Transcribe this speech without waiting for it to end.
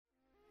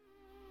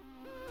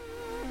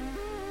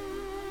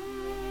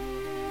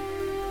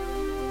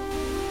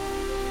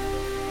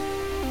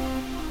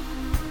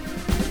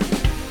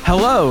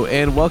Hello,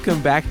 and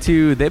welcome back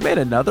to They Made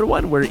Another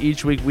One, where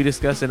each week we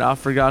discuss an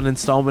oft-forgotten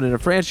installment in a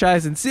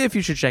franchise and see if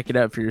you should check it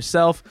out for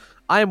yourself.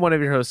 I am one of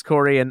your hosts,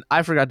 Corey, and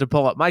I forgot to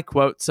pull up my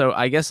quote, so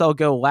I guess I'll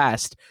go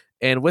last.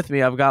 And with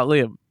me, I've got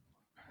Liam.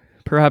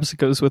 Perhaps it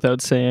goes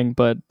without saying,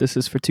 but this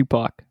is for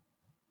Tupac.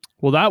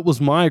 Well, that was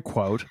my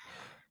quote.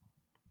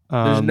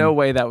 There's no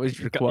way that was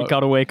your quote. You got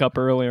to wake up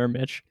earlier,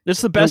 Mitch.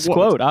 It's the best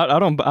quote. I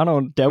don't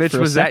doubt Mitch, for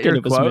a was that second your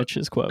it was quote?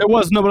 Mitch's quote. It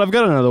was, no, but I've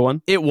got another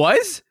one. It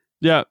was?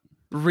 Yeah,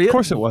 Really? of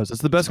course it was.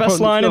 It's the best quote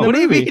line in in the the What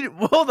do you film.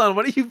 mean? Hold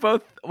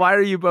on. Why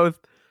are you both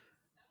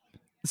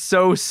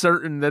so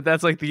certain that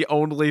that's like the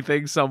only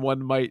thing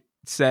someone might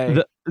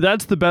say?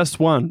 That's the best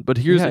one, but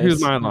here's it's-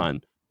 my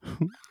line.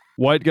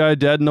 White guy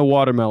dead in a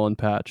watermelon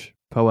patch.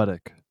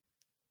 Poetic.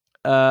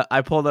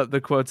 I pulled up the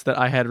quotes that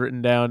I had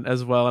written down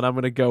as well, and I'm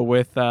going to go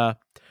with, I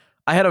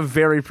had a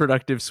very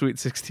productive Sweet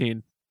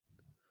 16.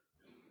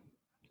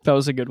 That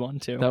was a good one,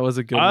 too. That was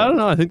a good I one. don't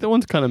know. I think that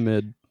one's kind of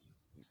mid.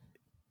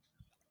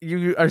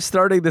 You are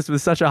starting this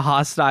with such a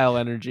hostile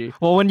energy.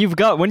 Well, when you've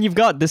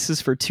got this is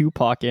for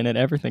Tupac in it,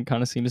 everything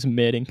kind of seems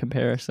mid in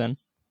comparison.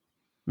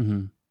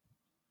 Mm-hmm.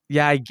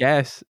 Yeah, I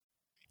guess.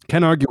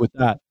 Can't argue with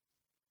that.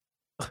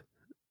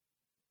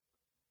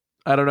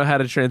 I don't know how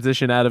to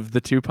transition out of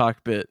the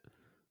Tupac bit.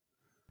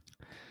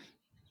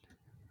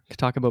 Could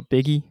talk about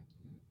Biggie.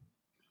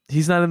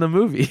 He's not in the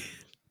movie.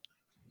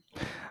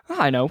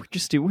 I know.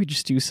 We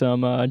just do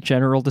some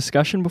general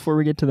discussion before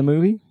we get to the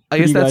movie. I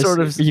guess You that's guys- sort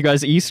of. Are you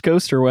guys East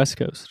Coast or West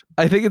Coast?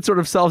 I think it sort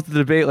of solves the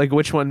debate, like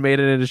which one made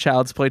it into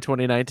Child's Play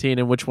 2019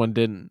 and which one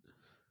didn't.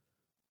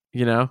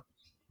 You know?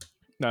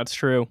 That's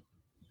true.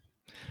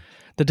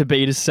 The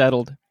debate is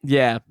settled.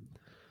 Yeah.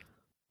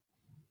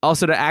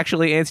 Also, to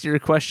actually answer your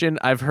question,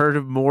 I've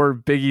heard more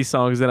Biggie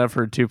songs than I've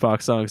heard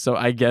Tupac songs, so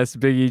I guess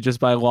Biggie just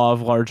by law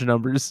of large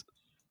numbers.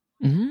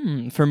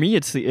 For me,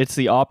 it's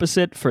the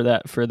opposite for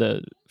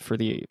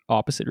the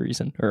opposite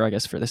reason, or I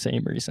guess for the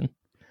same reason.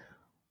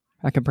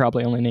 I could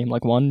probably only name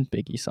like one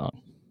Biggie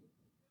song.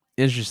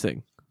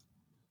 Interesting.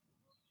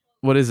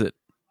 What is it?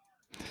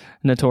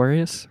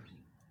 Notorious.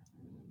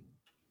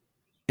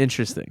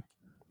 Interesting.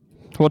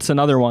 What's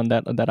another one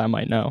that I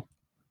might know?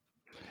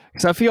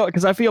 Because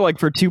I feel like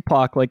for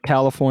Tupac, like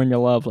California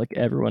Love, like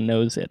everyone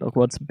knows it. Like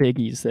what's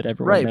Biggie's that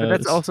everyone Right, knows? but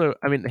that's also,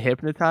 I mean,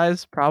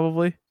 Hypnotize,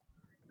 probably.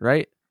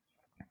 Right?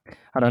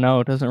 I don't know.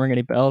 It doesn't ring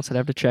any bells. I'd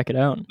have to check it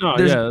out. No,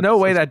 There's yeah, no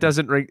way that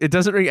doesn't ring. It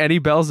doesn't ring any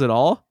bells at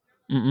all.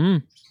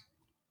 Mm-mm.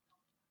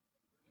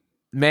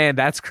 Man,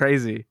 that's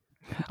crazy.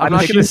 I I'm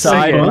not picked gonna a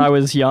side say when it. I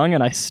was young,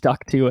 and I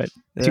stuck to it.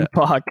 Yeah.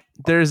 Tupac.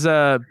 There's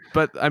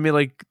but I mean,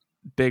 like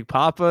Big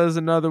Papa is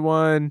another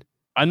one.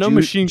 I know Ju-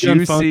 Machine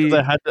Gun Funk. Juicy.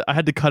 'Cause I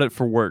had to cut it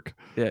for work.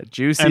 Yeah,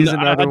 Juicy's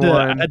And another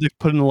I one. had to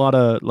put in a lot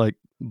of like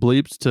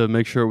bleeps to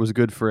make sure it was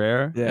good for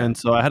air. Yeah. And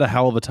so I had a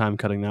hell of a time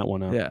cutting that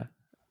one out. Yeah.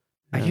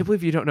 I Yeah. can't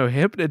believe you don't know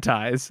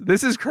Hypnotize.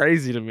 This is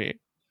crazy to me.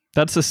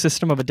 That's a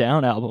System of a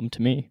Down album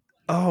to me.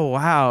 Oh,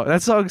 wow.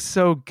 That song's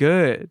so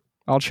good.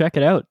 I'll check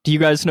it out. Do you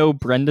guys know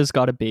Brenda's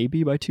Got a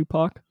Baby by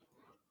Tupac?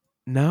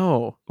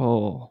 No.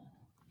 Oh,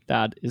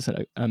 that is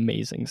an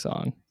amazing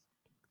song.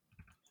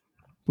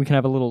 We can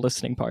have a little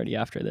listening party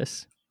after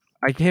this.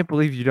 I can't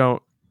believe you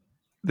don't.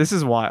 This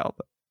is wild.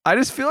 I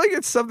just feel like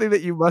it's something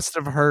that you must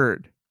have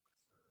heard.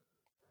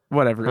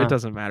 Whatever. Huh. It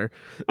doesn't matter.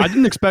 I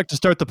didn't expect to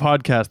start the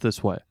podcast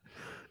this way.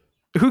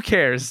 Who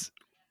cares?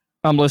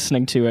 I'm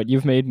listening to it.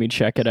 You've made me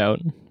check it out.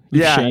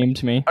 You've Yeah.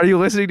 shamed me. Are you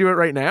listening to it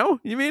right now?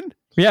 You mean?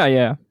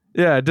 Yeah.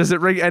 Yeah. Does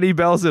it ring any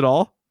bells at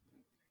all?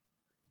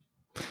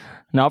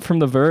 Not from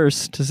the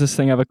verse. Does this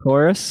thing have a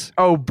chorus?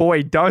 Oh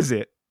boy, does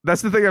it.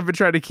 That's the thing I've been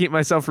trying to keep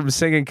myself from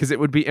singing because it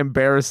would be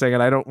embarrassing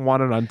and I don't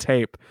want it on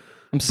tape.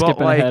 I'm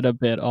skipping like, ahead a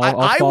bit. I'll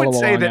I follow would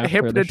say along that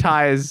after the show.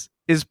 Hypnotize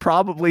is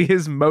probably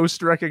his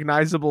most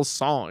recognizable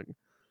song.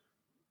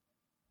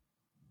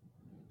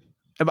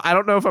 I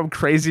don't know if I'm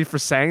crazy for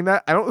saying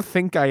that. I don't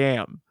think I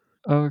am.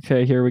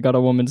 Okay, here we got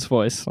a woman's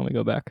voice. Let me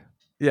go back.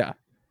 Yeah.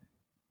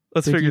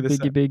 Let's Biggie, figure this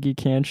Biggie, out. Biggie,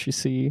 can't you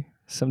see?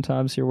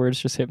 Sometimes your words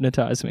just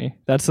hypnotize me.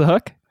 That's the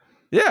hook?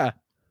 Yeah.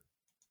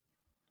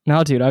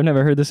 No, dude, I've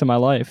never heard this in my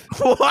life.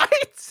 What?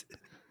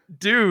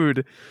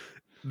 Dude,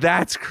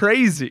 that's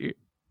crazy.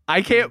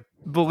 I can't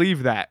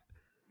believe that.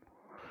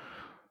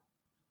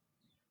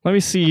 Let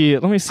me see. I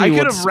could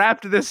what's- have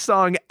rapped this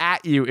song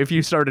at you if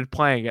you started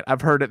playing it.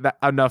 I've heard it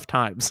enough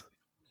times.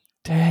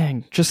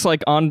 Dang, just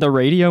like on the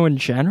radio in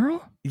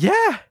general?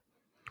 Yeah.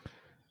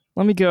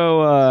 Let me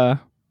go.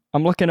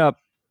 I'm looking up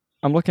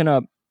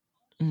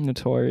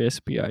Notorious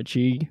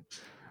B.I.G.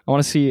 I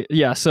want to see.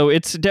 Yeah, so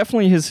it's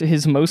definitely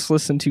his most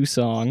listened to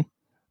song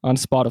on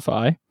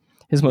Spotify.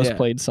 His most Yeah.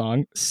 played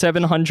song,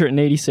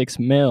 786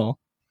 mil,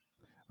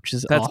 which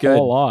is That's a good.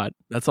 whole lot.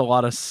 That's a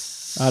lot of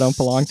I don't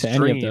belong to any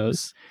of streams.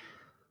 those.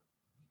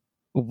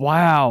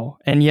 Wow.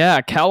 And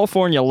yeah,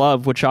 California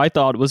Love, which I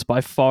thought was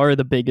by far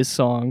the biggest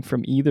song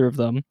from either of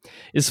them,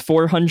 is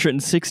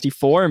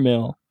 464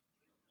 mil.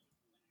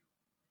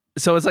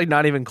 So it's like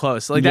not even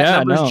close. Like that Yeah,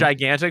 number's no.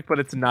 gigantic, but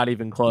it's not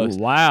even close.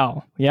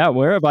 Wow. Yeah,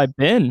 where have I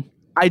been?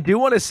 I do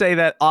want to say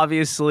that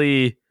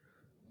obviously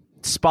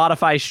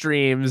Spotify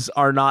streams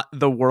are not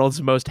the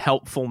world's most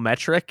helpful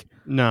metric,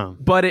 No.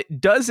 but it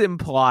does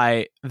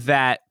imply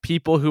that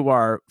people who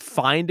are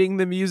finding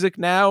the music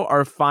now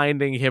are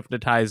finding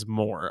Hypnotize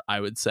more, I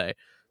would say.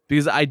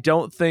 Because I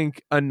don't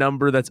think a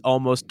number that's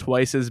almost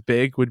twice as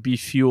big would be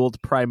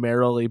fueled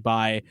primarily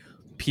by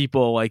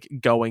people like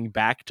going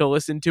back to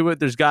listen to it.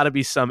 There's got to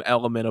be some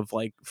element of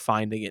like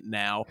finding it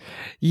now.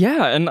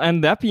 Yeah,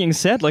 and that being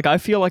said, like I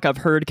feel like I've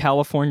heard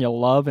California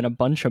Love in a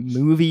bunch of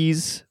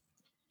movies.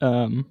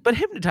 But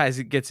Hypnotize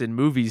it gets in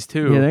movies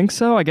too. You think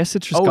so? I guess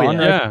it's just Oh, gone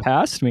yeah. right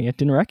past me. It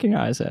didn't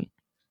recognize it.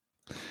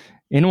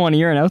 In one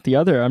ear and out the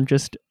other. I'm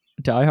just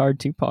a diehard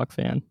Tupac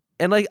fan.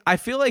 And like I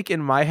feel like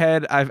in my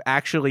head I've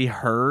actually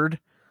heard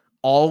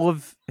all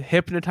of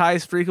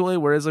Hypnotize frequently,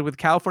 whereas like with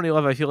California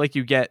Love I feel like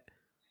you get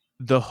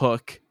the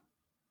hook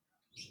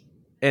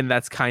and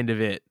that's kind of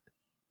it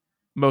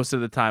most of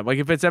the time. Like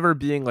if it's ever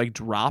being like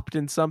dropped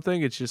in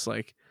something, it's just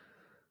like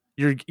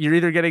you're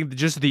either getting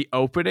just the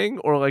opening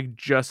or like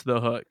just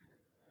the hook.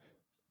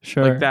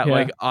 Sure. Like that yeah.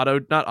 like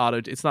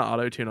it's not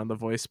auto tune on the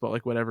voice, but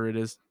like whatever it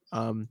is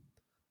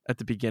at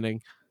the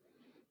beginning.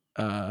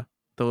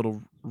 The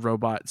little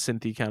robot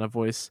synthy kind of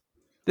voice.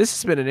 This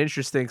has been an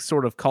interesting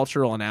sort of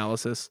cultural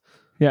analysis.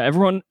 Yeah,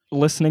 everyone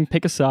listening,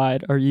 pick a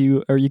side. Are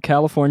you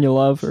California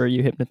Love or are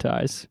you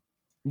Hypnotize?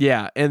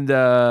 Yeah, and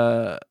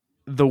the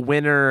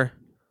winner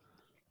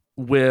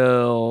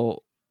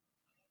will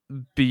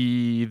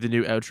be the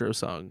new outro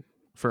song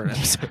for an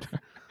episode.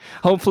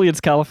 Hopefully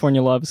it's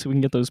California Love so we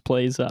can get those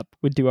plays up.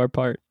 We'd do our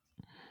part.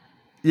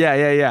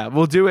 Yeah.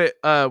 We'll do it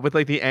with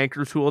like the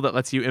Anchor tool that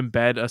lets you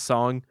embed a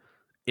song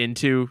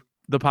into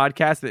the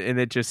podcast and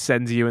it just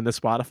sends you in the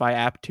Spotify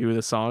app to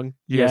the song.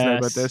 You guys know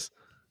about Yes. this?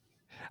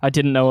 I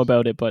didn't know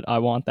about it, but I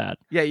want that.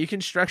 Yeah, you can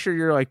structure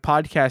your like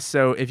podcast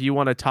so if you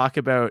want to talk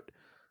about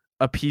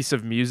a piece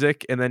of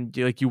music and then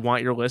you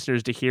want your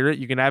listeners to hear it,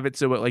 you can have it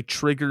so it like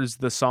triggers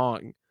the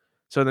song.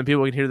 So then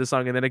people can hear the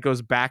song and then it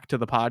goes back to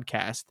the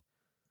podcast.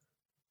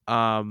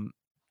 I'm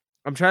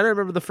trying to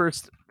remember the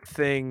first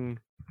thing.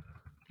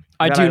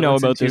 I that do I know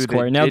listened about this, to that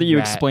Corey. Now that did you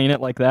that. explain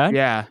it like that,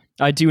 Yeah.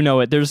 I do know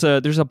it. There's a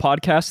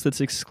podcast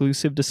that's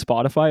exclusive to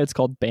Spotify. It's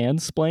called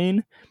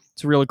Bandsplain.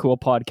 It's a really cool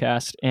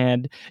podcast,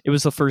 and it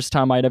was the first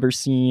time I'd ever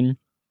seen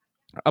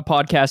a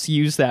podcast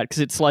use that because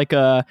it's like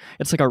a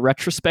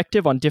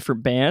retrospective on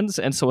different bands,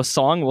 and so a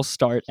song will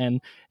start,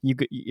 and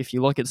if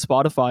you look at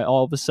Spotify,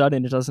 all of a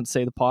sudden it doesn't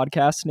say the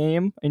podcast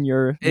name, and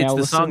you're It's now the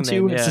listening song to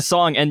name, it's yeah. the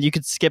song, and you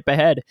could skip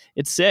ahead.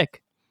 It's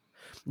sick.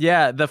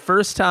 Yeah, the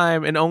first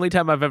time and only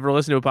time I've ever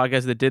listened to a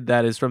podcast that did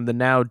that is from the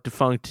now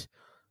defunct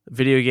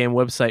video game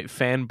website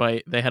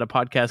Fanbyte. They had a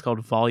podcast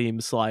called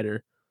Volume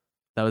Slider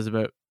that was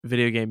about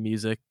video game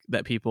music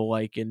that people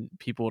like, and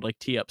people would like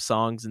tee up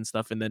songs and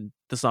stuff, and then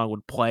the song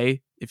would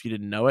play if you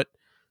didn't know it.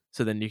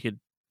 So then you could,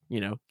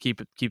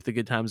 keep the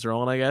good times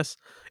rolling, I guess.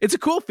 It's a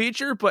cool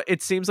feature, but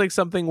it seems like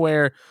something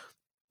where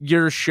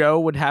your show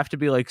would have to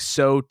be like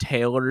so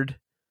tailored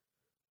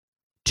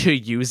to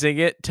using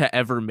it to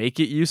ever make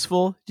it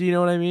useful. Do you know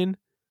what I mean?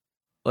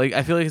 Like,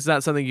 I feel like it's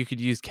not something you could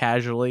use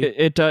casually.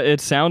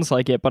 It sounds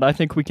like it, but I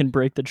think we can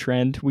break the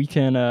trend. We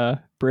can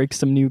break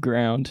some new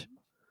ground,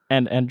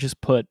 and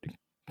just put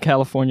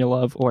California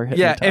Love or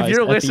Hypnotize. Yeah, if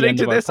you're at the listening end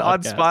to of our this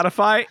on podcast.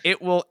 Spotify,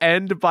 it will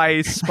end by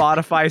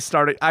Spotify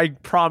starting. I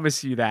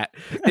promise you that.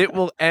 It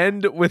will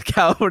end with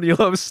California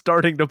Love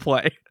starting to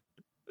play.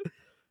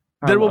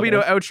 There will love be no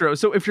it. outro.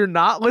 So if you're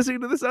not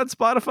listening to this on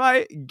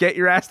Spotify, get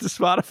your ass to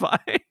Spotify.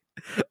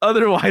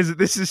 Otherwise,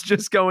 this is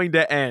just going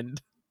to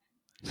end.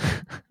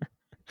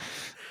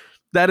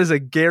 That is a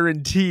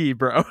guarantee,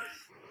 bro.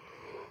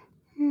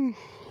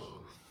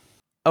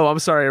 Oh, I'm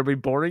sorry. Are we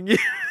boring you?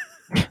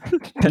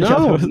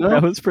 No.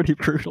 That was pretty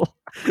brutal.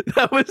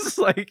 That was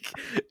like,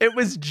 it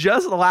was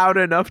just loud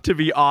enough to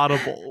be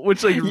audible,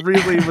 which like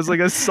really was like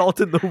a salt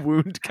in the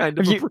wound kind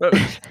of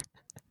approach.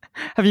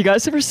 Have you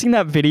guys ever seen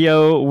that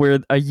video where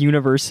a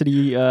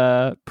university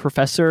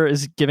professor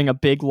is giving a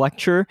big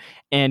lecture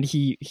and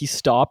he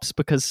stops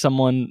because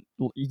someone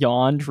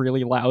yawned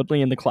really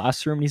loudly in the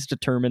classroom and he's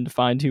determined to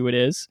find who it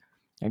is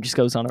and just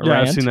goes on a Yeah,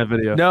 rant? I've seen that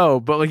video. No,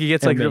 but like he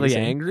gets like really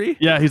Amazing. angry.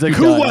 Yeah, he's like, He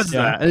who does, was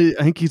yeah. that?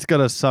 I think he's got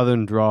a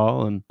southern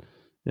drawl, and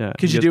yeah.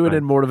 Could he you gets do it mad.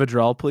 in more of a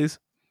drawl, please?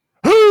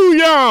 Who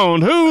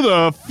yawned? Who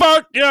the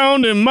fuck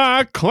yawned in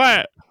my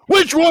class?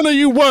 Which one of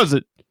you was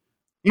it?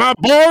 Am I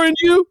boring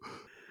you?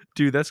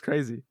 Dude, that's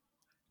crazy.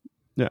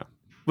 Yeah.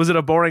 Was it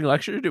a boring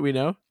lecture? Do we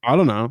know? I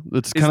don't know.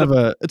 It's Is kind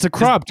of it's a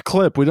cropped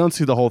clip. We don't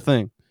see the whole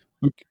thing.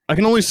 I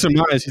can only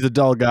surmise he's a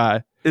dull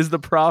guy. Is the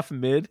prof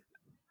mid?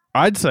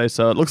 I'd say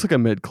so. It looks like a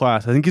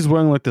mid-class. I think he's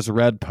wearing like this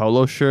red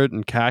polo shirt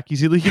and khakis.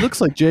 He looks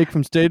like Jake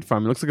from State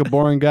Farm. He looks like a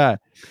boring guy.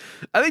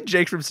 I think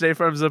Jake from State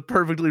Farm is a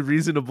perfectly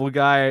reasonable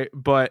guy,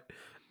 but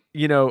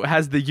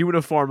has the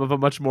uniform of a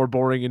much more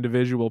boring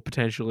individual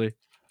potentially.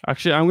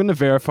 Actually, I'm going to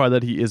verify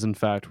that he is in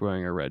fact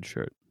wearing a red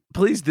shirt.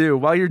 Please do.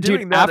 While you're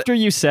doing Dude, that, after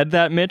you said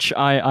that, Mitch,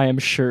 I am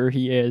sure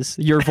he is.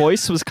 Your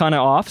voice was kind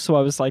of off, so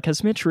I was like,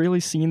 has Mitch really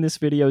seen this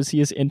video? Is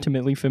he as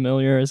intimately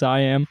familiar as I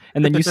am?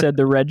 And then you said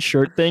the red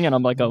shirt thing, and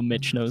I'm like, oh,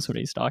 Mitch knows what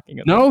he's talking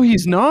about. No,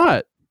 he's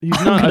not. He's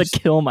I'm not. going to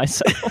kill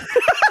myself.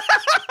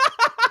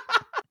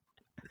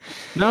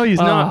 No, he's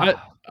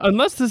not.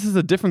 Unless this is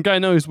a different guy.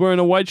 No, he's wearing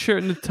a white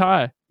shirt and a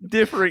tie.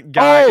 different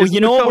guy. Oh, It's you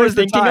the know what color we're of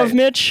the thinking tie. of,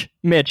 Mitch?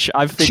 Mitch,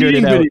 I've figured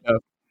Cheating it out. video.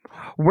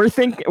 We're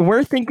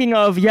thinking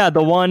of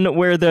the one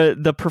where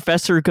the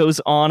professor goes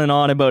on and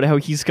on about how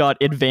he's got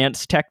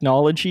advanced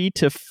technology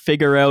to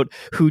figure out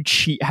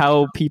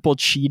how people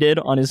cheated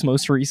on his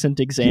most recent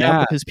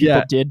exam because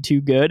people did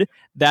too good.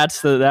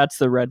 That's the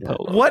red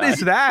polo. What guy. is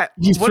that?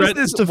 He What is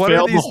threatens this? to What are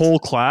fail these? the whole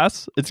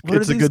class. It's What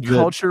are a these good vid.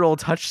 cultural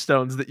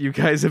touchstones that you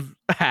guys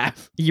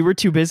have You were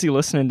too busy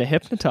listening to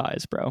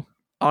Hypnotize, bro.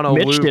 on a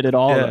Mitch loop? did it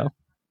all Yeah. though.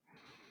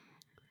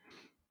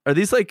 Are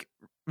these like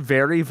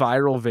very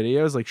viral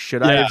videos? Like,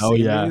 should I Yeah, have oh,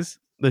 seen yeah. these?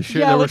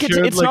 Yeah, like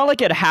it's not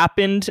like it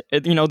happened.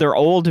 They're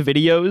old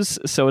videos,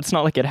 so it's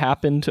not like it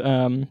happened.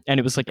 And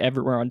it was like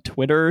everywhere on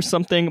Twitter or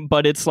something.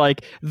 But it's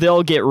like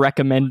they'll get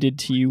recommended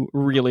to you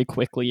really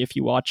quickly if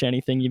you watch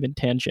anything even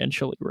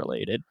tangentially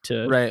related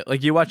to. Right.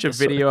 Like you watch a this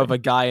sort of video of thing. a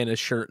guy in a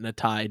shirt and a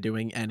tie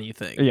doing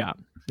anything. Yeah.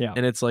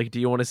 And it's like, do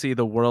you want to see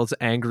the world's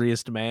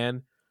angriest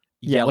man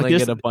Yeah, like yelling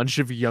this- at a bunch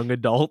of young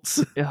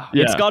adults? Yeah.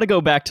 Yeah. It's got to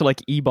go back to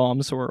like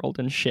E-Bombs World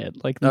and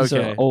shit. Like these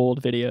Okay. are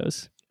old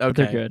videos. But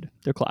Okay. they're good.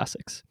 They're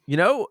classics. You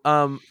know,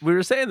 we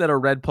were saying that a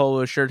red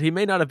polo shirt, he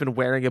may not have been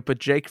wearing it, but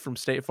Jake from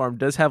State Farm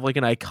does have like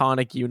an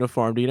iconic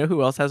uniform. Do you know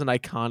who else has an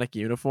iconic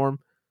uniform?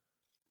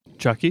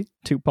 Chucky.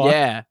 Tupac.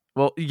 Yeah.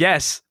 Well,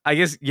 yes. I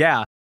guess,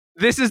 yeah.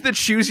 This is the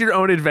choose your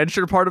own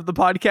adventure part of the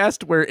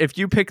podcast where if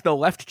you pick the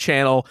left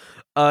channel,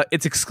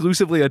 it's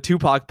exclusively a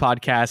Tupac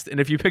podcast. And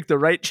if you pick the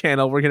right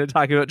channel, we're going to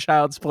talk about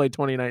Child's Play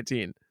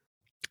 2019.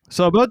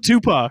 So about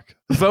Tupac.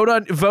 Vote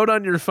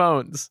on your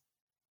phones.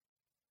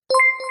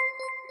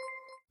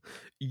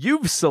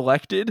 You've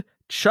selected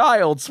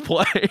Child's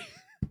Play.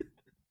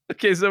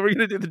 Okay, so we're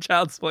going to do the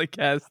Child's Play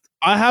cast.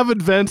 I have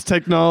advanced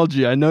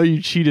technology. I know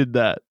you cheated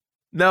that.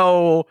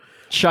 No.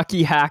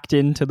 Chucky hacked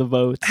into the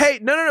votes. Hey,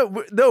 no.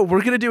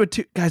 We're going to do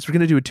guys, we're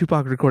going to do a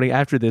Tupac recording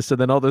after this so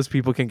then all those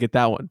people can get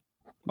that one.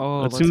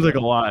 Oh, That seems like a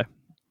lie.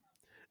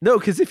 No,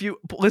 because if you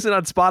listen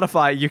on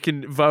Spotify, you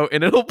can vote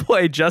and it'll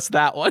play just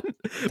that one.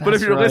 But if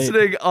That's you're right.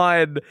 listening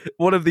on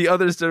one of the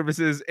other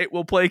services, it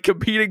will play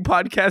competing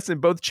podcasts in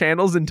both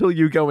channels until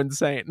you go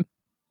insane.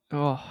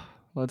 Oh,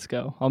 let's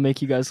go. I'll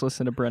make you guys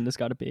listen to Brenda's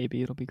Got a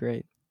Baby. It'll be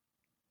great.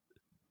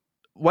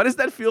 Why does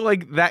that feel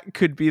like that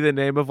could be the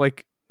name of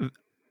like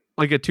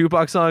a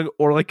Tupac song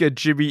or like a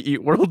Jimmy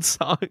Eat World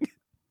song?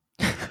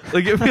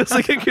 Like it feels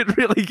like it could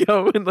really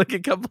go in like a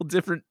couple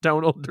different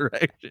tonal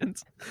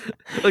directions.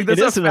 Like It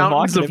that's is a an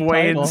Fountains of evocative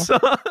Wayne title.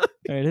 song.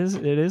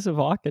 It is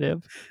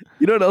evocative.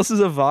 You know what else is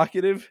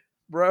evocative,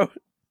 bro?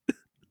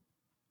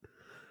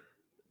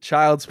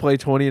 Child's Play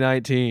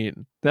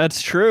 2019.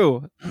 That's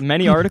true.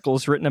 Many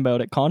articles written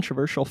about it.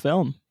 Controversial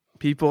film.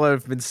 People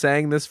have been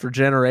saying this for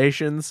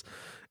generations.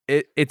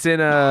 It's in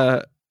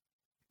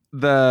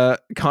the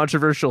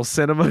controversial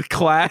cinema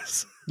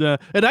class. Yeah,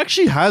 it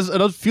actually has.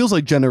 It feels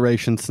like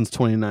generations since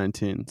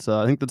 2019. So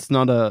I think that's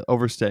not a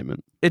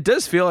overstatement. It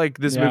does feel like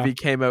this Yeah. movie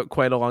came out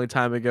quite a long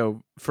time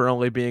ago for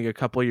only being a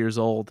couple years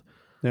old.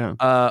 Yeah.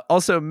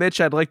 Also, Mitch,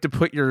 I'd like to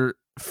put your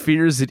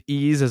fears at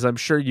ease, as I'm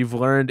sure you've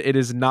learned it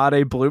is not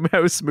a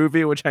Blumhouse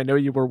movie, which I know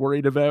you were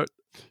worried about.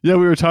 Yeah,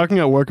 we were talking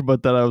at work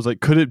about that. I was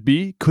like, could it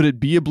be? Could it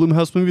be a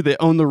Blumhouse movie? They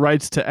own the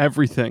rights to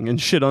everything and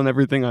shit on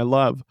everything I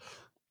love.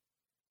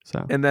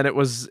 So And then it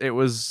was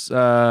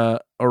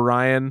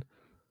Orion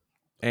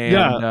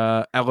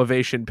and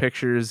Elevation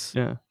Pictures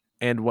yeah.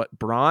 and what,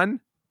 Braun?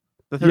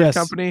 The third Yes.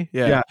 company?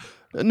 Yeah.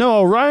 No,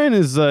 Orion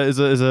is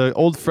a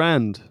old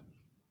friend.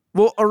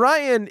 Well,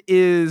 Orion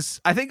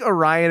is, I think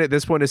Orion at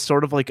this point is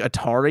sort of like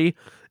Atari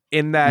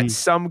in that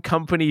some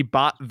company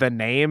bought the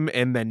name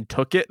and then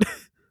took it.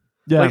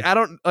 Yeah.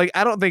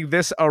 I don't think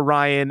this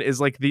Orion is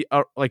like the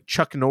like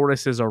Chuck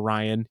Norris's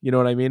Orion. You know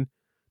what I mean?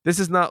 This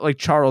is not like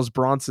Charles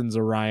Bronson's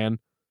Orion.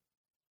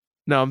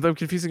 No, I'm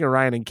confusing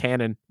Orion and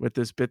Canon with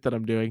this bit that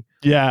I'm doing.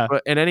 Yeah.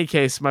 But in any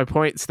case, my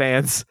point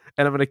stands,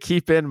 and I'm going to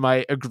keep in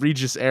my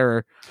egregious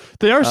error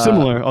They are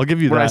similar. I'll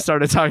give you when I that.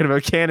 started talking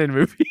about Canon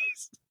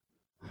movies.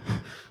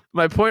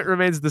 My point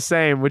remains the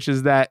same, which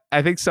is that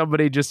I think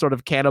somebody just sort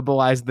of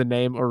cannibalized the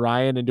name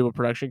Orion into a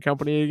production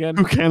company again.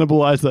 Who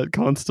cannibalized that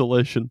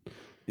constellation?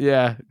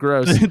 Yeah,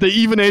 gross. They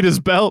even ate his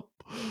belt.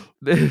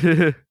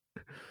 I'm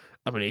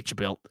gonna eat your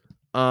belt.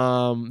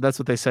 That's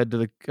what they said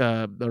to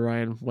the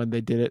Orion when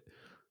they did it.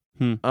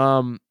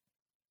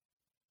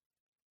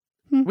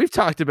 We've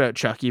talked about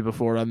Chucky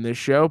before on this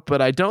show,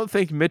 but I don't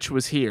think Mitch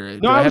was here.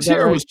 No, I was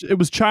here. It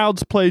was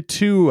Child's Play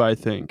 2, I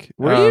think.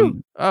 Were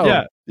you? Oh,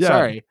 yeah.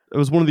 Sorry. It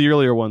was one of the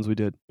earlier ones we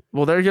did.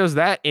 Well, there goes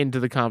that into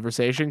the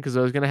conversation because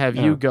I was going to have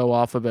Yeah. you go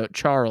off about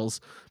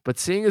Charles, but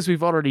seeing as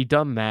we've already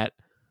done that,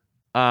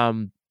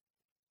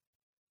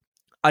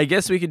 I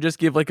guess we could just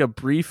give like a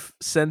brief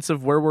sense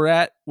of where we're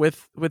at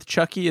with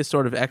Chucky, a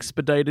sort of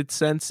expedited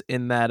sense,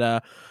 in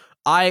that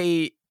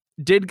I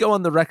did go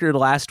on the record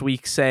last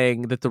week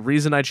saying that the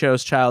reason I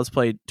chose Child's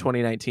Play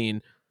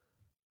 2019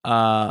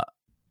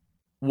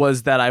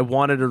 was that I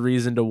wanted a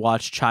reason to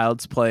watch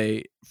Child's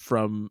Play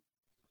from,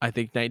 I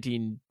think,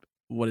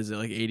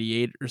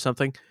 88 or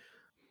something.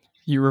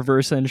 You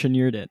reverse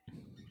engineered it.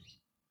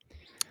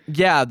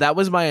 Yeah, that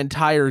was my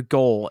entire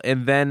goal,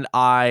 and then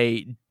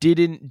I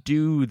didn't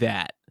do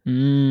that.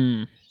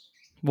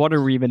 What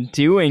are we even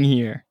doing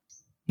here?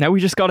 Now we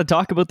just got to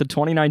talk about the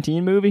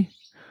 2019 movie?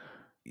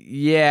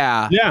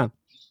 Yeah. Yeah.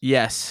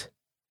 Yes.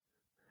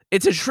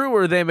 It's a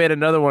truer they made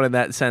another one in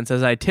that sense,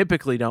 as I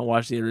typically don't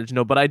watch the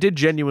original, but I did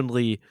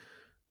genuinely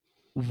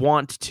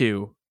want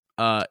to.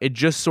 It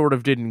just sort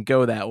of didn't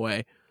go that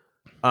way.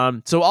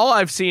 So all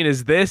I've seen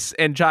is this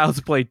and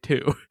Child's Play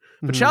 2.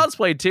 But Child's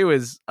Play 2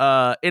 is,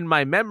 in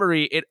my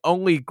memory, it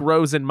only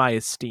grows in my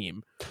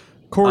esteem.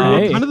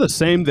 Corey, you're kind of the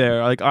same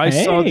there. Like I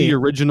saw the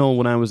original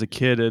when I was a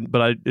kid, and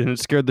it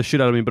scared the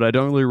shit out of me. But I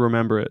don't really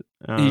remember it.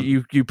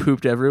 You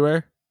pooped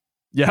everywhere?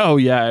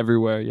 Yeah,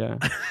 everywhere. Yeah,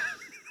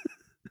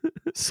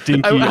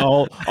 stinky,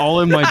 all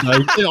in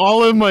my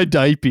all in my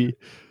diaper.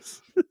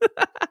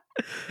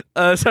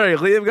 Sorry,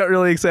 Liam got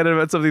really excited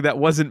about something that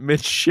wasn't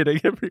Mitch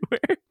shitting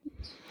everywhere.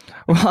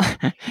 Well,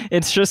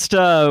 it's just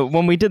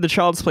when we did the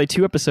Child's Play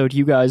 2 episode,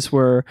 you guys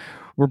were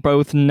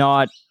both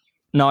not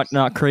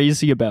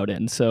crazy about it,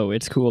 and so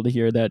it's cool to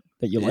hear that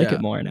you like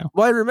it more now.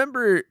 Well,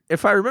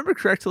 if I remember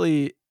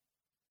correctly,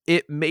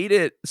 it made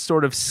it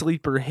sort of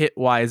sleeper hit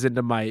wise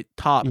into my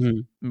top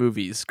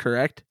movies,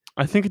 correct?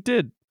 I think it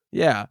did.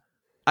 Yeah.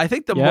 I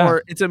think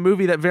more it's a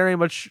movie that very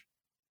much,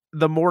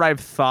 the more I've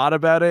thought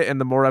about it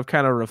and the more I've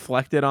kind of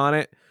reflected on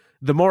it,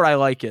 the more I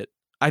like it.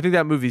 I think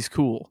that movie's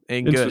cool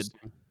and good.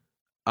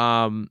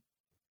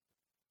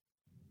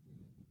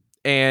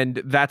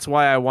 And that's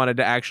why I wanted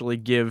to actually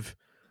give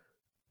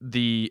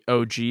the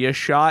OG a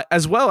shot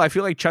as well. I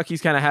feel like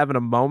Chucky's kind of having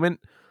a moment,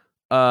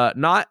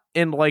 not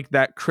in like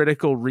that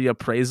critical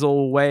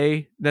reappraisal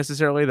way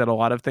necessarily that a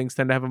lot of things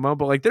tend to have a moment,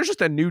 but like there's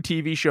just a new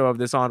TV show of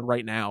this on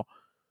right now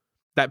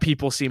that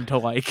people seem to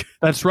like.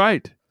 That's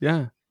right.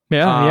 Yeah.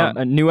 Yeah.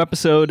 A new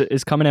episode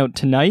is coming out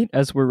tonight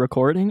as we're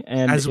recording,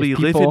 and as we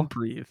live and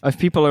breathe. If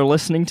people are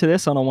listening to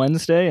this on a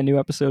Wednesday, a new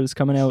episode is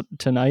coming out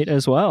tonight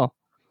as well.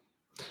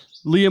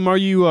 Liam, are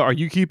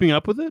you keeping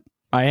up with it?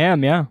 I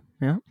am. Yeah.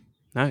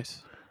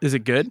 Nice. Is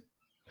it good?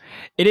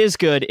 It is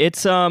good.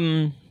 It's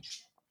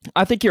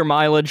I think your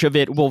mileage of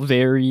it will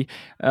vary,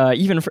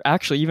 even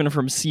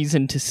from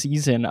season to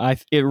season.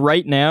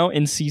 Right now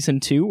in season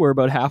 2, we're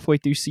about halfway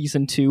through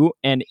season 2,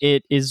 and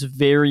it is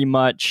very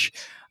much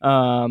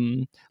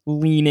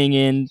leaning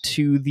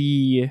into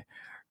the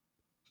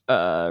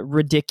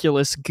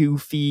ridiculous,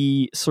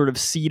 goofy sort of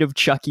Seed of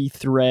Chucky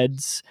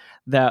threads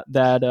that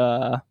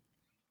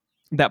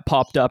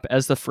popped up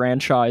as the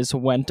franchise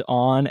went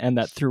on, and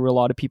that threw a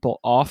lot of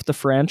people off the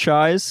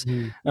franchise.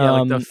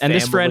 And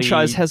this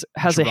franchise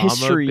has a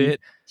history. Bit.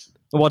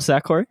 What's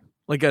that, Corey?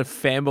 Like a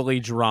family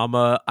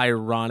drama,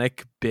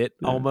 ironic bit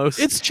almost.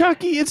 It's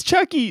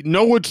Chucky.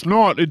 No, it's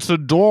not. It's a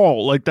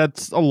doll. Like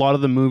that's a lot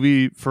of the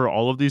movie for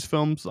all of these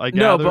films. I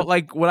gather. No, but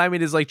like what I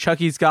mean is like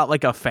Chucky's got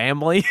like a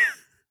family.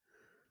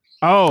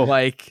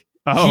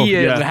 He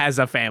has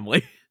a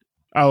family.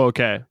 Oh,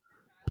 okay.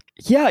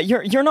 Yeah,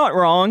 you're not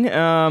wrong.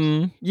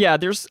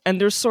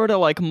 There's sort of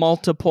like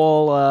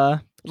multiple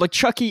like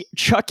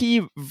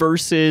Chucky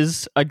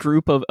versus a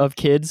group of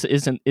kids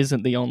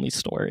isn't the only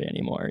story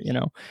anymore, you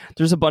know.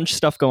 There's a bunch of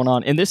stuff going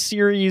on. And this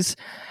series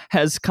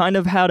has kind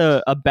of had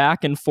a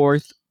back and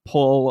forth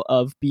pull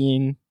of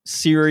being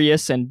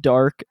serious and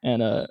dark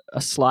and a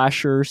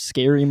slasher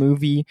scary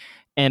movie,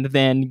 and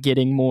then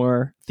getting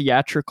more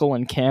theatrical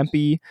and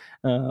campy.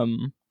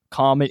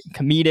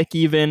 Comedic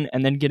even,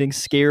 and then getting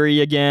scary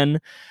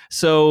again.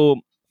 So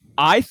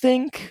I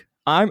think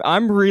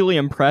I'm really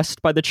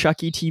impressed by the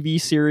Chucky TV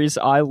series.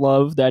 I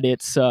love that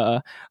it's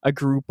a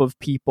group of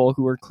people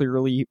who are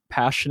clearly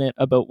passionate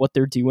about what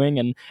they're doing,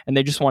 and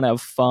they just want to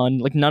have fun.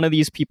 Like none of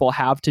these people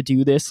have to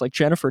do this. Like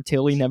Jennifer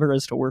Tilly never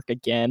has to work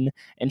again,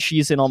 and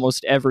she's in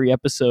almost every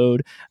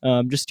episode,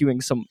 just doing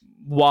some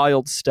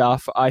wild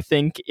stuff. I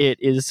think it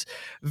is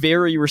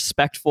very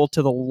respectful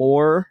to the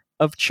lore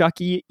of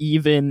Chucky,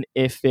 even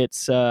if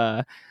it's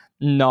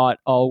not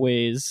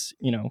always,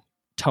 you know,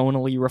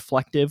 tonally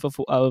reflective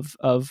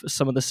of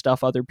some of the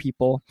stuff other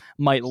people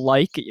might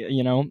like.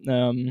 You know,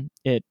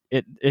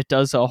 it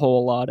does a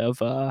whole lot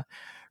of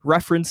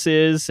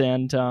references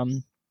and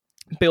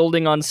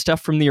building on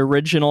stuff from the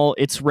original.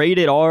 It's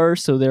rated R,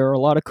 so there are a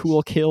lot of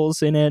cool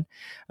kills in it.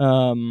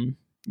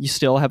 You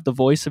still have the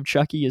voice of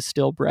Chucky is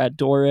still Brad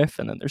Dourif,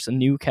 and then there's a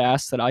new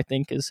cast that I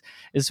think is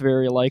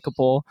very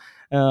likable.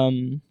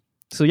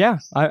 So yeah,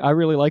 I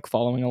really like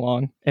following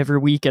along every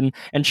week, and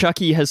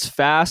Chucky has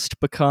fast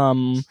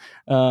become,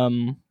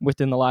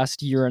 within the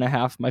last year and a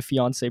half, my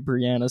fiance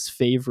Brianna's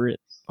favorite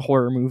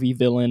horror movie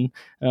villain,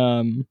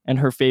 and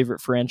her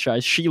favorite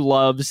franchise. She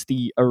loves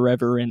the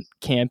irreverent,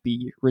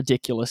 campy,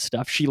 ridiculous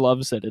stuff. She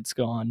loves that it's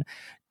gone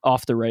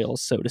off the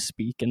rails, so to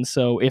speak. And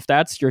so if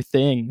that's your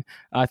thing,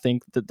 I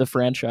think that the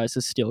franchise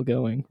is still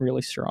going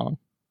really strong.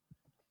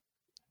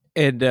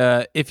 And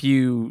if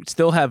you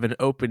still have an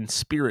open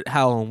Spirit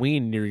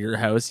Halloween near your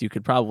house, you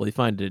could probably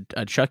find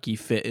a Chucky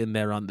fit in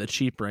there on the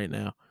cheap right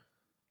now.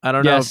 I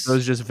don't know if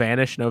those just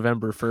vanish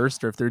November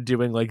 1st or if they're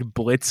doing like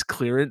blitz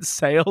clearance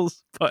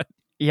sales, but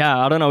yeah,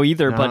 I don't know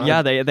either. But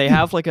yeah, they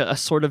have like a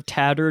sort of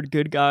tattered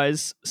Good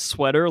Guys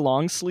sweater,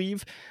 long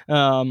sleeve.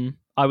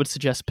 I would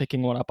suggest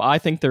picking one up. I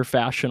think they're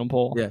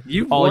fashionable. Yeah,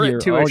 you wore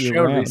it to a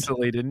show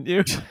recently, didn't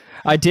you?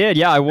 I did.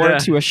 Yeah, I wore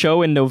it to a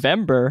show in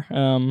November.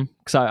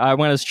 Because I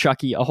went as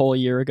Chucky a whole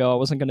year ago. I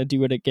wasn't going to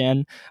do it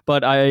again,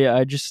 but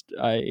I just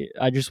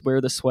wear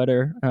the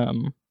sweater.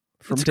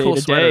 From it's day cool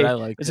to sweater. day. I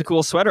like it's a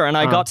cool sweater, and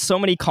I got so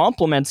many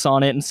compliments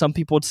on it. And some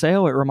people would say,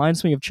 "Oh, it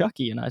reminds me of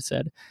Chucky," and I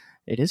said,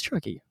 "It is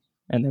Chucky."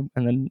 And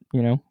then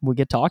we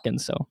get talking,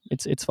 so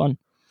it's fun.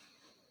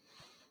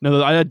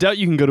 No, I doubt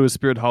you can go to a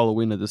Spirit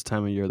Halloween at this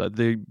time of year. That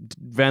they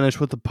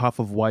vanish with a puff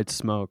of white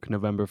smoke.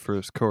 November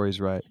 1st.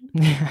 Corey's right.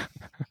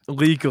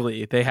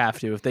 Legally, they have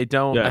to. If they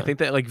don't, I think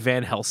that like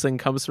Van Helsing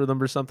comes for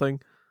them or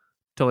something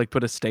to like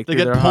put a stake. They through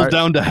get their pulled heart.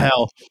 down to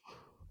hell.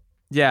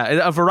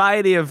 Yeah, a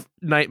variety of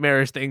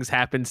nightmarish things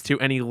happens to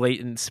any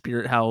latent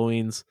Spirit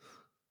Halloweens.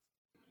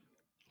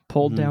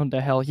 Pulled down to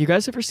hell. You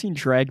guys ever seen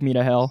Drag Me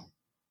to Hell?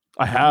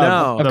 I have.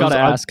 No. I've got to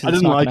ask because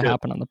it's not like going to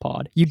happen on the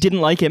pod. You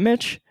didn't like it,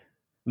 Mitch?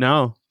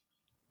 No.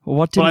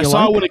 What did But you I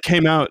saw like? it when it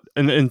came out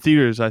in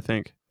theaters, I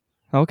think.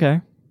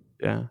 Okay.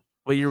 Yeah.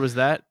 What year was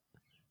that?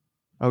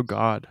 Oh,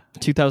 God.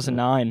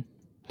 2009,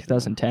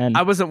 2010.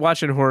 I wasn't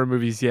watching horror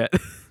movies yet.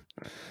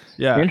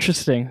 Yeah.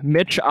 Interesting.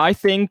 Mitch, I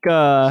think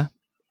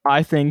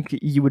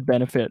you would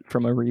benefit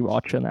from a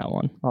rewatch on that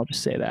one. I'll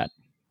just say that.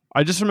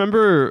 I just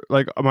remember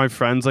like my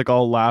friends like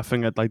all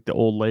laughing at like the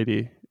old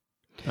lady.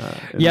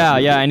 Yeah,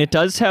 and it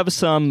does have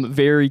some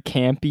very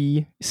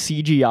campy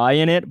CGI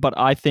in it, but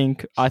I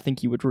think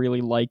you would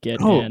really like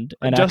it and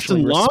Justin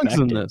actually Long's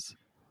respect in it. this.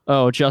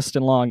 Oh,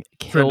 Justin Long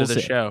Friend of kills the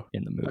it show.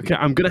 in the movie. Okay,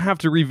 I'm gonna have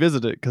to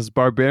revisit it because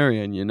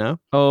Barbarian, you know.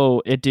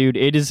 Oh, it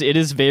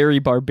is very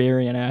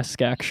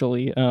Barbarian-esque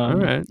actually. All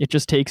right. It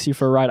just takes you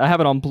for a ride. I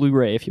have it on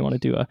Blu-ray if you want to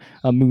do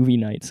a movie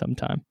night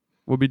sometime.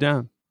 We'll be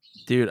down.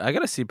 Dude, I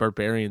gotta see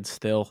Barbarian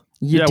still.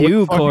 You What do,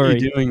 the fuck Corey. are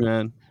you doing,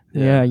 man?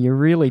 Yeah, you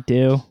really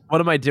do.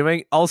 What am I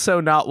doing? Also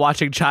not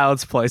watching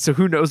Child's Play, so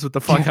who knows what the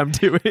fuck I'm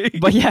doing.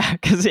 But yeah,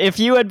 because if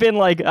you had been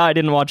like, I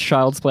didn't watch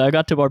Child's Play, I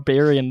got to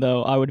Barbarian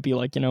though, I would be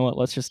like, you know what,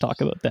 let's just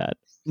talk about that.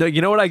 No,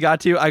 you know what I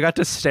got to? I got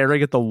to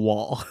staring at the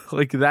wall.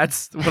 Like,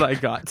 that's what I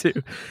got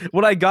to.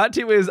 What I got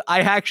to is I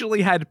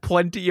actually had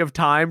plenty of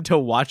time to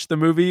watch the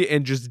movie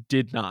and just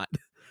did not,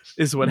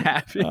 is what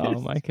happened.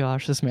 Oh my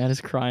gosh, this man is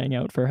crying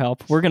out for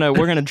help. We're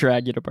gonna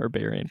drag you to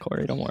Barbarian,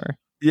 Corey, don't worry.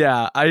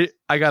 Yeah, I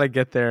gotta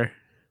get there.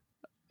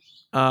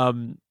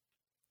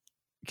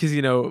 Because,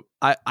 you know,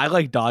 I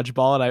like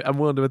Dodgeball, and I'm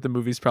willing to bet the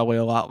movie's probably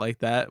a lot like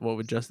that, what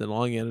with Justin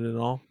Long in it and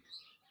all.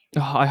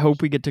 Oh, I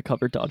hope we get to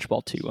cover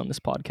Dodgeball 2 on this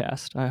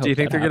podcast. I hope Do you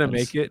think that they're going to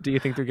happens. make it? Do you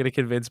think they're going to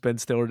convince Ben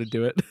Stiller to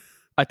do it?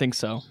 I think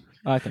so.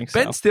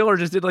 Ben Stiller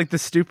just did like the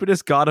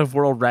stupidest God of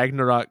War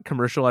Ragnarok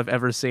commercial I've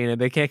ever seen, and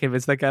they can't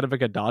convince that guy to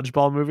make a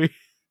Dodgeball movie.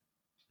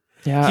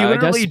 Yeah, He I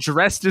literally guess,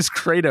 dressed as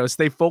Kratos.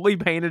 They fully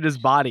painted his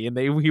body, and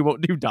he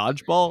won't do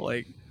Dodgeball.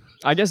 Like,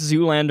 I guess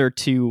Zoolander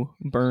 2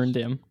 burned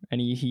him, and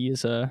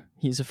he's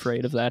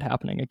afraid of that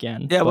happening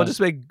again. yeah, we'll But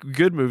just make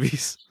good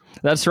movies.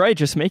 that's right.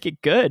 Just make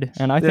it good,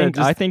 and I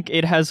Yeah, think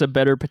it has a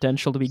better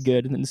potential to be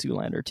good than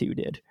Zoolander 2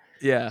 did.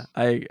 Yeah,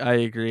 I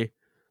agree.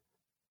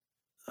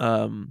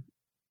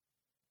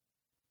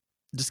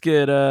 Just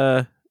get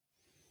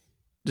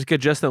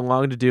Justin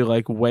Long to do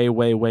like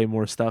way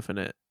more stuff in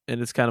it,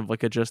 and it's kind of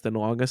like a Justin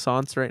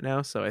Long-assance right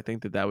now. So I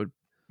think that would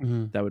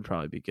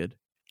probably be good.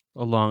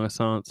 A long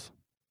assance.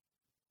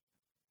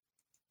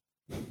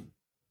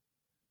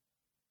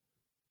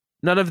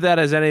 None of that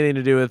has anything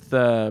to do with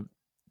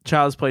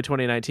Child's Play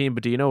 2019,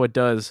 but do you know what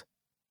does?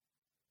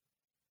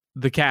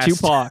 The cast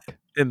Tupac.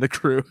 and the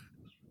crew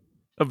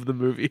of the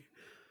movie,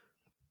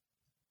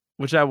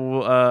 which I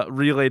will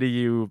relay to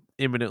you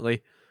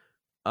imminently.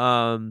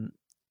 The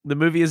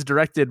movie is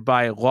directed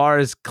by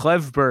Lars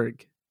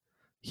Klevberg.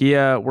 He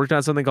worked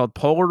on something called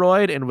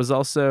Polaroid and was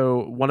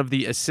also one of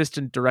the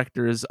assistant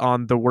directors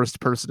on The Worst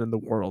Person in the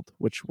World,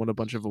 which won a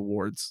bunch of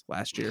awards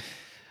last year.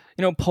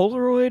 You know,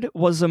 Polaroid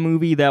was a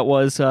movie that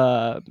was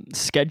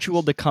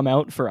scheduled to come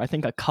out for, I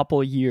think, a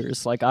couple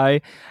years. Like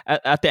at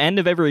the end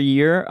of every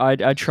year,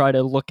 I try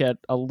to look at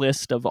a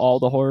list of all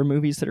the horror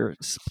movies that are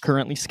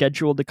currently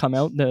scheduled to come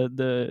out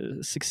the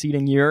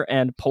succeeding year.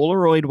 And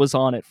Polaroid was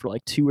on it for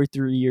like 2 or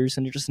 3 years,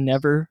 and it just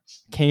never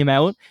came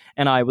out.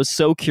 And I was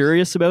so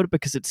curious about it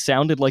because it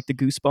sounded like the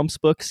Goosebumps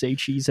book, Say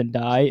Cheese and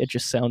Die. It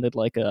just sounded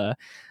like a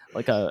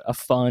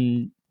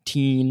fun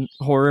teen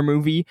horror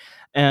movie,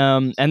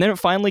 and then it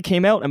finally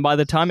came out, and by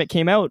the time it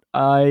came out,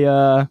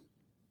 I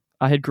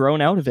I had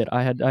grown out of it.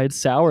 I had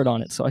soured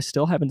on it, so I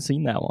still haven't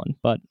seen that one.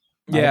 But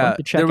I'd Yeah, like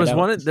to check there it was out.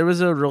 one. There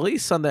was a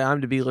release on the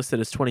IMDb listed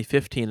as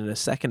 2015, and a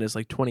second is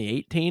like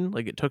 2018.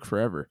 Like it took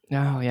forever.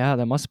 Oh yeah,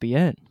 that must be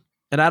it.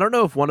 And I don't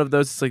know if one of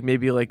those is like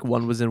maybe like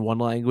one was in one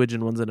language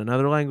and one's in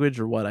another language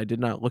or what. I did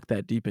not look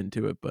that deep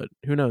into it, but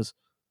who knows?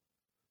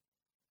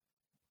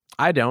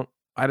 I didn't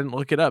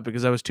look it up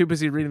because I was too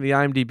busy reading the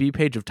IMDb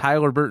page of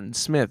Tyler Burton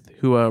Smith,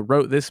 who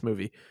wrote this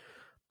movie.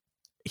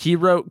 He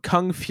wrote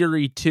Kung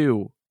Fury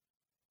 2,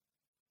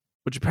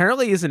 which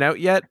apparently isn't out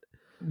yet.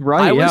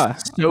 Right? I was yeah.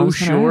 I so was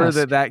gonna sure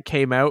ask. that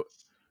came out,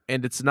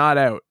 and it's not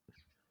out.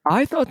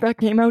 I thought that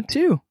came out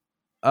too.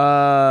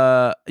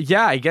 Yeah,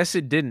 I guess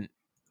it didn't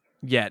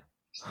yet.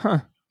 Huh.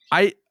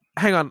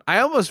 Hang on. I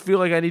almost feel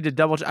like I need to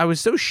double check. I was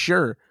so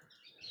sure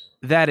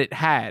that it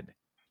had.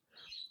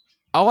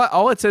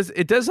 All it says,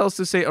 it does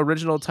also say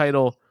original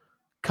title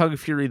Kung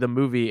Fury the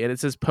movie, and it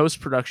says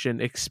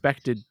post-production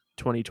expected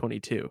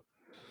 2022.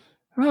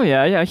 Oh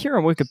yeah. Here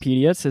on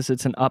Wikipedia it says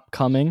it's an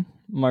upcoming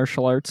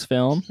martial arts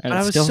film, and But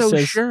I it was still so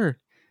says sure.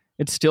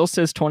 it still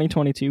says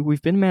 2022.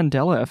 We've been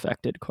Mandela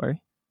affected,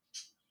 Corey.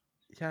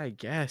 Yeah, I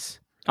guess.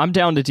 I'm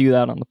down to do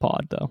that on the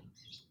pod though.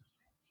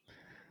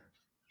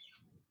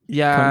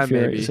 Yeah, Kung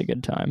Fury maybe. is a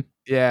good time.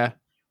 Yeah.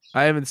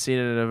 I haven't seen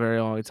it in a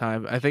very long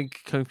time. I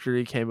think Kung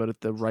Fury came out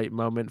at the right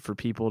moment for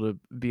people to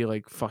be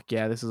like, fuck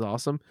yeah, this is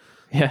awesome.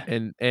 Yeah,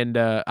 And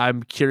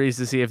I'm curious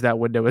to see if that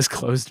window is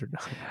closed or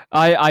not.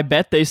 I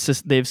bet they've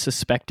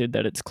suspected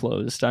that it's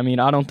closed. I mean,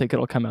 I don't think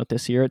it'll come out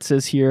this year. It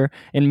says here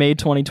in May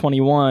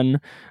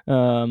 2021,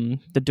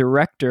 the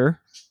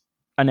director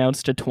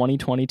announced a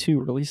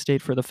 2022 release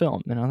date for the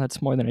film. You know, that's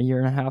more than a year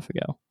and a half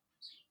ago.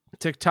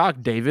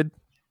 TikTok, David.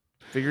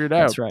 Figure it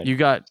out. That's right. You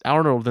got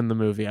Arnold in the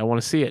movie. I want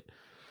to see it.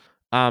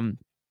 Don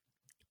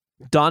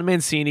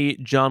Mancini,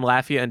 John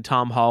Lafia, and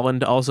Tom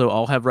Holland also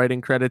all have writing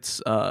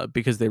credits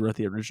because they wrote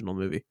the original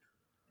movie.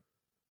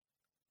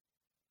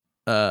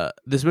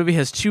 This movie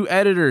has 2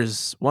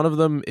 editors. One of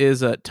them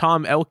is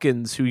Tom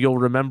Elkins, who you'll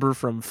remember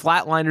from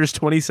Flatliners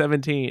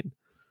 2017.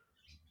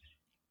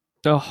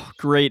 Oh,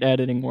 great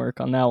editing work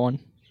on that one.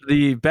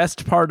 The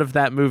best part of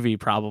that movie,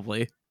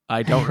 probably.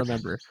 I don't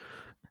remember.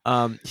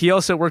 He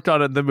also worked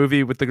on the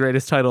movie with the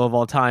greatest title of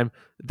all time,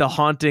 The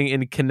Haunting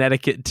in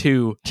Connecticut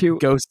 2,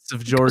 Ghosts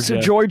of Georgia.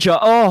 So Georgia.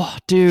 Oh,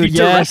 dude, He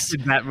yes.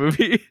 directed that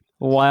movie.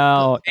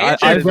 Wow. And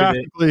I, edited it.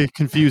 Graphically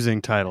confusing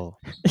title.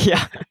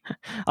 yeah.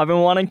 I've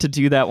been wanting to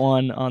do that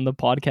one on the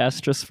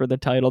podcast just for the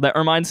title. That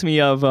reminds me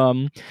of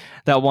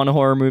that one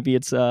horror movie.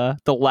 It's The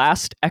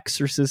Last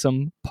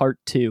Exorcism Part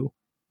 2.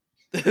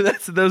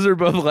 Those are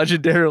both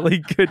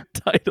legendarily good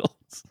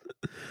titles.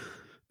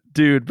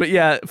 Dude, but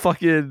yeah,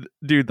 fucking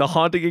dude, The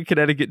Haunting in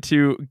Connecticut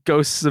 2,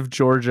 Ghosts of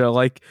Georgia.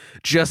 Like,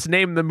 just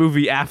name the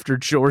movie after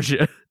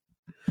Georgia.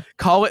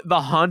 Call it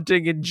The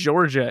Haunting in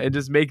Georgia and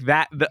just make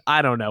that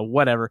I don't know,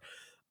 whatever.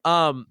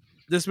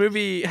 This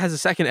movie has a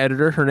second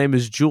editor. Her name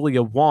is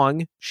Julia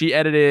Wong. She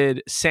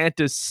edited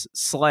Santa's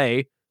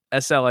Slay,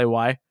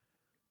 SLAY,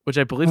 which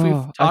I believe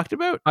we've talked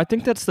about. I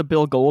think that's the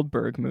Bill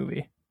Goldberg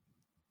movie.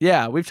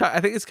 Yeah,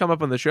 I think it's come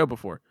up on the show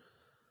before.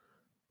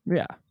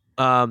 Yeah.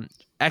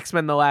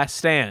 X-Men The Last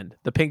Stand,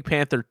 The Pink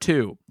Panther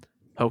 2,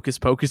 Hocus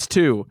Pocus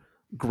 2,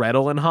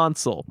 Gretel and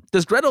Hansel.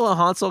 Does Gretel and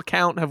Hansel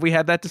count? Have we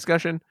had that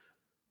discussion?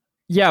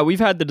 Yeah, we've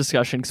had the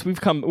discussion because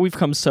we've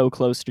come so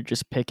close to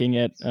just picking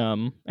it,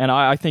 and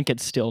I think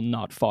it's still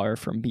not far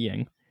from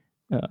being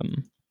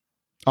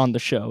on the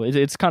show.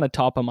 It's kind of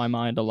top of my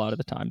mind a lot of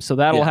the time. So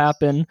that'll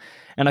happen,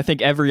 and I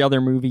think every other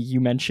movie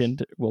you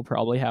mentioned will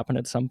probably happen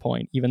at some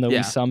point, even though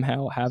we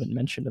somehow haven't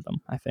mentioned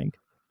them, I think.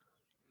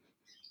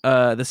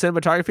 The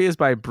cinematography is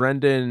by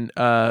Brendan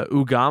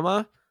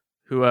Ugama,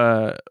 who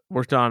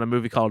worked on a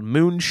movie called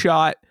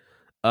Moonshot,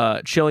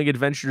 Chilling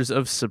Adventures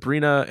of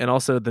Sabrina, and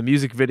also the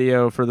music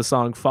video for the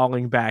song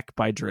Falling Back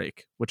by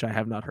Drake, which I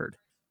have not heard.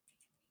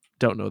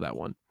 Don't know that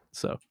one,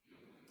 so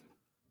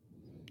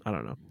I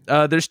don't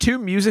know. There's 2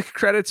 music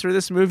credits for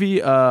this movie.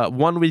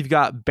 One, we've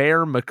got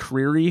Bear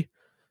McCreary,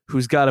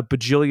 who's got a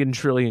bajillion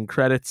trillion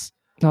credits.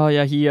 Oh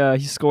yeah,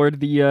 he scored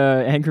the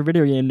Angry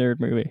Video Game Nerd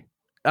movie.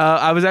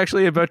 I was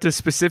actually about to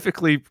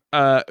specifically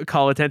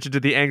call attention to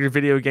the Angry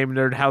Video Game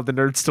Nerd, How the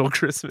Nerd Stole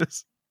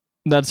Christmas.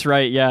 That's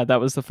right. Yeah, that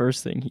was the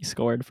first thing he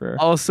scored for.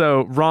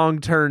 Also, Wrong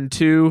Turn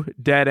 2,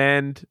 Dead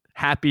End,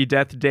 Happy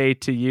Death Day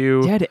to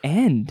You. Dead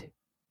End?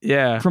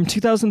 Yeah. From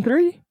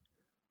 2003?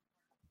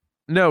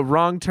 No,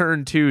 Wrong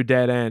Turn 2,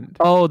 Dead End.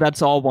 Oh,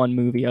 that's all one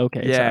movie.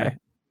 Okay, Yeah. sorry.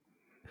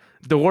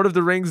 The Lord of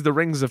the Rings, The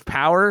Rings of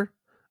Power,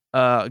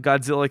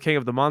 Godzilla King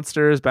of the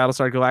Monsters,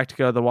 Battlestar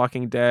Galactica, The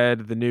Walking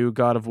Dead, the new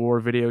God of War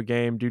video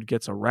game, Dude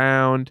Gets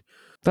Around.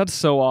 That's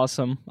so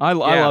awesome. I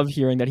love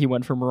hearing that he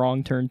went from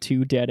Wrong Turn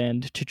to Dead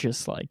End to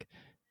just like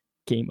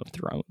Game of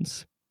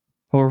Thrones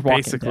or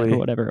Walking Dead or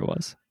whatever it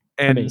was.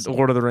 And Amazing.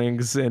 Lord of the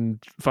Rings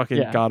and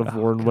fucking God of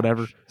War and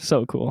whatever.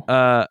 So cool.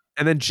 And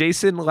then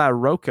Jason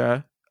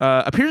LaRocca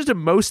appears to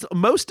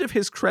most of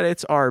his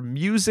credits are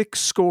music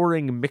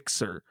scoring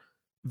mixer.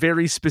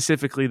 Very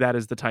specifically, that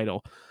is the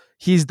title.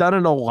 He's done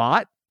it a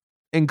lot.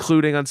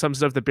 including on some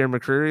stuff that Bear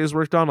McCreary has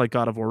worked on, like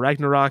God of War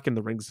Ragnarok and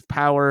The Rings of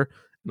Power,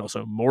 and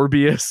also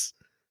Morbius.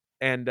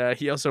 And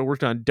he also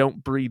worked on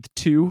Don't Breathe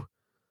 2,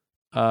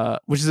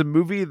 which is a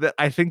movie that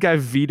I think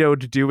I've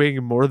vetoed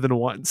doing more than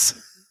once.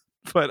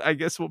 But I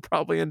guess we'll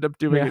probably end up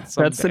doing it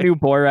someday. That's the new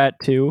Borat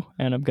 2,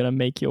 and I'm going to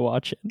make you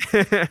watch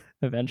it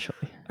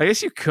eventually. I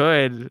guess you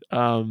could.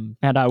 And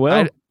I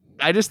will.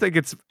 I just think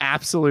it's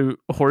absolute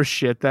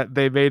horseshit that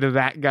they made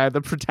that guy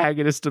the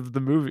protagonist of the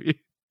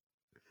movie.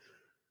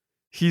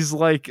 He's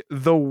like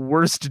the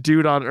worst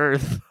dude on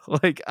earth.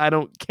 Like, I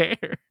don't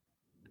care.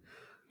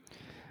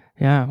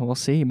 Yeah, we'll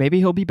see. Maybe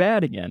he'll be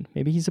bad again.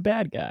 Maybe he's a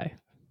bad guy.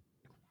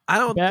 I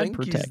don't Bad think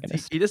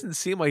protagonist. he doesn't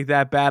seem like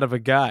that bad of a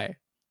guy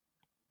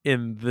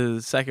in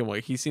the second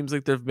one. He seems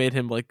like they've made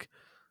him like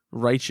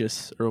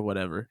righteous or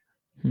whatever.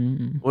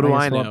 What do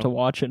I know? We'll have to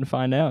watch it and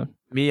find out.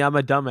 Me, I'm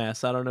a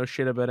dumbass. I don't know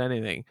shit about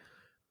anything.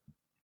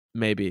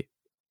 Maybe.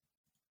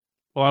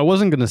 Well, I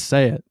wasn't gonna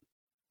say it.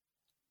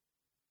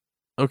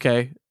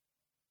 Okay.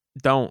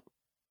 Don't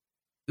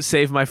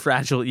save my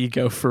fragile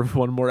ego for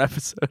one more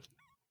episode.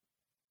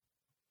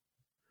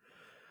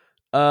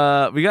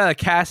 We got a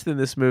cast in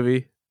this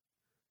movie.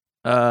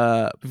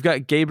 We've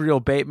got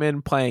Gabriel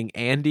Bateman playing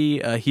Andy.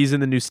 He's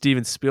in the new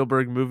Steven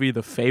Spielberg movie,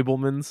 The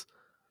Fabelmans.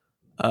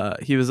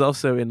 He was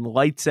also in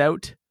Lights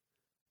Out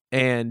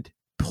and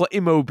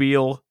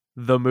Playmobil,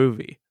 the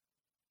movie.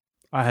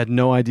 I had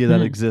no idea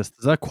that exists.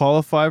 Does that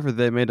qualify for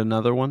they made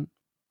another one?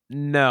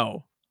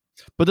 No.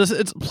 But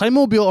it's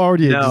Playmobil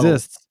already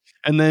exists,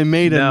 and they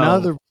made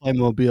another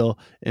Playmobil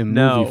in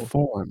movie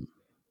form.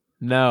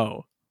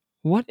 No.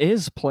 What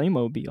is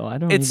Playmobil? I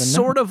don't It's even know.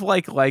 sort of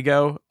like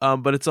Lego,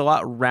 but it's a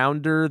lot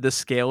rounder. The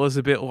scale is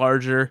a bit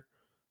larger.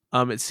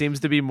 It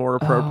seems to be more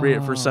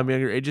appropriate for some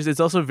younger ages.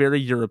 It's also very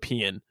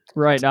European.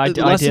 Right. I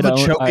Less did of a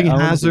own- choking I own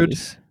hazard.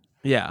 these.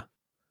 Yeah.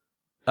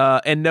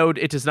 And no,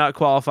 it does not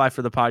qualify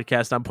for the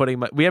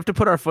podcast. We have to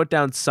put our foot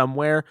down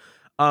somewhere.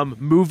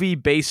 Movie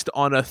based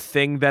on a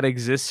thing that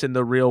exists in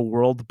the real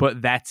world,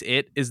 but that's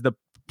it, is the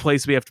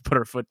place we have to put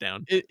our foot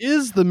down. It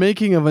is the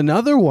making of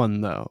another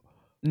one, though.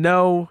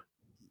 No.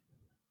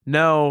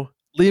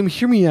 Liam,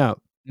 hear me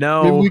out.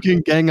 No. Maybe we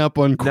can gang up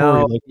on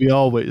Corey like we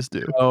always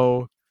do.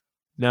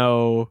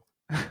 No.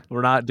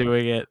 We're not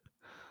doing it.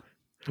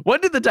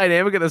 When did the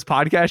dynamic of this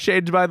podcast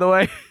change, by the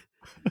way?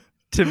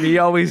 To me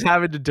always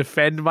having to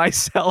defend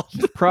myself.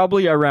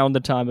 Probably around the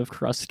time of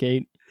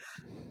Crustgate.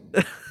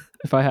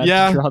 If I had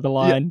to draw the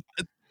line.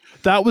 Yeah.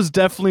 That was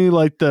definitely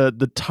like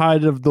the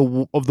tide of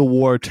the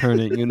war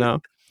turning, you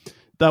know.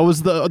 That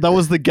was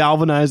the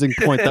galvanizing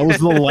point. That was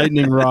the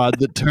lightning rod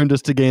that turned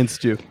us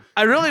against you.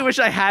 I really wish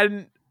I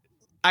had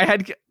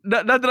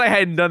not that I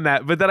hadn't done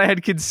that, but that I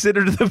had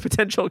considered the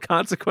potential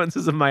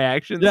consequences of my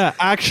actions. Yeah,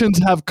 actions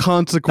have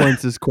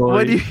consequences, Corey.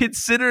 When you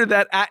consider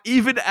that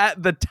even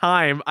at the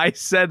time I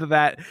said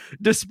that,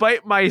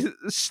 despite my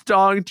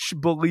staunch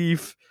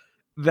belief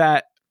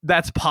that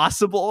that's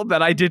possible,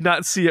 that I did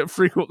not see it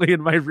frequently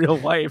in my real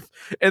life.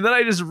 And then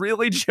I just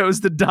really chose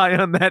to die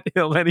on that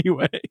hill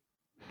anyway.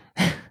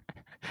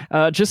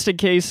 Just in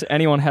case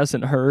anyone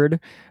hasn't heard,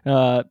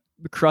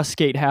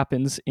 Crustgate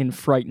happens in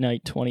Fright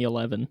Night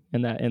 2011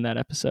 in that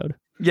episode.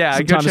 Yeah,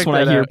 sometimes when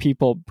I hear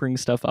people bring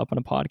stuff up on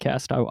a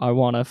podcast, I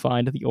want to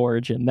find the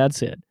origin.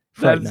 That's it.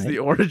 That's the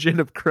origin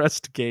of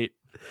Crustgate.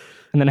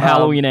 And then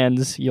Halloween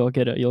ends. You'll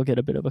get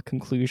a bit of a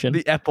conclusion.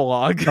 The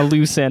epilogue, a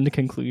loose end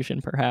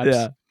conclusion, perhaps.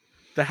 Yeah.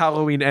 The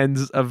Halloween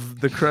ends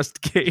of the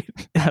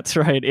Crustgate. That's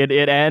right.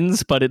 It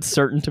ends, but it's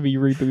certain to be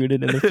rebooted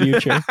in the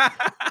future.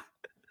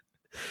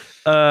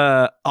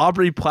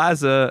 Aubrey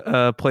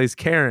Plaza plays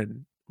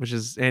Karen, which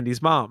is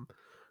Andy's mom.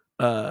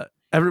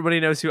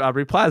 Everybody knows who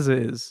Aubrey Plaza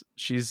is.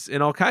 She's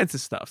in all kinds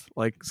of stuff,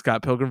 like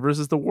Scott Pilgrim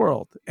versus the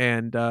World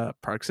and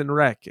Parks and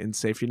Rec and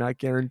Safety Not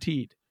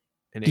Guaranteed.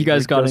 And you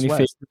guys got any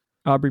favorite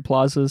Aubrey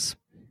Plazas?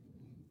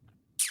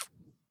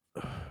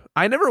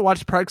 I never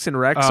watched Parks and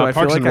Rec, so I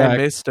feel like I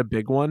missed a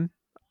big one.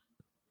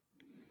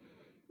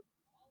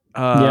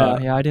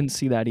 Yeah, I didn't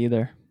see that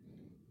either.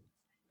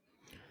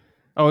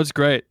 Oh, it's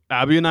great.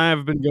 Abby and I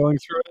have been going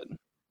through it.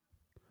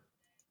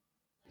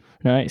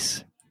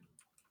 Nice.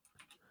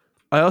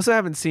 I also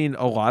haven't seen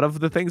a lot of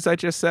the things I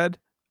just said,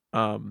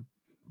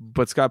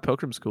 but Scott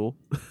Pilgrim's cool.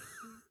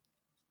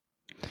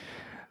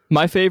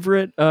 My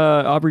favorite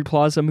Aubrey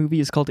Plaza movie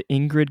is called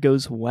Ingrid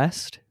Goes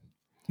West.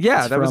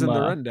 Yeah, that was in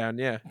the rundown,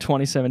 yeah.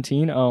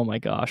 2017. Oh my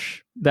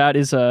gosh. That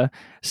is a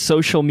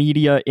social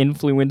media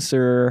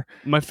influencer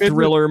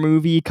thriller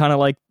movie, kind of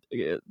like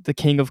The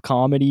King of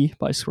Comedy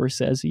by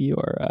Scorsese,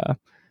 or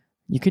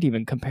you could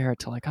even compare it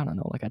to like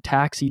a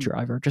Taxi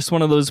Driver. Just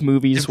one of those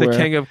movies where The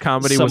King of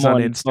Comedy was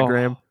on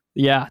Instagram.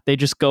 Yeah, they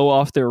just go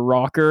off their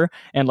rocker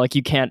and like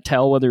you can't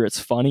tell whether it's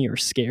funny or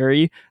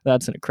scary.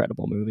 That's an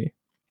incredible movie.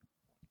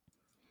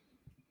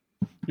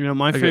 You know,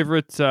 my Okay.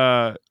 favorite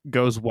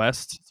Goes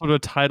West sort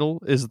of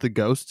title is The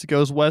Ghost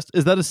Goes West.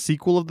 Is that a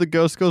sequel of The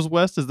Ghost Goes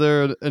West? Is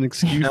there an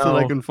excuse that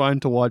I No. can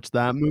find to watch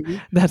that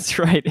movie? That's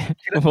right.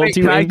 We'll wait,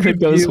 do can I Ingrid give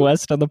Goes you-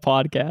 West on the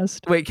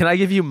podcast. Wait, can I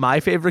give you my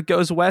favorite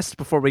goes west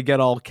before we get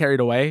all carried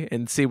away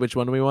and see which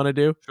one we want to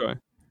do? Sure.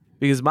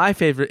 Because my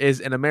favorite is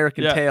An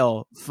American Yeah.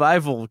 Tale,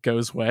 Fievel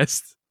Goes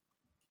West.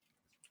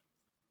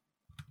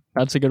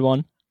 That's a good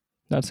one.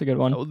 That's a good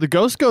one. The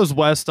Ghost Goes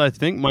West, I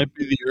think, might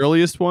be the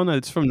earliest one.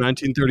 It's from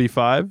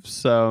 1935,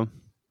 so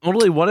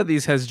Only one of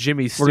these has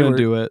Jimmy we're Stewart. gonna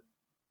do it.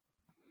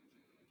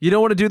 You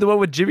don't want to do the one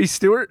with Jimmy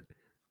Stewart?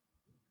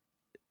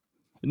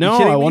 No,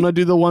 kidding I me? want to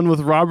do the one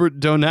with Robert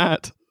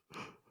Donat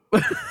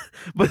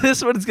But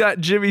this one's got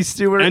Jimmy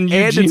Stewart and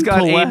and Eugene it's got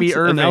Collette Amy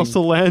Irving. and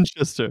Elsa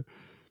Lanchester.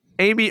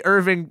 Amy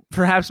Irving,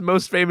 perhaps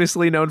most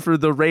famously known for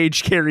The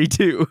Rage Carrie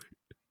 2.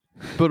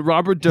 But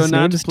Robert His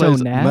Donat name's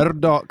plays Donat?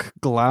 Murdoch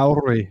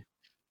Glowry.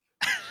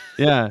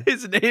 Yeah,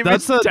 His name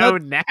That's is a- that-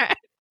 Donat.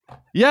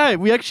 yeah.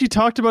 We actually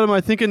talked about him.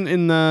 I think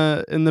in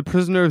the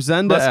Prisoner of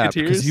Zenda app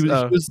because he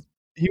Musketeers? was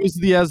he was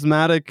the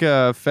asthmatic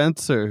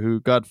fencer who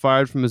got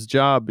fired from his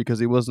job because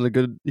he was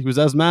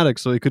asthmatic,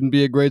 so he couldn't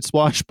be a great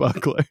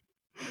swashbuckler.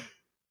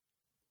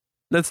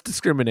 That's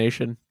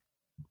discrimination.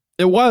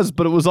 It was,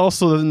 but it was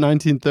also the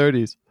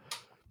 1930s.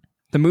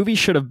 The movie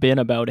should have been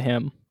about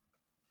him.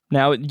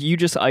 Now, you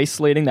just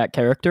isolating that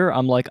character,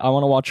 I'm like, I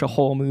want to watch a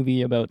whole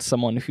movie about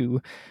someone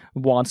who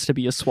wants to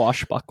be a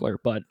swashbuckler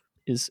but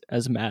is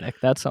asthmatic.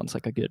 That sounds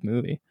like a good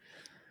movie.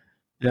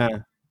 Yeah.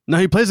 No,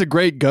 he plays a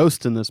great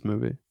ghost in this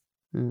movie.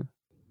 Yeah.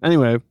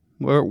 Anyway,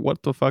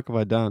 what the fuck have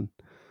I done?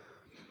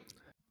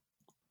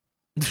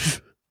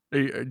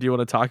 Do you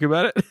want to talk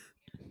about it?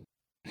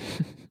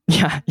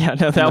 Yeah,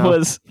 no, that No.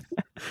 was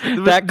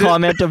that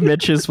comment of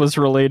Mitch's was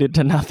related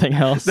to nothing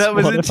else. That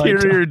was What have I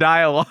interior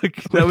dialogue.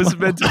 That was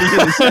meant to be in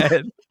his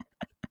head.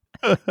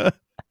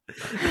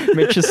 done?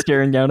 Mitch is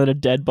staring down at a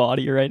dead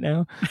body right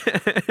now,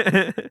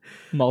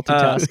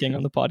 multitasking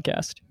on the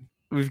podcast.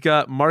 We've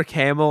got Mark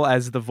Hamill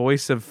as the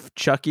voice of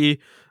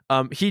Chucky.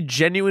 He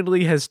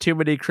genuinely has too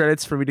many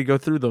credits for me to go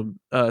through them,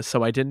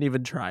 so I didn't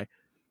even try.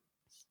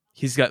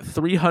 He's got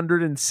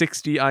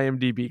 360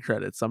 IMDb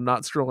credits. I'm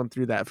not scrolling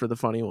through that for the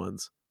funny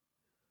ones.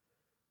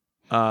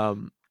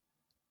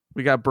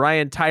 We got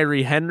Brian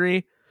Tyree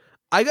Henry.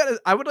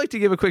 I would like to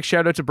give a quick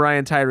shout out to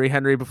Brian Tyree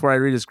Henry before I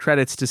read his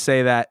credits to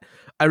say that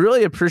I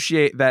really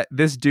appreciate that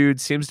this dude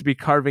seems to be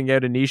carving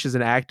out a niche as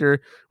an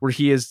actor where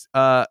he is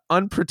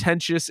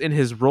unpretentious in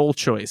his role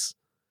choice.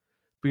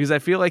 Because I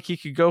feel like he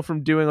could go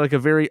from doing like a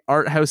very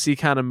art housey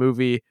kind of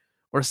movie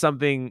or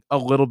something a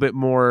little bit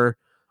more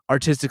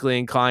artistically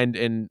inclined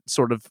and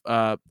sort of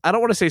I don't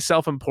want to say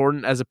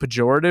self-important as a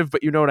pejorative,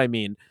 but you know what I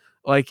mean.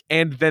 Like,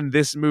 and then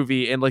this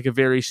movie in like a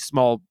very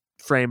small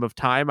frame of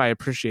time. I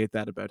appreciate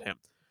that about him.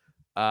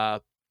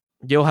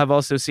 You'll have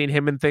also seen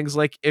him in things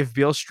like If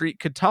Beale Street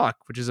Could Talk,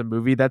 which is a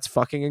movie that's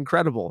fucking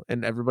incredible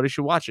and everybody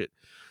should watch it.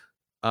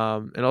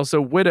 And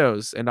also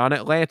Widows and On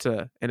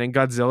Atlanta and in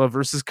Godzilla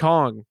vs.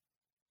 Kong.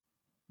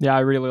 Yeah, I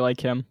really like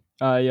him.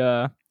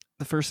 The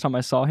first time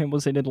I saw him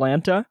was in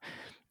Atlanta,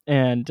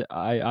 and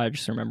I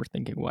just remember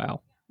thinking,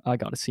 wow, I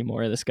got to see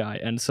more of this guy.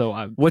 And so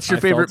What's your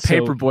I favorite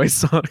felt so Paperboy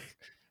song?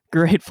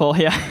 grateful.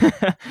 Yeah,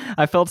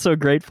 I felt so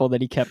grateful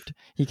that he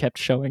kept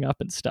showing up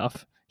and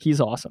stuff. He's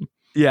awesome.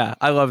 Yeah,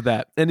 I love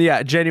that. And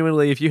yeah,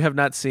 genuinely, if you have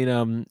not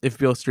seen If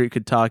Beale Street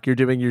Could Talk, you're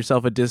doing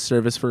yourself a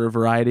disservice for a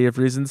variety of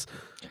reasons.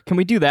 Can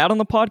we do that on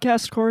the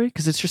podcast, Corey?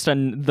 Because it's just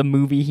the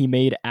movie he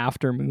made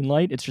after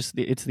Moonlight. It's just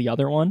it's the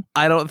other one.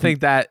 I don't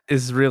think that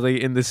is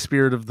really in the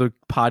spirit of the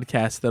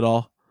podcast at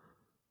all.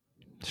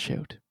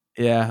 Shoot,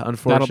 Yeah,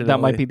 unfortunately. that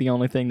might be the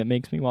only thing that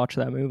makes me watch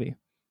that movie.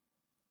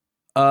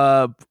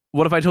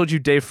 What if I told you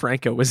Dave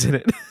Franco was in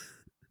it?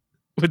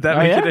 Would that Oh,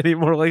 make yeah? it any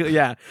more likely?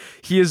 Yeah,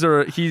 he's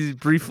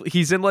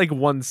in like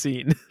one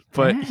scene,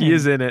 but he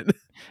is in it.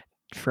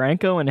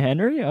 Franco and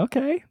Henry.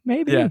 Okay,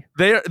 maybe.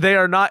 Yeah, they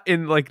are not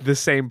in like the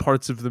same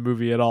parts of the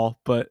movie at all,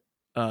 but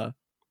Well,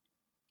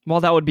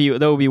 that would be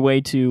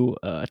way too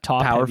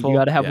top Powerful, heavy. You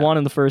got to have yeah. one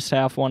in the first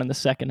half, one in the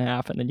second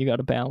half, and then you got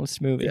a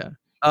balanced movie. Yeah.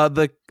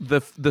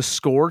 The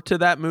score to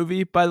that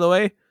movie, by the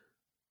way,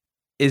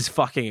 is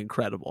fucking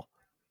incredible.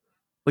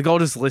 Like, I'll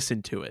just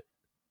listen to it,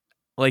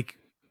 like,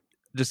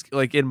 just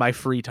like in my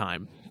free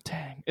time.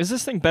 Dang, is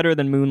this thing better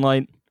than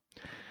Moonlight?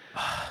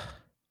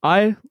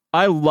 I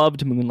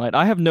loved Moonlight.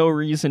 I have no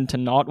reason to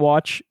not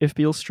watch If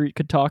Beale Street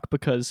Could Talk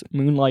because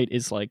Moonlight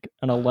is like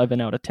an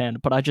 11 out of 10,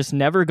 but I just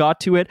never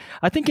got to it.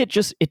 I think it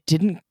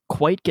didn't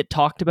quite get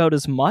talked about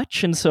as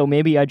much, and so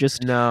maybe I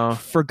just No,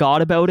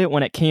 forgot about it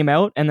when it came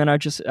out, and then I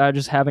just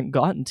haven't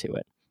gotten to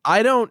it.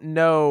 I don't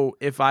know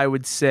if I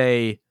would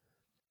say.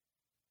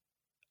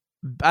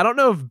 I don't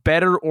know if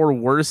better or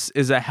worse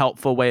is a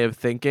helpful way of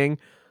thinking,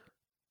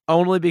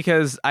 only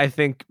because I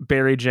think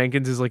Barry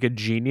Jenkins is like a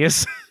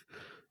genius.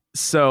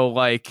 So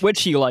like,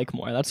 Which you like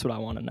more? That's what I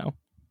want to know.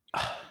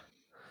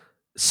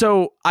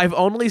 so I've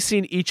only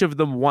seen each of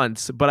them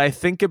once, but I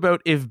think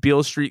about If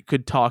Beale Street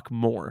Could Talk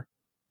more,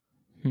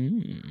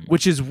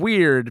 which is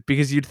weird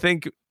because you'd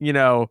think,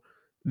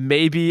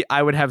 maybe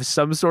I would have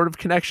some sort of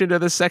connection to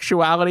the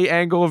sexuality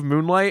angle of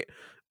Moonlight,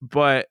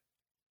 but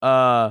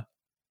I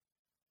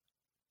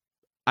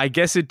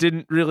guess it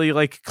didn't really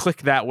like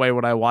click that way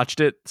when I watched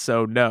it.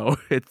 So no,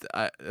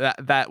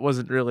 that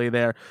wasn't really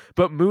there.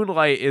 But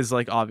Moonlight is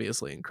like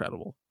obviously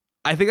incredible.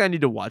 I think I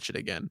need to watch it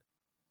again.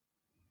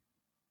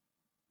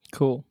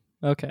 Cool.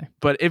 Okay.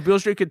 But If Beale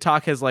Street Could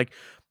Talk has like,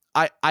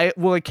 I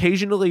will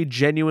occasionally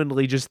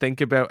genuinely just think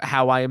about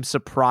how I am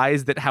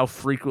surprised at how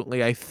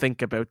frequently I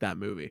think about that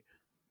movie.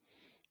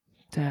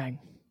 Dang.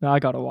 Now I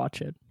gotta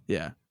watch it.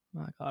 Yeah.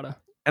 I gotta.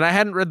 And I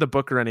hadn't read the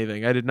book or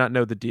anything. I did not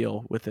know the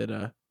deal with it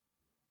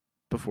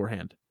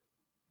beforehand.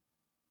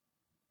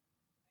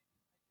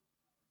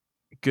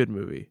 Good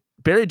movie.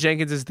 Barry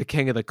Jenkins is the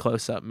king of the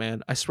close-up,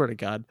 man. I swear to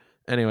God.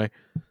 Anyway,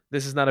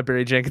 this is not a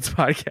Barry Jenkins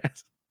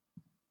podcast.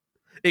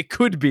 It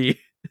could be.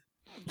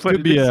 But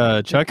could be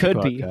a Chucky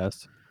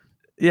podcast.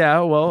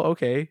 Yeah, well,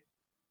 okay.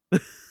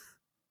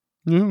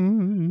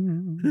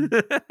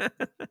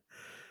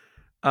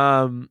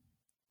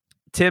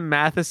 Tim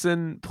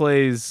Matheson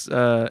plays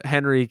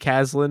Henry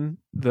Caslin,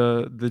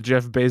 the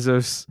Jeff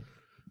Bezos,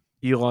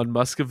 Elon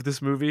Musk of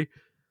this movie.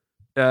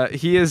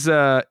 He is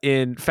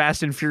in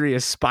Fast and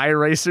Furious Spy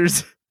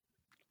Racers.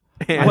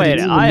 Wait,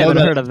 I haven't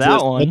heard of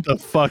that one. What the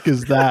fuck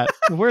is that?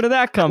 Where did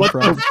that come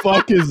from? What the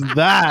fuck is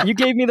that? You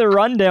gave me the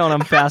rundown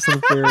on Fast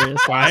and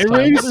Furious. Spy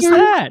Racers? What is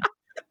that?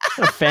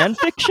 A fan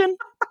fiction?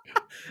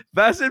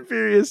 Fast and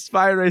Furious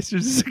Spy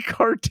Racers is a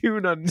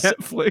cartoon on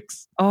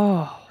Netflix.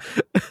 Oh,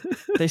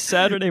 they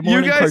Saturday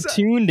morning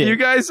cartooned it. You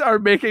guys are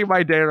making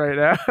my day right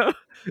now.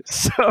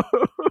 So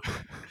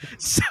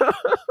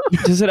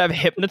does it have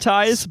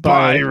Hypnotized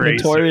by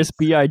Notorious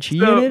B.I.G.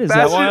 in it? Is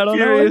Fast that why I don't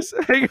Furious,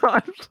 know? Hang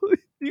on, please.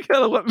 You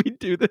gotta let me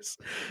do this.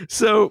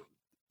 So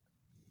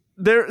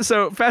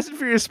Fast and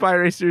Furious Spy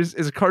Racers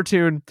is a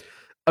cartoon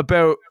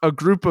about a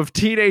group of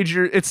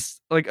teenagers.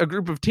 It's like a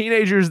group of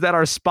teenagers that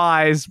are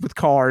spies with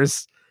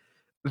cars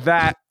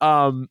that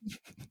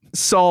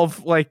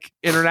solve like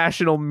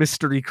international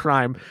mystery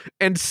crime.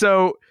 And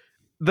so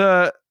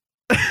the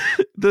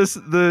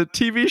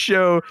TV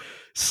show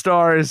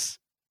stars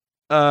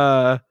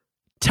Tony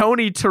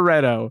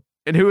Toretto.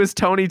 And who is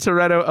Tony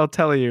Toretto? I'll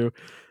tell you.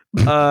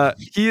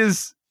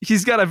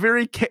 He's got a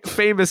very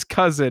famous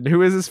cousin.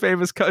 Who is his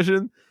famous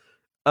cousin?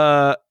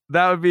 That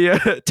would be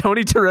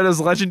Tony Toretto's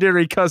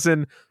legendary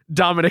cousin,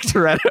 Dominic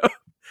Toretto.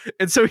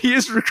 And so he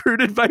is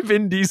recruited by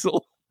Vin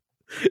Diesel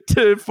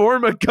to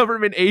form a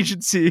government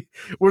agency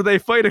where they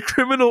fight a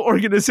criminal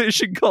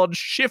organization called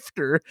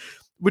Shifter,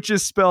 which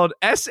is spelled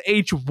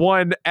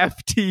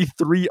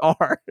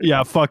SH1FT3R.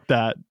 Yeah, fuck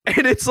that.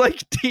 And it's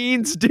like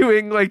teens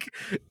doing like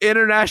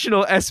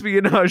international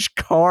espionage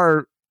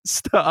car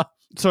stuff.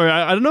 Sorry,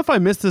 I don't know if I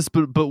missed this,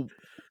 but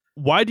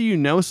why do you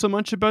know so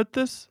much about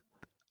this?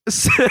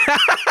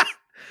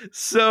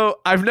 So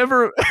I've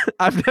never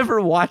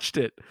watched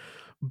it,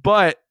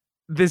 but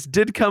this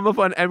did come up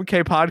on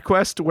MK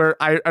PodQuest,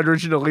 where I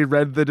originally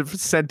read the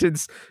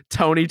sentence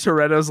Tony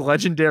Toretto's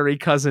legendary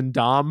cousin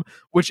Dom,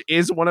 which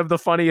is one of the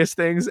funniest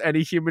things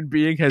any human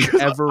being has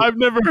ever. I've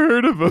never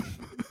heard of him.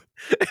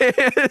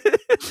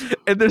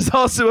 And there's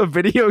also a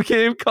video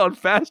game called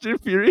Fast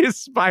and Furious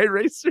Spy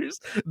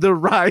Racers: The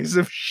Rise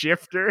of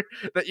Shifter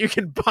that you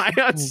can buy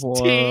on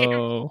Steam.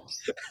 Whoa.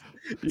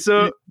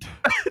 So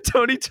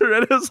Tony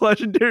Toretto's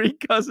legendary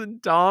cousin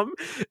Dom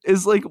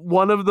is like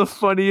one of the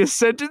funniest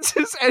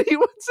sentences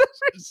anyone's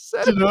ever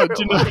said. Do you know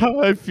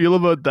how I feel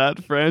about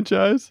that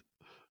franchise?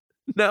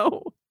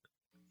 No.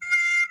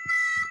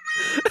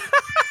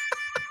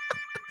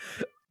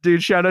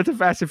 Dude, shout out to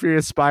Fast and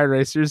Furious Spy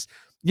Racers.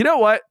 You know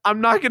what?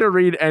 I'm not going to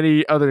read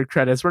any other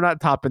credits. We're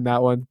not topping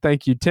that one.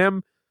 Thank you,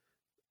 Tim,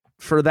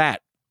 for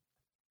that.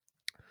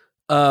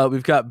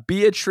 We've got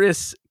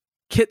Beatrice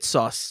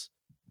Kitsos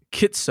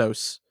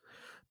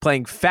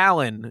playing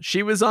Fallon.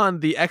 She was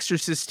on the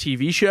Exorcist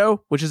TV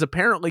show, which is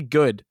apparently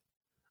good.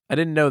 I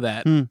didn't know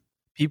that.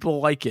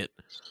 People like it.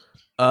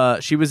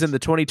 She was in the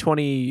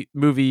 2020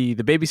 movie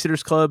The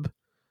Babysitter's Club.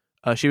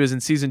 She was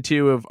in season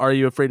 2 of Are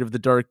You Afraid of the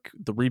Dark,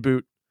 the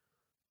reboot.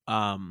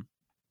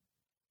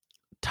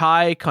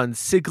 Ty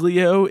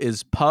Consiglio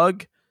is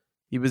Pug.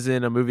 He was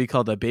in a movie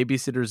called A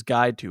Babysitter's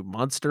Guide to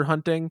Monster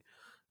Hunting.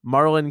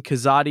 Marlon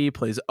Kazadi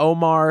plays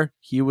Omar.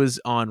 He was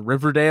on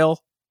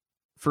Riverdale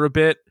for a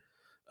bit.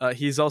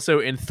 He's also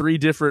in 3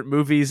 different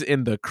movies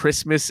in the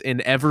Christmas in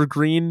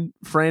Evergreen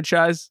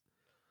franchise.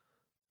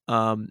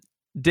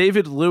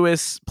 David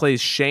Lewis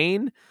plays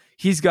Shane.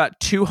 He's got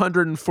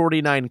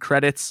 249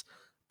 credits.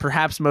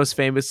 Perhaps most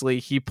famously,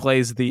 he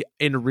plays the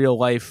in real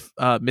life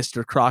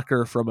Mr.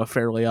 Crocker from A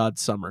Fairly Odd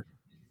Summer.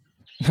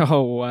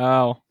 Oh,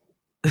 wow.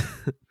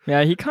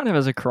 Yeah, he kind of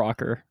has a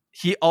Crocker.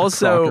 He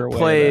also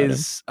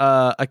plays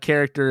a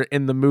character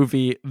in the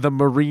movie The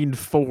Marine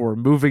 4,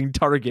 Moving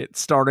Target,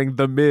 starring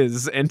The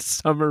Miz and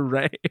Summer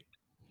Rae.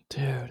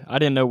 Dude, I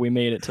didn't know we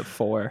made it to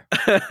 4.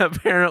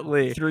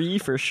 Apparently. 3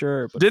 for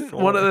sure, but Didn't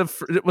 4. one of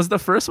the was the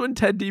first one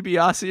Ted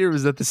DiBiase or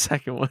was that the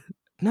second one?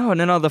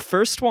 No, the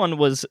first one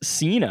was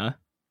Cena.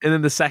 And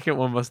then the second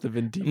one must have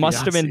been DiBiase.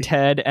 Must have been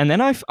Ted. And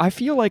then I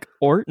feel like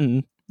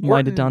Orton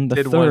might have done the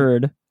did one.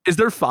 third. Is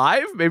there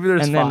 5? Maybe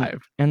there's And 5.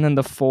 And then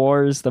the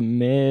 4 is the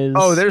Miz.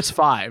 Oh, there's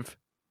 5.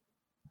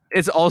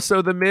 It's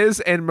also the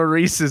Miz, and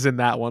Maurice is in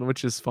that one,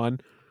 which is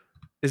fun.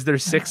 Is there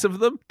 6 of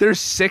them?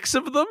 There's 6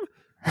 of them?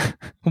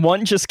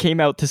 One just came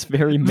out this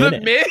very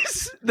minute.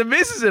 The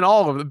Miz is in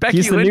all of them. Becky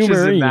He's the Lynch new is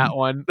in Marine. that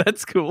one.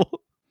 That's cool.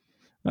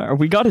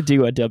 We got to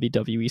do a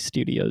WWE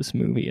Studios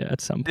movie at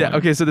some point. Yeah,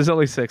 okay, so there's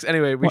only 6.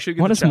 Anyway, we should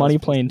get When to is Money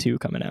Plane 2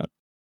 coming out?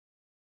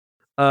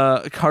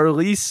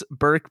 Carlise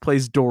Burke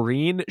plays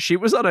Doreen. She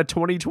was on a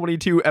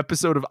 2022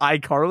 episode of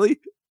iCarly.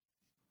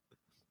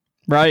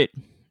 Right.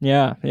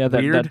 Yeah,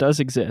 Weird. that does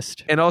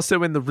exist. And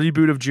also in the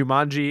reboot of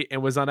Jumanji,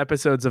 and was on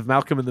episodes of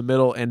Malcolm in the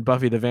Middle and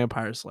Buffy the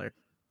Vampire Slayer.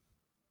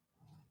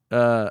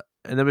 And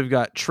then we've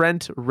got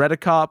Trent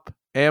Redekop,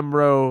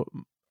 Amro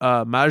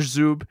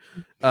Majzoub,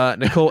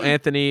 Nicole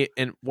Anthony,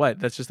 and what?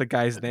 That's just the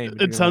guy's name.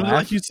 It sounded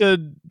like you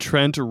said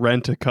Trent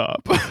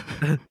Rent-A-Cop.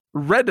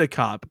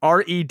 Redekop,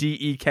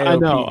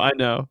 Redekop. I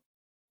know.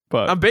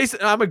 But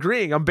I'm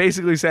agreeing. I'm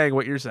basically saying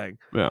what you're saying.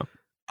 yeah.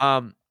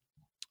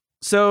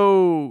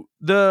 So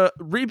the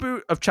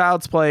reboot of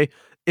Child's Play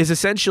is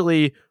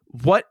essentially,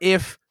 what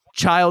if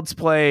Child's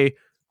Play,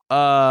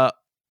 what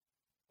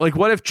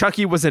if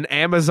Chucky was an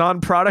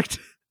Amazon product?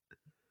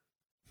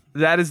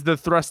 That is the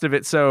thrust of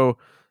it. So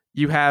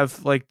you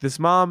have like this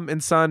mom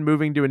and son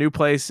moving to a new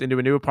place, into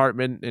a new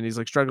apartment, and he's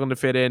like struggling to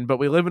fit in. But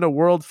we live in a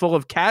world full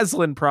of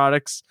Caslin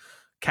products.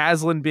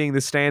 Caslin being the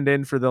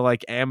stand-in for the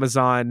like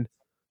Amazon,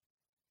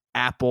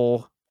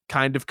 Apple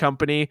kind of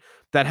company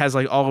that has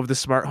like all of the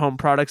smart home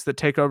products that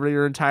take over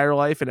your entire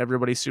life, and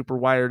everybody's super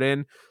wired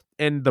in.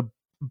 And the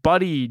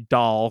Buddy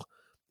doll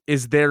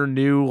is their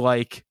new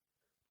like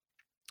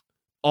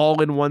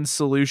all-in-one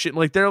solution.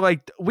 Like they're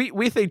like,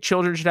 we think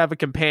children should have a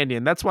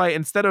companion. That's why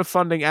instead of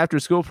funding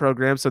after-school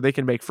programs so they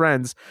can make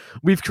friends,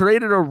 we've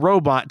created a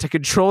robot to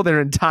control their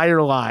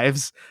entire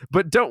lives.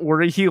 But don't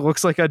worry, he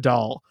looks like a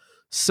doll.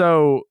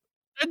 So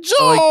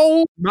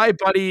like, my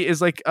buddy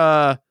is like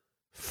a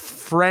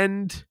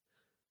friend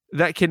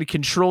that can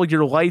control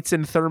your lights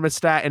and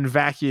thermostat and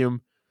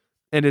vacuum,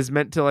 and is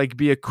meant to like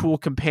be a cool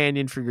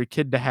companion for your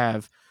kid to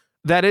have.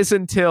 That is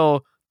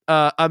until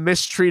a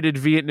mistreated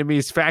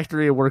Vietnamese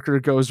factory worker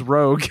goes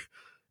rogue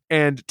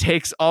and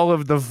takes all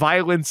of the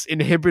violence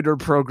inhibitor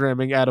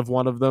programming out of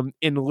one of them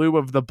in lieu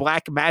of the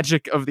black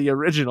magic of the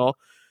original.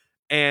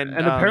 And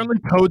apparently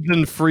codes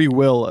in free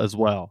will as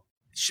well.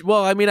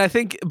 Well, I mean, I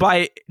think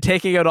by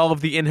taking out all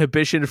of the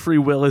inhibition, free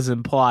will is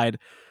implied.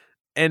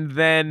 And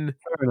then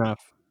Fair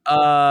enough.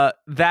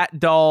 that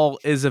doll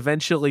is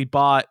eventually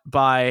bought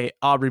by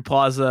Aubrey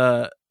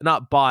Plaza.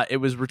 Not bought, it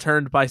was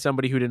returned by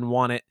somebody who didn't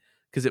want it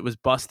because it was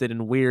busted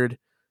and weird.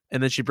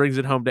 And then she brings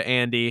it home to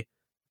Andy,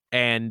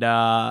 and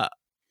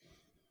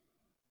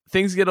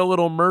things get a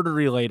little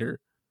murdery later.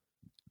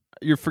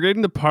 You're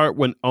forgetting the part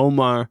when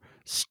Omar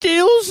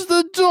steals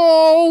the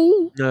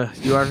doll.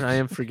 You are. I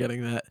am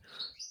forgetting that.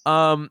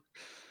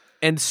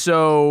 And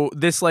so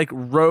this like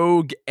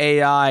rogue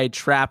AI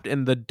trapped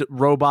in the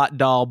robot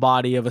doll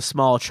body of a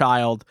small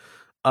child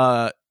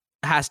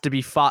has to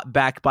be fought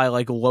back by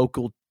like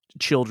local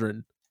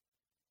children.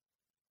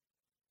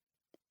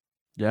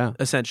 Yeah.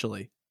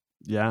 Essentially.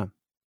 Yeah.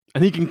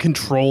 And he can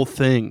control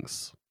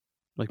things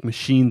like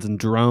machines and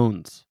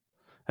drones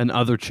and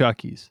other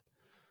Chuckies.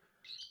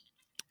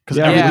 Because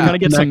we kind of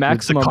get some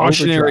maximum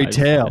cautionary overdrive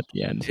tale at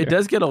the end. It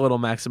does get a little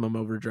maximum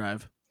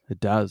overdrive. It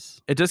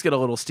does. It does get a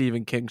little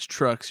Stephen King's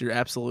Trucks. You're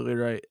absolutely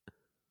right.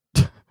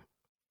 It's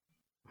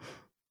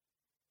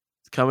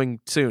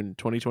coming soon,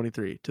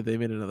 2023. They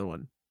made another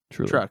one.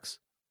 Truly. Trucks.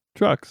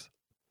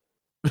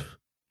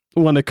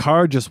 When a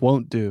car just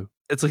won't do.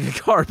 It's like a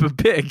car, but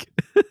big.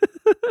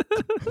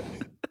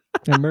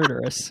 And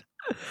murderous.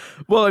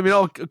 Well, I mean,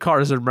 all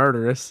cars are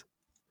murderous.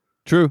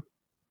 True.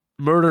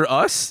 Murder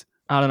us?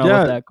 I don't know Yeah.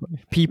 what that.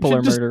 People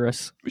are just-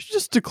 murderous. We should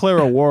just declare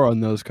a war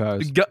on those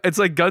cars. It's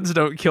like guns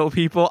don't kill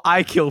people.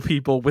 I kill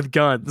people with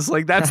guns.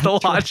 Like that's the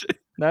That's right. logic.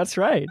 That's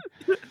right.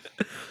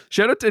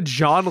 Shout out to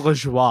John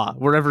LaJoie,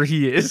 wherever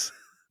he is.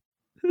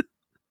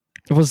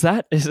 Was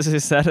that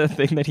is that a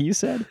thing that he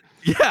said?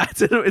 Yeah,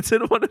 it's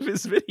in one of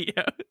his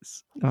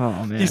videos.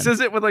 Oh man. He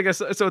says it with like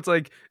so it's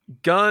like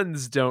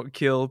guns don't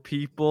kill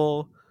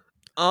people.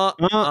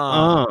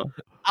 I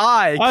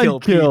kill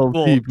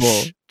people.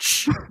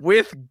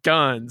 With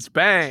guns.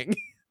 Bang.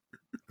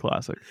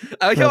 Classic.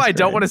 I like how That's I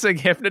don't great. want to sing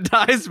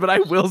Hypnotize, but I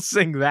will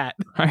sing that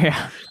Oh,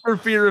 yeah. for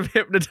fear of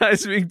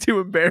Hypnotize being too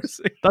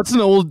embarrassing. That's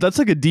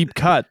like a deep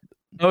cut.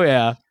 Oh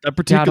yeah. That Yeah, I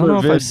particular don't know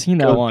if vid I've seen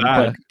that goes one,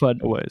 back but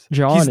a ways.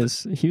 John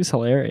he was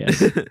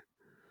hilarious.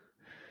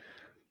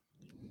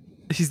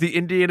 He's the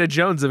Indiana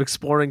Jones of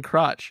exploring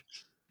crotch.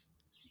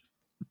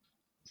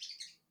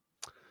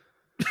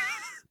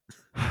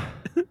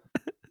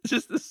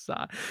 Just a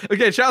sigh.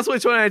 Okay, Child's Play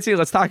 2019.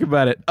 Let's talk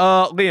about it.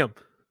 Liam.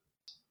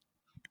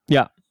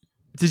 Yeah.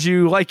 Did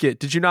you like it?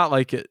 Did you not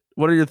like it?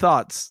 What are your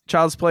thoughts?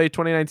 Child's Play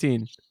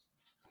 2019.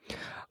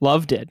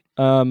 Loved it.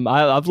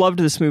 I've loved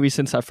this movie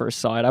since I first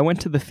saw it. I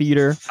went to the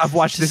theater. I've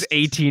watched this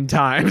 18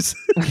 times.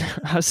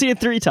 I've seen it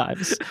 3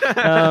 times.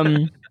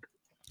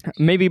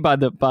 Maybe by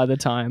the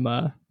time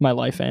my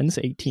life ends,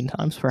 18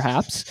 times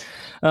perhaps.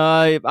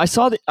 I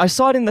saw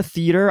it in the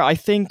theater. I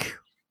think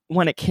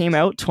when it came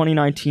out,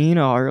 2019.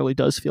 Oh, it really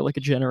does feel like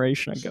a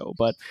generation ago.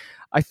 But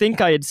I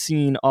think I had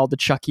seen all the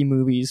Chucky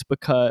movies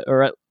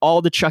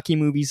all the Chucky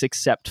movies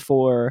except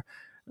for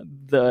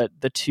the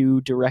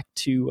 2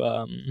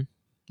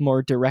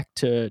 more direct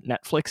to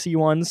Netflixy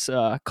ones,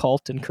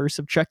 Cult and Curse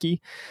of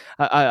Chucky.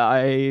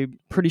 I'm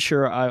pretty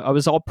sure I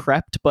was all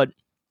prepped, but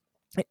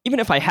even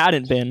if I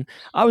hadn't been,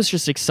 I was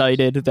just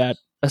excited that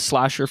a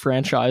slasher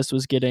franchise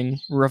was getting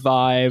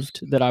revived,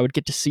 that I would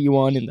get to see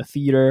one in the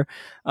theater.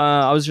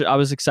 I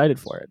was excited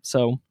for it,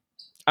 so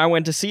I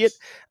went to see it,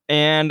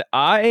 and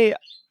I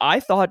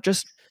thought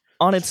just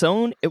on its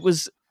own, it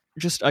was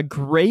just a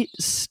great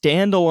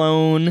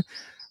standalone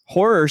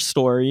horror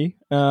story,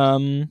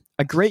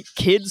 a great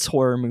kids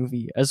horror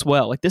movie as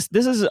well. Like this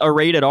is a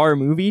rated R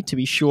movie, to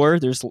be sure.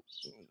 There's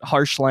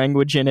harsh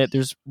language in it.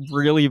 There's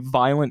really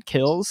violent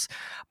kills.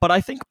 But I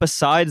think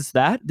besides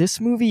that, this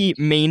movie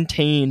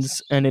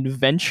maintains an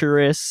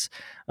adventurous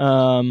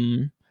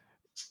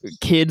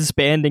kids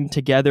banding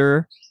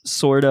together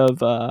sort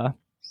of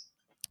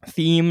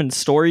theme and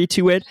story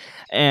to it.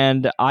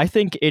 And I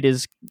think it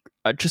is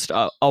just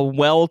a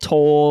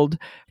well-told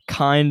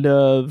kind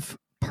of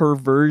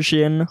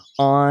perversion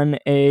on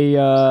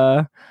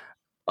a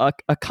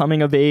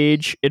coming of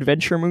age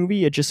adventure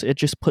movie. It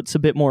just puts a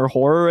bit more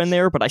horror in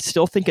there, but I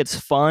still think it's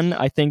fun.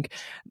 I think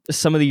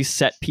some of these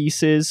set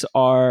pieces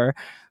are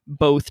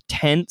both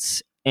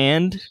tense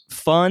and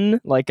fun.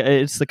 Like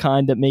it's the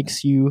kind that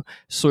makes you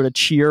sort of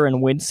cheer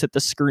and wince at the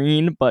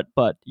screen, but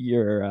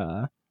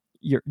you're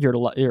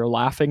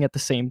laughing at the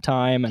same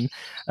time, and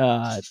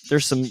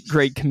there's some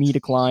great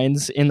comedic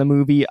lines in the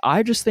movie.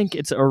 I just think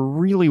it's a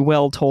really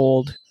well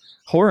told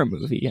horror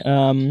movie.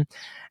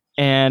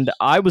 And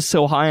I was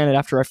so high on it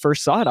after I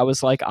first saw it. I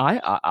was like,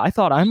 I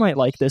thought I might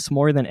like this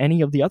more than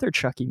any of the other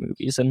Chucky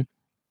movies. And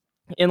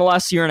in the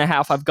last year and a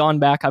half, I've gone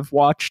back, I've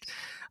watched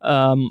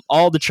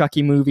all the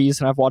Chucky movies,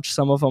 and I've watched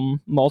some of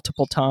them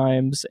multiple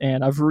times,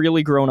 and I've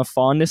really grown a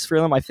fondness for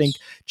them. I think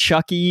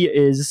Chucky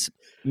is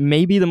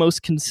maybe the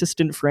most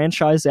consistent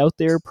franchise out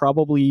there,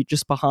 probably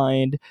just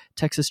behind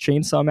Texas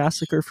Chainsaw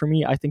Massacre for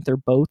me. I think they're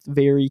both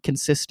very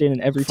consistent,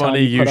 and every time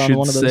you put on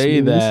one of those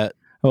movies, that.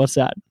 What's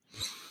that?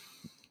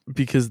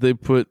 Because they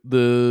put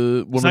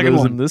the one Second of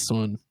those one in this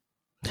one.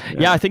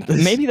 Yeah, I think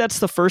maybe that's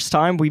the first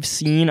time we've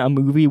seen a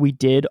movie we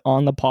did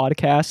on the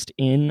podcast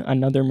in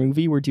another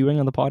movie we're doing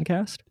on the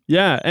podcast.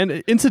 Yeah, and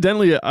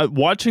incidentally,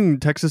 watching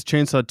Texas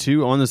Chainsaw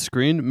 2 on the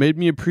screen made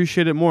me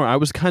appreciate it more. I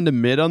was kind of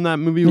mid on that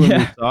movie when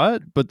we saw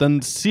it, but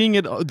then seeing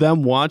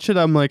them watch it,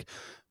 I'm like,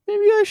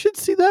 maybe I should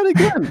see that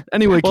again.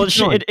 Anyway, well,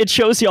 it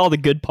shows you all the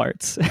good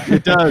parts.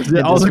 It does.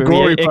 All the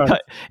gory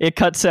parts. It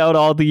cuts out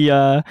all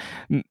the,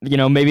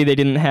 maybe they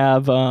didn't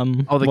have all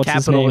the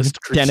capitalist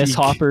Dennis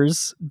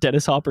Hopper's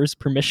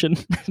permission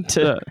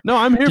to. No,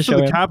 I'm here for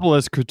the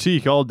capitalist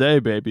critique all day,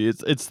 baby.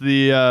 It's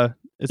the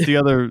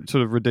other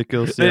sort of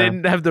ridiculous. They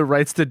didn't have the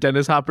rights to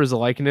Dennis Hopper's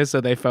likeness,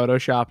 so they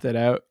photoshopped it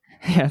out.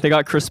 Yeah, they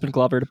got Crispin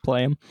Glover to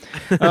play him.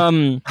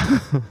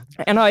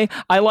 And I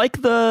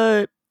like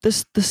the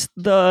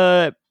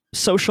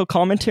social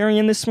commentary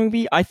in this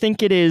movie. I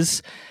think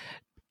it's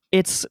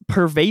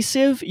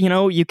pervasive.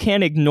 You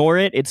can't ignore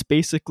it. It's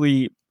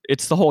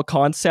the whole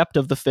concept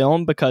of the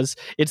film, because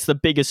it's the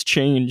biggest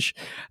change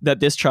that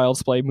this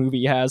Child's Play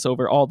movie has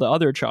over all the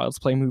other Child's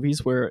Play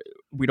movies, where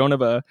we don't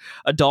have a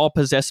doll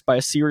possessed by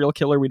a serial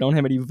killer. We don't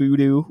have any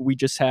voodoo. We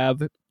just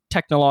have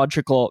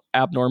technological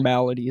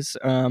abnormalities.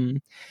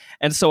 And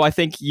so I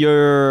think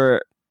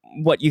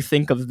what you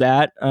think of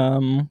that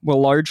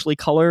will largely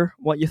color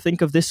what you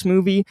think of this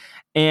movie.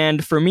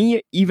 And for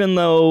me, even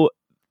though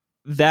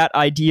that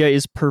idea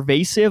is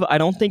pervasive, I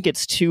don't think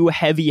it's too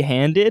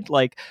heavy-handed.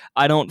 Like,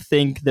 I don't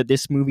think that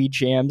this movie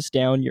jams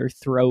down your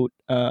throat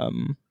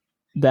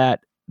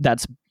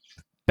that's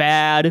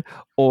bad,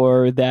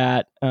 or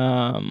that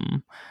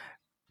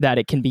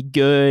it can be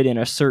good in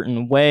a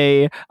certain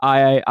way.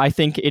 I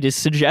think it is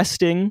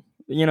suggesting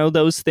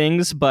those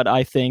things, but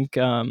I think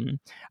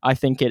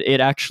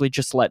it actually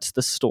just lets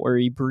the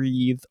story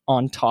breathe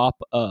on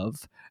top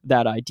of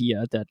that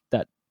idea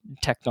that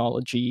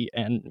technology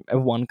and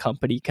one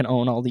company can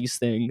own all these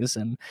things,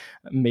 and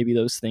maybe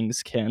those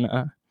things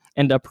can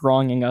end up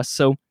wronging us.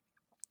 So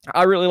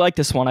I really like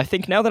this one. I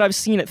think now that I've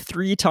seen it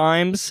 3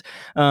 times,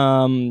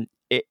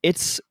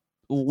 it's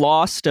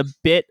lost a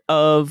bit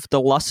of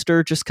the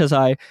luster, just because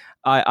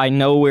I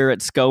know where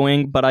it's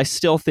going, but I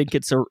still think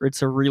it's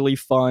a really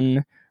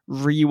fun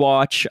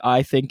rewatch.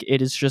 I think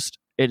it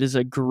is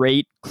a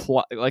great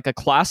like a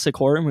classic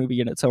horror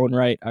movie in its own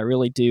right. I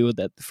really do.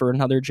 That for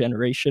another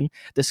generation,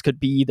 this could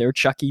be their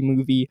Chucky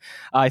movie.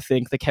 I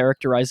think the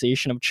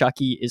characterization of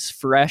Chucky is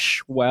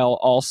fresh, while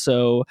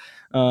also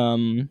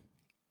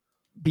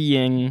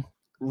being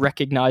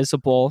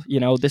recognizable.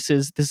 This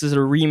is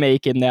a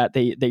remake in that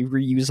they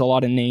reuse a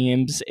lot of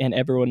names, and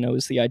everyone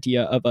knows the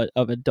idea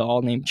of a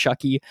doll named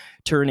Chucky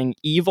turning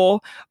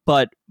evil.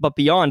 But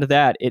beyond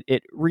that,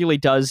 it really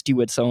does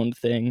do its own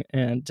thing.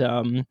 And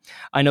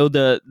I know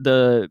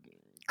the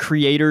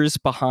creators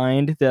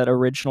behind that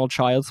original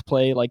Child's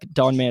Play, like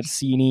Don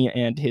Mancini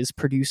and his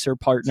producer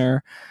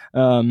partner,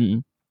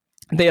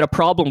 they had a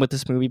problem with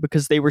this movie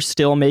because they were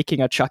still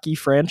making a Chucky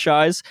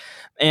franchise,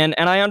 and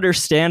I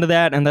understand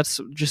that, and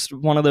that's just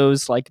one of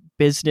those like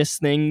business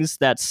things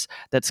that's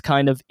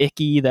kind of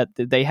icky, that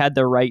they had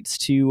the rights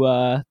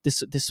to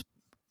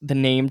the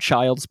name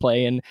Child's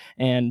Play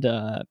and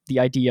the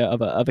idea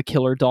of a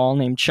killer doll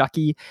named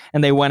Chucky,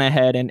 and they went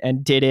ahead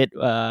and did it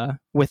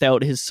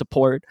without his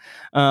support.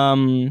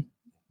 But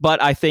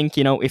I think,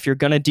 if you're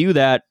gonna do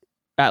that,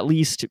 at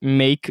least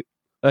make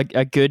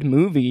a good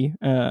movie,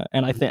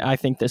 and I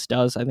think this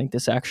does. I think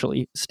this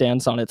actually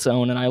stands on its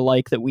own, and I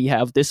like that we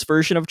have this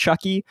version of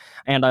Chucky,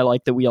 and I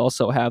like that we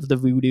also have the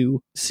voodoo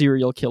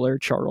serial killer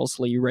Charles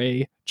Lee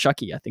Ray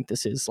Chucky. I think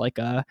this is like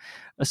a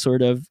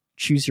sort of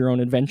choose your own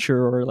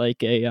adventure, or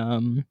like a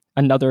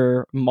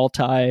another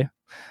multiverse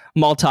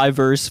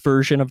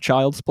version of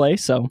Child's Play.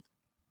 So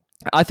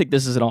I think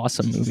this is an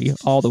awesome movie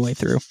all the way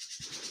through.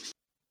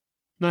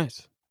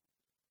 Nice.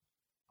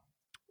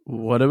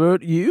 What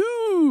about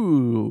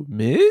you,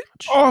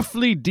 Mitch?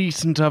 Awfully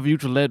decent of you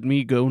to let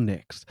me go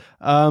next.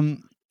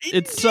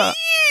 It's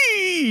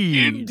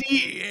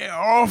indeed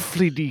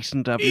awfully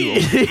decent of you.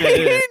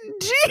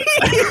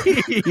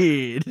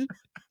 Indeed.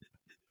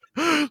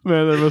 Man,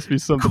 there must be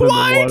something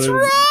Quite in the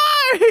water.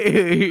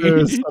 right. There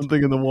is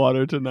something in the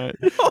water tonight.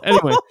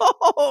 Anyway.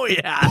 Oh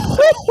yeah.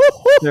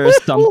 There is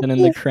something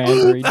in the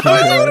cranberry juice.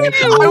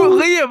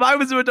 Liam, I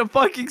was about to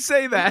fucking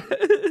say that.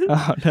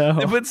 Oh no.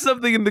 They put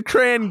something in the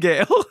cran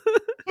gale.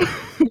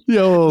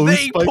 Yo,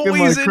 They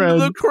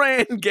poisoned the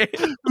cran gale.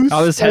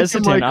 I was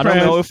hesitant. I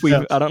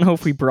don't know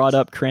if we brought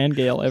up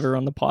Crangale ever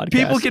on the podcast.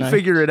 People can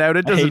figure it out.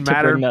 It I hate doesn't to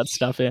matter. bring that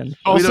stuff in.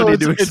 Also, we don't need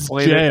to it's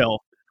explain jail,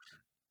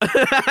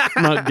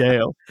 not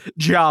Gale.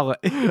 Jolly.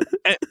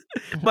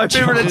 My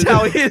favorite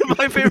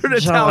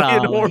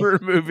Italian horror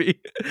movie.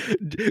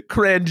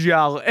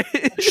 Crangiale.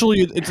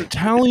 Actually, it's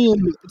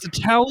Italian. It's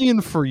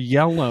Italian for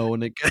yellow,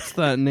 and it gets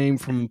that name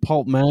from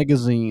pulp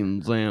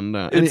magazines. And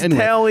it's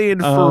anyway, Italian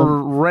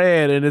for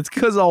red, and it's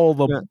because all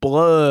the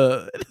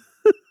blood.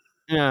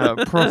 Yeah,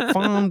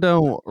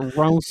 profondo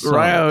rosso.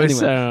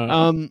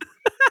 Anyway,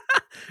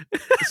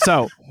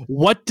 so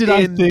what did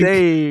I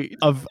think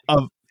of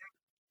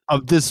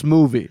this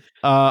movie?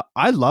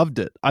 I loved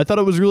it. I thought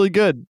it was really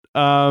good.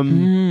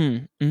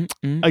 Again,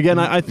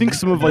 I think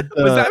some of like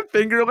the... Was that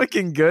finger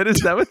looking good? Is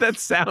that what that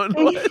sound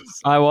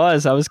was? I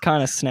was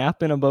kind of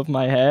snapping above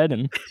my head,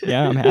 and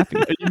yeah, I'm happy.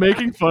 Are you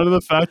making fun of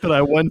the fact that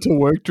I went to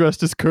work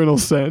dressed as Colonel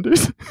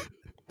Sanders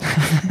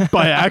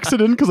by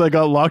accident because I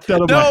got locked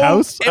out of my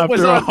house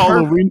after a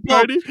Halloween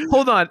party?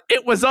 Hold on,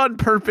 it was on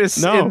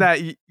purpose. In that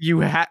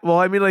you had. Well,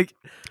 I mean, like.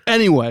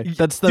 Anyway,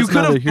 that's you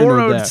could have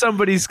borrowed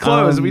somebody's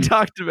clothes. We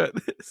talked about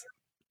this.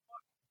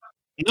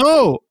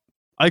 No,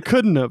 I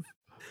couldn't have.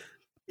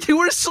 You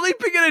were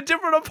sleeping in a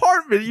different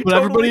apartment. You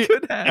totally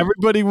could have.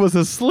 Everybody was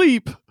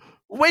asleep.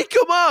 Wake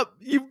them up.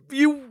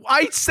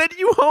 I sent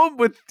you home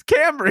with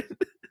Cameron.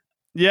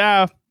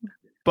 Yeah,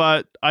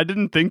 but I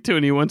didn't think to,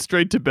 and he went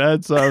straight to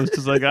bed. So I was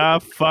just like,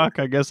 fuck.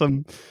 I guess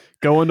I'm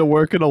going to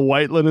work in a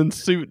white linen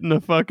suit and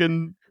a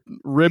fucking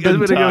ribbon tie.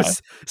 I'm gonna go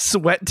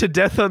sweat to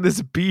death on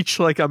this beach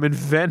like I'm in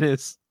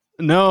Venice.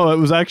 No, it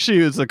was a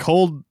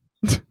cold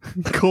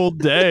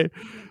day.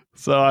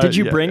 So did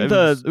you bring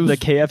the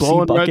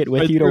KFC bucket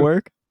with you to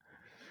work?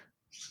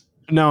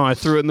 No, I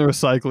threw it in the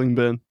recycling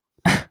bin.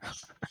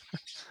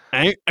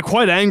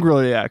 Quite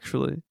angrily,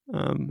 actually.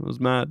 I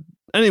was mad.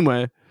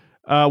 Anyway,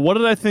 what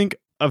did I think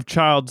of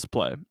Child's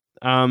Play?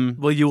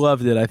 Well, you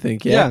loved it, I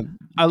think. Yeah,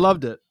 I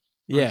loved it.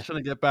 Yeah, I'm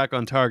trying to get back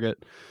on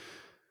target.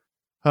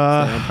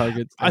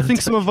 I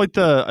think some of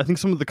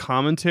the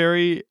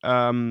commentary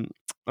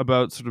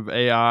about sort of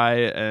AI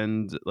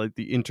and like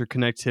the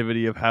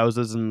interconnectivity of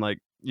houses and like,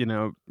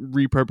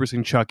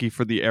 repurposing Chucky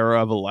for the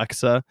era of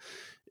Alexa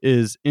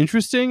is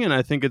interesting, and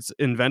I think it's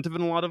inventive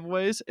in a lot of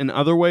ways. In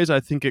other ways, I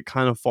think it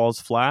kind of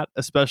falls flat,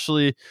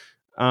 especially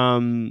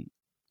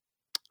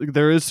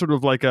there is sort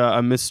of like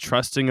a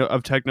mistrusting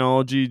of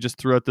technology just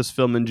throughout this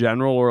film in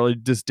general, or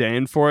like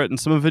disdain for it, and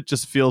some of it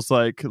just feels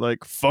like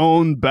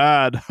phone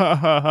bad. Ha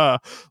ha ha.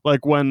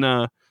 Like when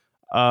the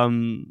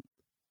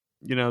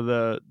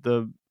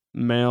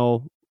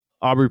male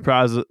Aubrey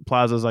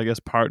Plaza's, I guess,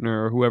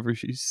 partner or whoever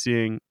she's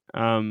seeing,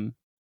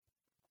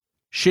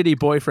 shitty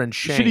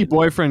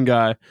boyfriend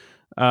guy,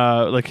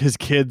 like his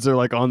kids are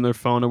like on their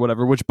phone or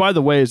whatever, which by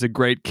the way is a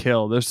great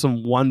kill. There's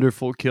some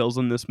wonderful kills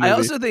in this movie. I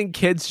also think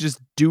kids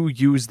just do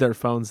use their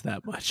phones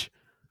that much.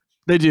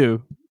 They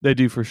do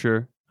for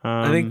sure.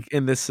 I think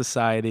in this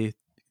society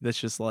that's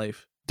just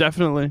life.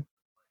 Definitely.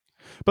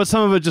 But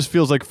some of it just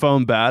feels like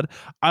phone bad.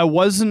 I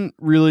wasn't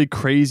really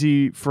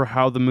crazy for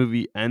how the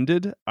movie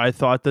ended. I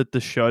thought that the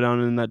showdown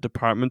in that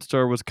department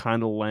store was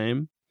kind of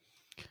lame.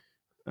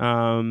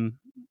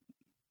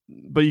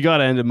 But you got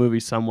to end a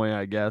movie some way,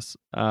 I guess.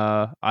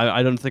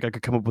 I don't think I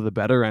could come up with a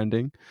better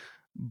ending,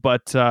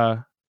 but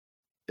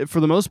for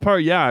the most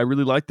part, yeah, I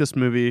really liked this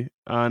movie,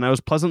 and I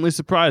was pleasantly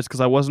surprised because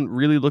I wasn't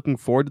really looking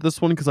forward to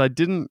this one because I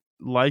didn't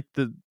like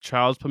the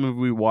Child's Play movie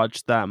we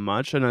watched that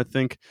much, and I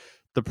think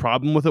the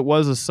problem with it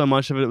is so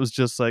much of it was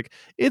just like,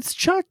 it's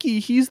Chucky,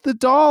 he's the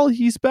doll,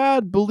 he's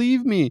bad,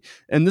 believe me.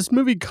 And this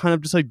movie kind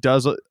of just like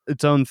does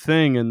its own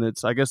thing, and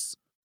it's, I guess,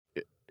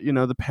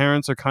 the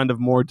parents are kind of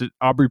more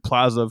Aubrey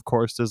Plaza, of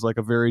course, is like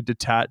a very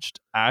detached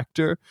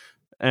actor,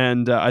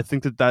 and I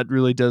think that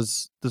really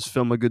does this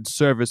film a good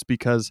service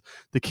because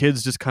the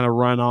kids just kind of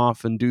run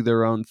off and do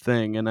their own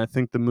thing, and I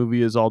think the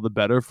movie is all the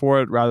better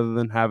for it, rather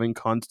than having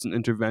constant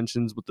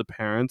interventions with the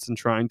parents and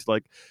trying to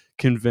like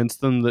convince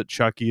them that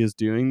Chucky is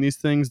doing these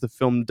things. The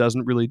film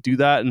doesn't really do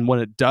that, and when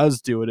it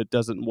does do it, it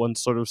does it in one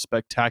sort of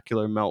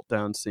spectacular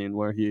meltdown scene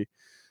where he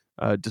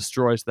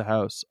destroys the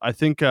house. I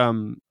think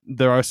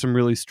there are some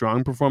really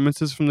strong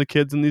performances from the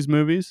kids in these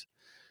movies,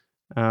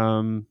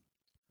 and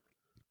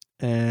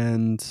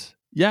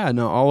yeah,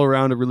 no, all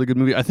around a really good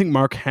movie. I think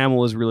Mark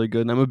Hamill is really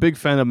good, and I'm a big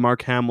fan of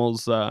Mark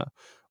Hamill's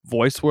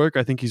voice work.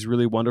 I think he's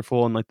really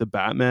wonderful in like the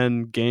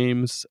Batman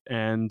games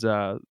and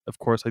of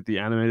course like the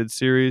animated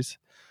series.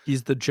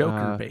 He's the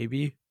Joker,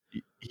 baby.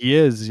 He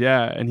is,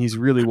 yeah, and he's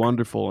really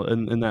wonderful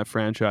in that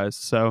franchise.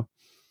 So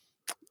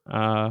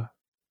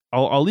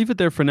I'll leave it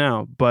there for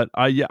now, but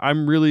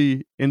I'm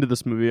really into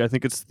this movie. I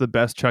think it's the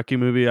best Chucky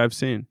movie I've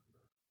seen.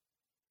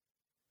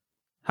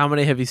 How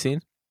many have you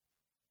seen?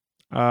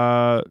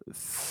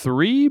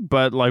 3,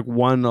 but like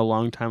one a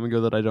long time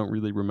ago that I don't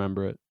really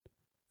remember it.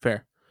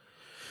 Fair.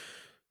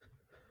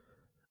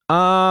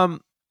 I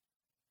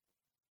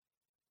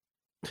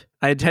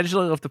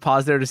intentionally left the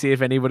pause there to see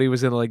if anybody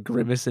was gonna like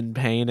grimace in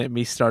pain at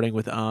me starting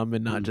with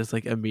and not just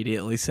like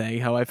immediately saying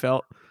how I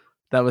felt.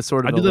 That was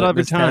sort of I do that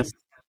every time. Test.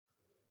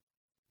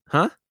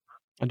 Huh?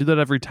 I do that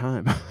every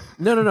time.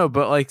 No.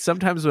 But like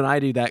sometimes when I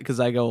do that, because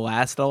I go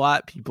last a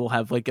lot, people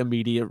have like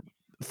immediate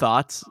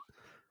thoughts.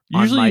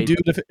 Usually you do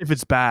it if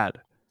it's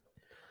bad.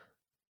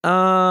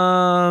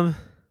 I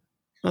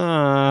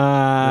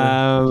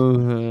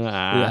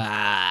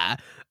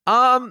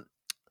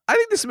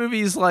think this movie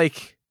is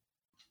like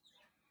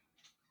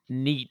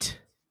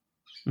neat.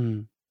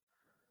 It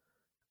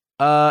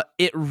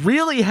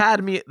really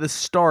had me at the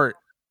start,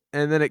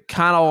 and then it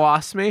kind of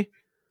lost me.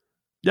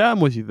 Yeah,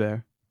 I'm with you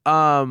there.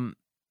 And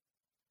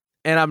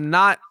I'm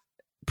not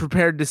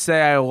prepared to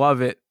say I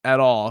love it at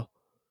all.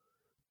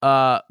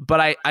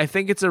 But I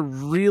think it's a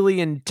really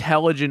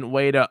intelligent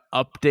way to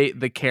update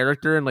the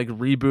character and like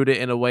reboot it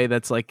in a way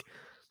that's like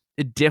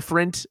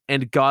different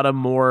and got a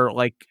more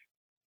like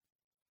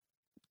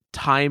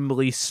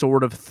timely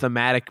sort of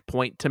thematic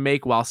point to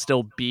make while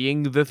still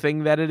being the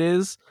thing that it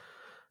is.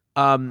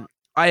 I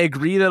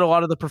agree that a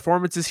lot of the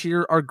performances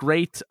here are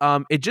great.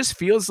 It just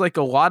feels like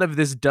a lot of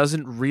this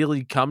doesn't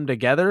really come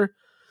together.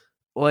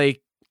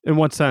 Like, in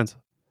what sense?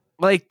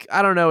 Like,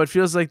 I don't know. It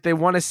feels like they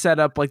want to set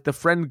up like the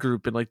friend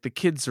group and like the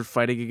kids are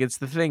fighting against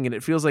the thing. And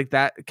it feels like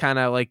that kind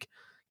of like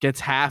gets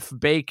half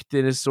baked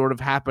and is sort of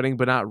happening,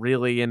 but not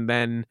really. And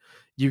then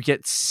you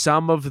get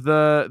some of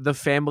the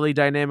family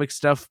dynamic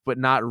stuff, but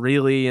not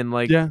really. And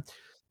like,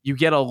 you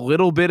get a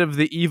little bit of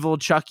the evil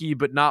Chucky,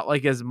 but not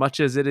like as much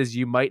as it as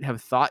you might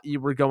have thought you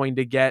were going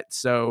to get.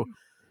 So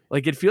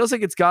like, it feels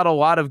like it's got a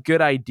lot of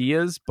good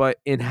ideas, but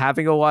in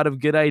having a lot of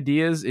good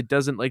ideas, it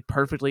doesn't like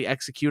perfectly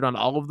execute on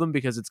all of them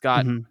because it's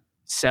got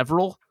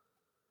several.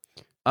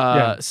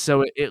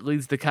 So it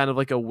leads to kind of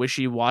like a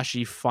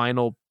wishy-washy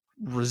final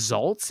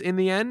results in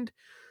the end.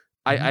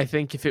 I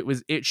think if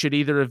it should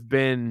either have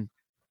been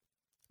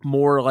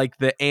more like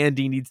the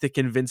Andy needs to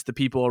convince the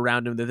people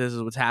around him that this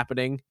is what's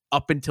happening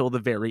up until the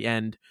very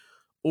end,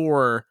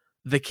 or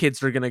the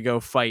kids are going to go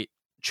fight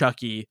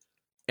Chucky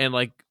and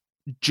like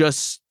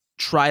just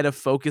try to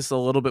focus a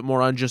little bit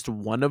more on just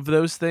one of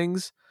those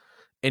things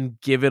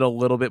and give it a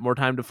little bit more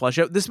time to flesh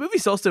out. This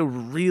movie's also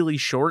really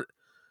short.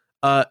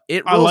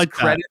 It rolls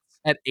credits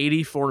at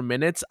 84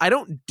 minutes. I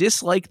don't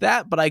dislike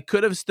that, but I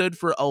could have stood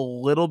for a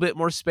little bit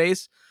more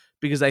space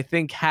because I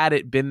think had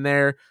it been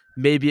there,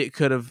 maybe it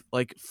could have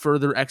like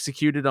further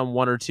executed on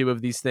one or two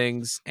of these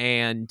things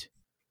and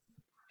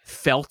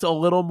felt a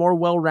little more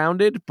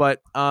well-rounded.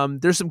 But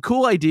there's some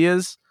cool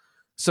ideas,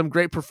 some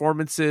great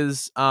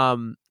performances.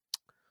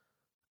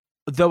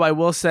 Though I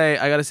will say,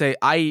 I gotta say,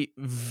 I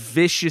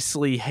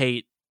viciously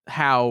hate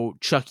how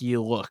Chucky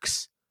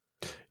looks.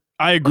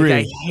 I agree.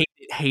 Like, I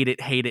hate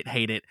it.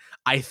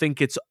 I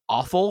think it's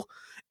awful.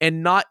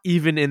 And not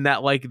even in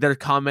that, like, they're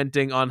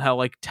commenting on how,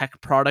 like,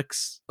 tech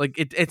products, like,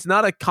 it's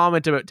not a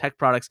comment about tech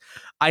products.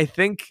 I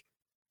think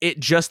it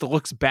just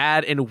looks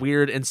bad and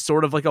weird and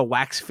sort of like a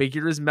wax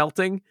figure is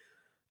melting.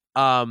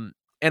 And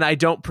I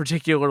don't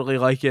particularly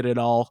like it at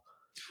all.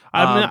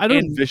 I mean, I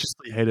don't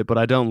viciously hate it, but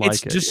I don't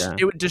like it.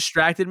 It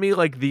distracted me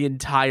like the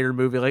entire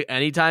movie. Like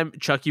anytime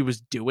Chucky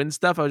was doing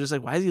stuff, I was just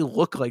like, why does he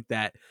look like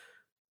that?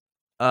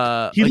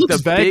 He like looks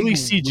the vaguely big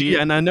CG, weird-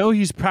 and I know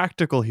he's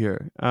practical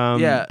here.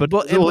 Yeah, but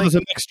well, and, there's a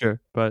like, mixture.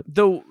 But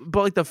but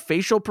like the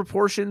facial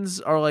proportions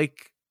are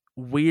like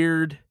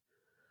weird,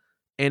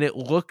 and it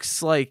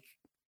looks like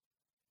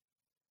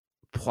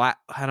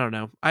I don't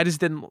know. I just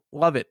didn't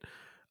love it.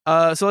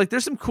 So like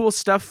there's some cool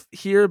stuff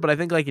here, but I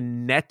think like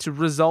net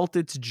result,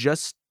 it's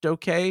just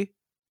okay.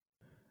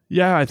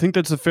 yeah, I think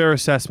that's a fair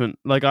assessment.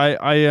 Like I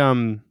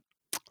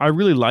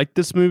really like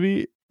this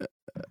movie,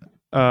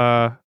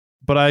 but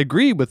I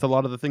agree with a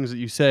lot of the things that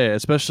you say,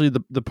 especially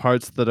the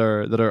parts that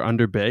are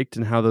underbaked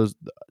and how those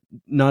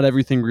not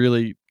everything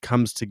really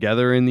comes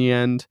together in the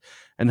end,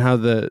 and how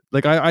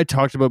I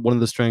talked about one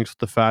of the strengths with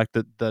the fact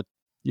that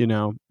you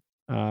know.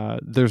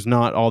 There's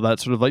not all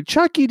that sort of like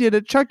Chucky did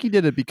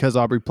it because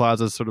Aubrey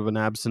Plaza is sort of an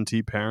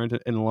absentee parent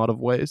in a lot of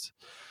ways.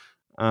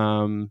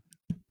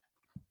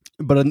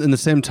 But in the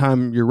same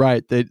time, you're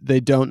right. They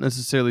don't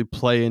necessarily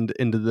play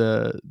into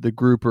the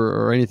group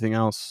or anything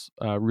else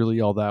really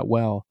all that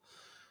well.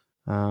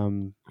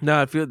 No,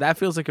 that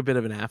feels like a bit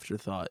of an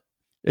afterthought.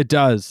 It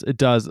does.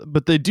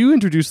 But they do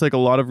introduce like a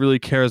lot of really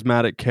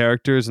charismatic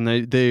characters, and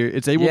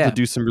it's able to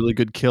do some really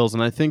good kills.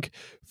 And I think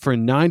for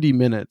 90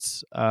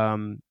 minutes,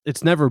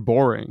 it's never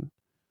boring.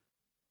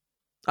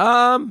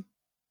 I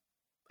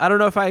don't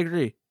know if I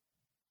agree.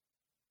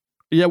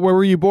 Yeah, where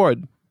were you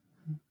bored?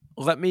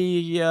 Let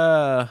me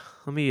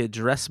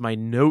address my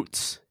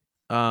notes.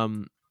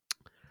 I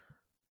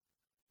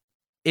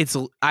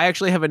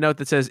actually have a note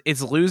that says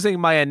it's losing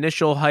my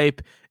initial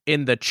hype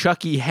in the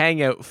Chucky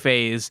hangout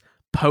phase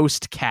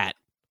post Cat.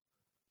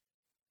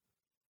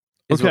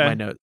 Is what my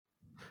note.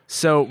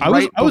 So I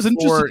was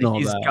interested in all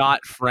he's that.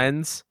 Got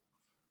friends.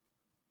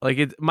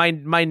 Like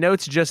my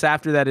notes just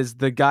after that is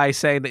the guy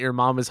saying that your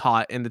mom is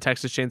hot in the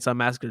Texas Chainsaw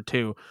Massacre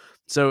 2.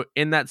 So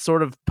in that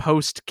sort of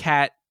post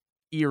Cat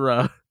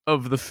era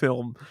of the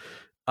film,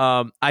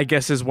 I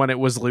guess is when it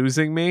was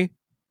losing me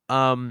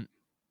a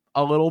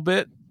little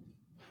bit.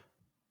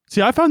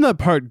 See, I found that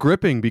part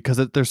gripping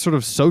because they're sort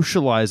of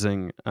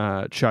socializing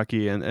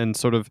Chucky and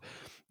sort of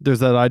there's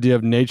that idea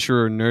of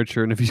nature or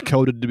nurture, and if he's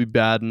coded to be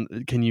bad, and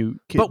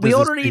but we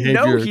already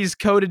know he's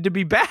coded to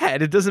be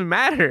bad. It doesn't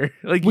matter.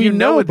 Like we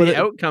know what the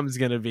outcome's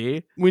going to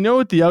be. We know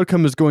what the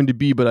outcome is going to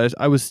be, but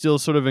I was still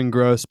sort of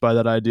engrossed by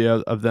that idea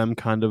of them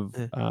kind of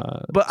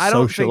but I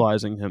don't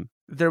socializing him.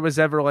 There was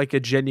ever like a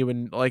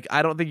genuine, like,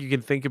 I don't think you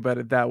can think about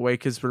it that way,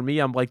 because for me,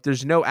 I'm like,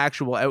 there's no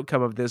actual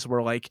outcome of this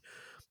where like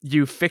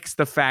you fix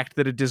the fact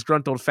that a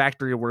disgruntled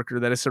factory worker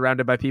that is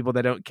surrounded by people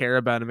that don't care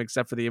about him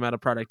except for the amount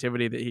of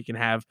productivity that he can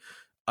have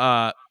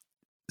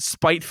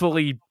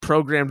spitefully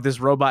programmed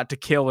this robot to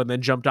kill and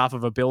then jumped off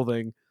of a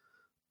building.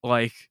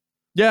 Like,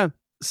 yeah.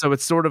 So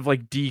it's sort of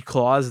like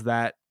declaws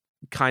that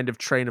kind of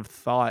train of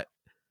thought.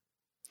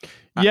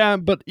 Yeah,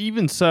 but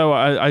even so,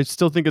 I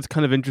still think it's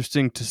kind of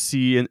interesting to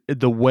see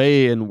the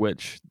way in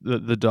which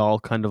the doll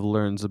kind of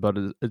learns about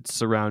its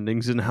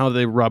surroundings and how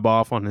they rub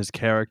off on his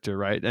character,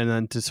 right? And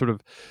then to sort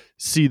of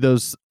see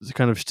those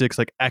kind of shticks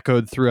like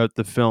echoed throughout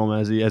the film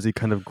as he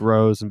kind of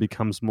grows and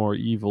becomes more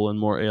evil and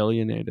more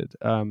alienated.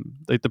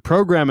 Like the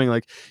programming,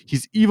 like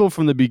he's evil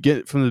to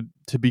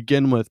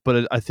begin with,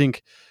 but I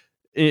think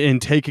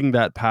in taking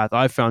that path,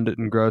 I found it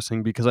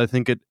engrossing because I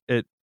think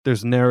it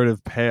there's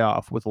narrative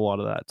payoff with a lot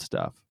of that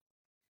stuff.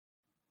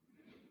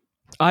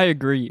 I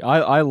agree.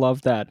 I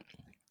love that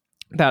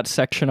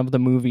section of the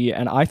movie,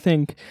 and I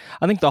think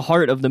the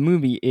heart of the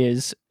movie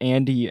is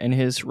Andy and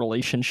his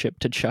relationship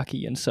to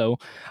Chucky, and so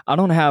I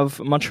don't have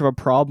much of a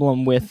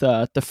problem with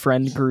the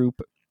friend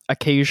group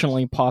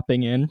occasionally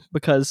popping in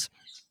because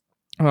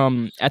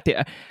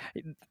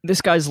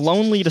this guy's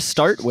lonely to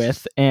start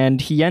with,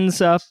 and he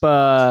ends up.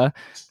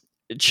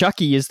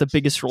 Chucky is the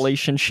biggest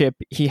relationship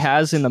he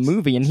has in the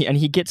movie, and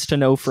he gets to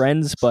know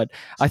friends, but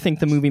I think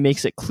the movie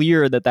makes it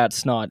clear that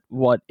that's not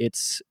what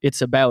it's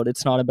about.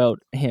 It's not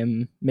about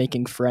him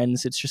making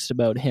friends. It's just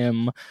about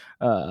him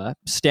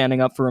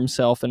standing up for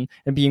himself and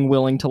being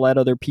willing to let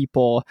other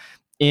people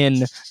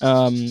in.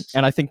 And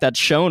I think that's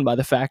shown by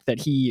the fact that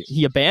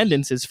he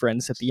abandons his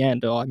friends at the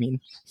end.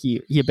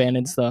 He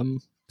abandons them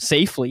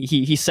safely.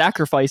 He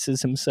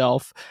sacrifices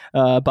himself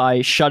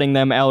by shutting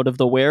them out of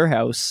the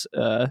warehouse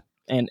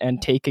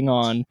and taking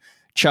on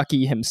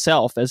Chucky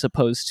himself, as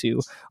opposed to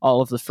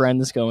all of the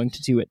friends going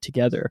to do it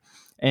together.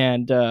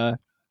 And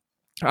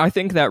I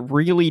think that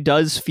really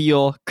does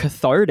feel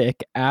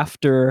cathartic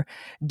after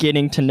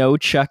getting to know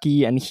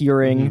Chucky and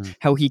hearing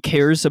how he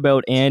cares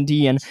about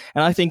Andy. And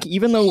I think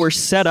even though we're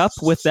set up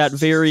with that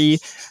very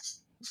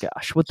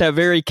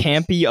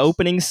campy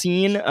opening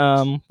scene,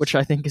 which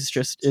I think is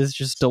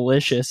just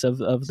delicious of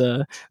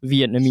the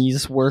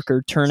Vietnamese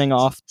worker turning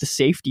off the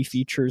safety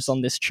features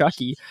on this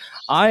Chucky,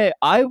 I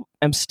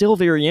am still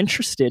very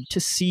interested to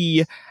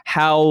see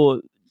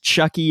how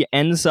Chucky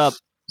ends up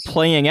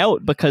playing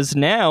out, because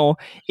now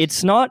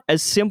it's not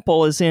as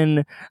simple as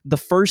in the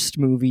first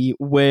movie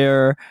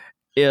where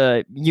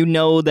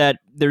that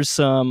there's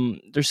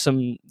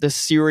this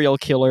serial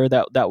killer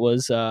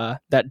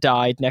that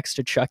died next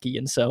to Chucky,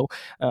 and so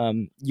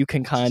you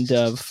can kind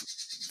of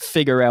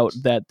figure out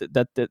that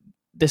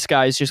this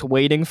guy's just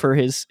waiting for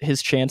his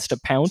chance to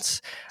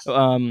pounce.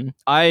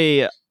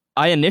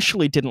 I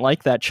initially didn't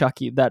like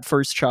that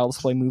first Child's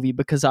Play movie,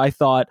 because I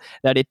thought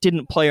that it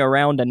didn't play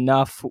around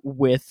enough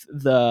with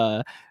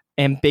the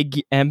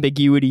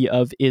ambiguity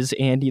of, is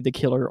Andy the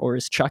killer or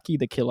is Chucky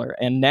the killer?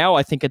 And now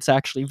I think it's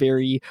actually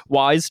very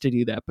wise to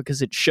do that,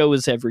 because it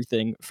shows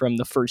everything from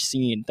the first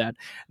scene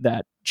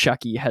that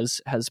Chucky has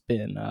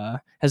been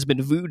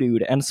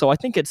voodooed. And so I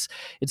think it's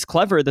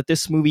clever that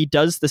this movie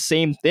does the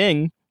same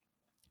thing.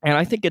 And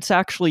I think it's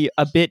actually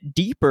a bit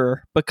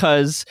deeper,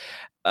 because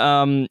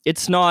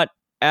it's not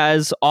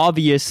as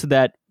obvious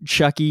that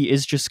Chucky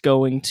is just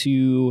going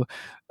to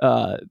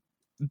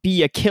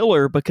be a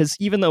killer, because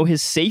even though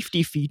his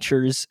safety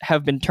features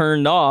have been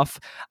turned off,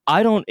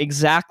 I don't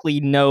exactly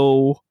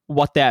know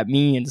what that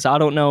means. I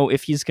don't know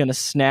if he's going to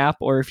snap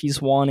or if he's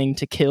wanting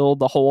to kill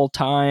the whole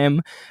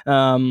time.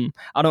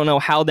 I don't know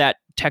how that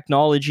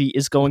technology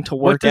is going to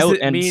work out. What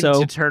does it mean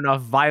to turn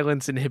off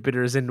violence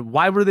inhibitors, and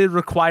why were they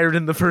required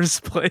in the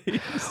first place?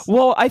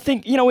 Well, I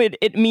think,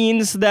 it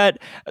means that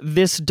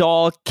this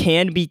doll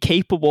can be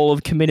capable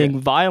of committing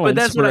violence.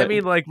 But that's what I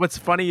mean. Like, what's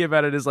funny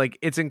about it is, like,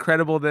 it's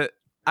incredible that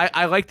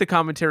I like the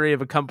commentary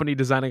of a company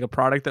designing a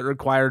product that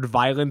required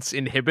violence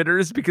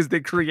inhibitors because they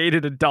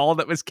created a doll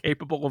that was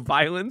capable of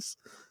violence.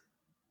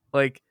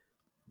 Like,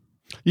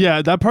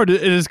 yeah, that part,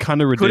 it is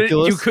kind of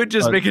ridiculous. You could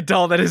just make a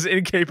doll that is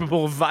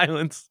incapable of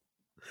violence,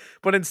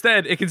 but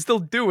instead it can still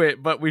do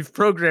it, but we've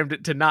programmed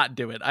it to not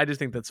do it. I just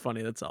think that's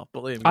funny. That's all.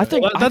 Believe me. I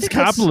think that's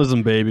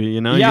capitalism, baby.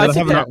 Yeah,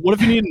 what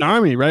if you need an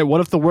army, right? What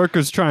if the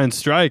workers try and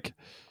strike?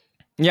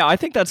 Yeah, I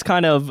think that's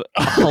kind of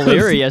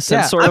hilarious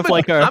and sort of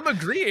I'm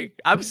agreeing.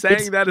 I'm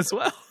saying that as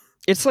well.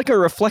 It's like a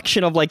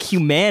reflection of like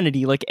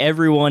humanity. Like,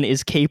 everyone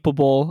is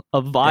capable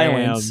of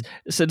violence.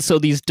 So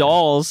these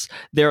dolls,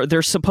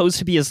 they're supposed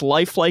to be as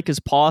lifelike as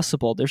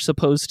possible. They're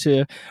supposed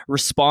to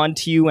respond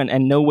to you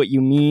and know what you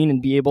mean and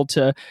be able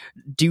to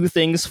do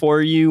things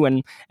for you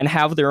and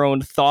have their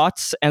own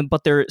thoughts,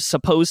 but they're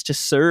supposed to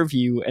serve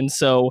you. And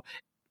so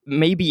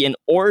maybe in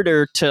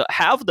order to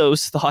have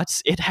those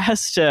thoughts,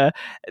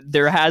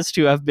 there has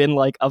to have been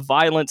like a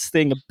violence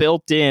thing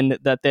built in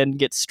that then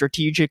gets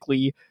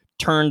strategically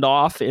turned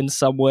off in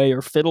some way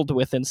or fiddled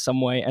with in some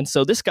way. And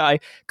so this guy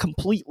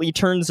completely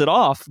turns it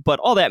off.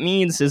 But all that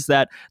means is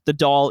that the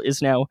doll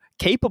is now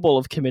capable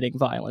of committing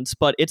violence.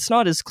 But it's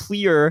not as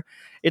clear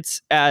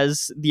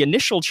as the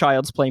initial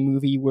Child's Play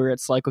movie, where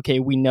it's like, okay,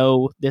 we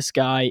know this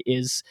guy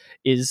is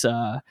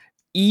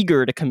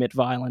eager to commit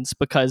violence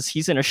because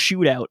he's in a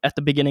shootout at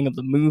the beginning of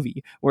the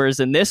movie. Whereas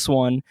in this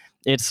one,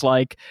 it's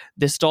like,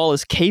 this doll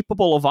is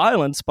capable of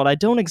violence, but I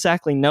don't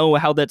exactly know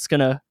how that's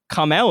going to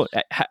come out.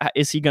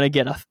 Is he going to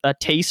get a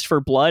taste for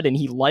blood and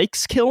he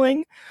likes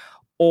killing?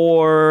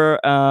 Or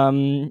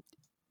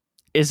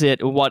is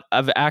it what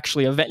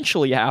actually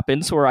eventually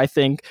happens, where I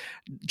think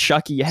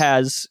Chucky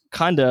has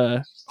kind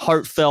of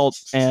heartfelt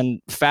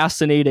and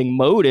fascinating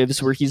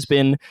motives, where he's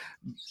been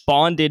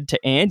bonded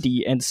to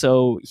Andy, and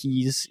so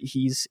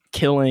he's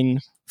killing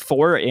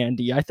for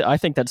Andy. I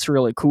think that's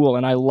really cool,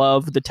 and I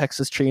love the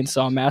Texas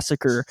Chainsaw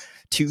Massacre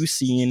 2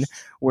 scene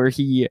where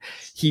he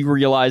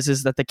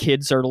realizes that the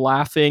kids are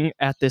laughing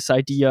at this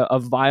idea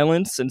of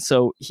violence, and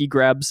so he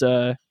grabs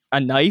a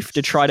knife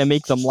to try to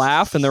make them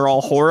laugh, and they're all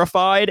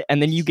horrified.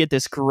 And then you get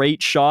this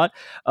great shot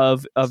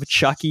of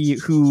Chucky,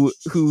 who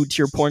to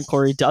your point,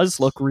 Corey, does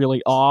look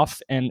really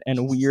off and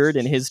weird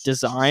in his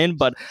design.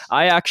 But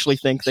I actually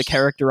think the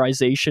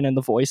characterization and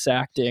the voice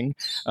acting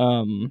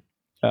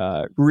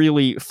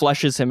really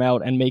fleshes him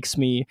out and makes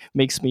me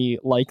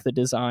like the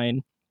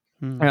design.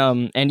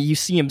 And you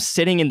see him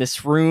sitting in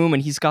this room,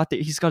 and he's got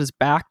his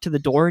back to the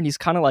door, and he's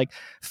kind of like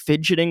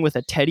fidgeting with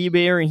a teddy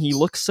bear, and he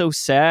looks so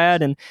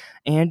sad. And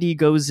Andy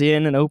goes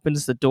in and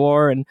opens the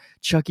door, and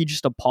Chucky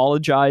just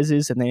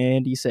apologizes, and then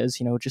Andy says,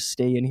 just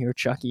stay in here,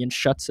 Chucky, and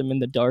shuts him in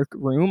the dark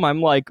room.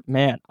 I'm like,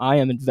 man, I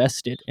am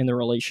invested in the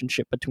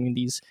relationship between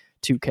these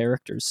two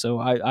characters. So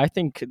I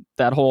think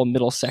that whole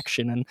middle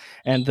section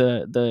and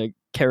the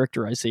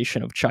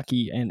characterization of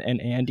Chucky and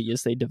Andy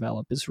as they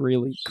develop is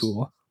really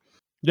cool.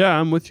 Yeah,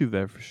 I'm with you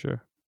there for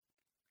sure.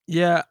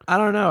 Yeah, I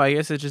don't know. I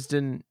guess it just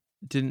didn't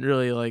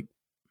really like.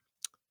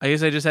 I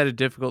guess I just had a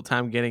difficult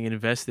time getting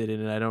invested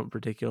in it. I don't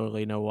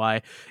particularly know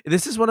why.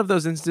 This is one of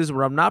those instances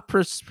where I'm not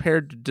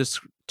prepared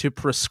to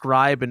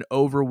prescribe an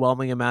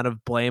overwhelming amount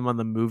of blame on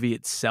the movie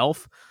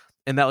itself,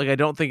 and that I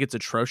don't think it's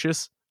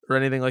atrocious or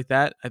anything like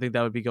that. I think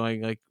that would be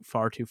going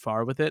far too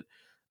far with it.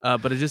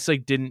 But it just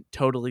didn't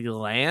totally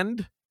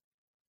land,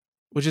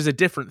 which is a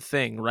different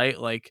thing, right?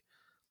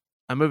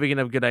 A movie can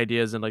have good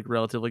ideas and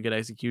relatively good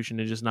execution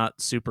and just not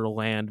super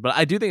land. But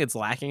I do think it's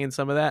lacking in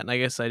some of that. And I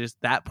guess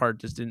that part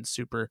just didn't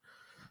super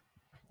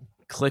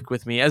click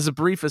with me. As a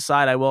brief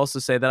aside, I will also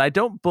say that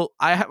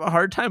I have a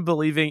hard time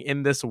believing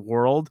in this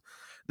world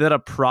that a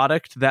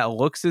product that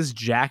looks as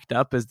jacked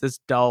up as this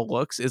doll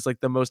looks is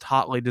the most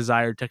hotly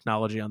desired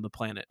technology on the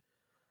planet.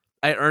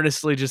 I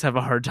earnestly just have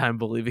a hard time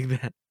believing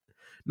that.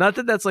 Not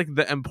that that's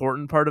the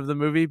important part of the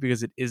movie,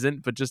 because it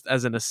isn't, but just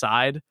as an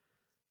aside,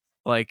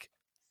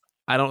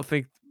 I don't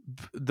think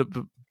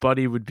the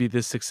Buddy would be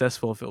this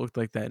successful if it looked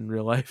like that in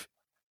real life.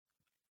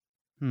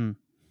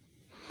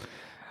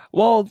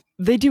 Well,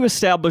 they do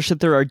establish that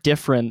there are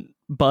different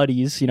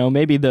buddies. You know,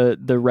 maybe the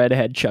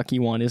redhead Chucky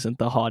one isn't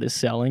the hottest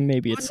selling.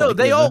 Maybe it's no.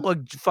 They all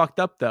look fucked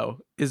up though.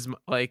 Is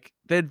like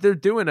they're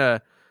doing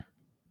the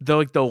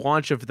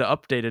launch of the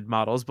updated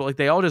models, but like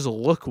they all just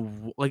look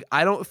like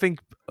I don't think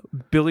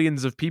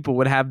billions of people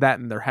would have that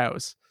in their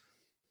house.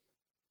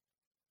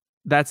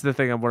 That's the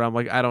thing where I'm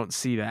like, I don't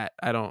see that.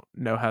 I don't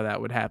know how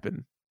that would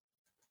happen.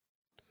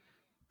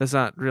 That's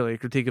not really a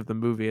critique of the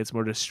movie. It's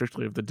more just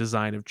strictly of the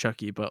design of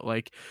Chucky. But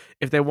like,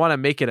 if they want to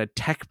make it a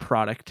tech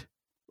product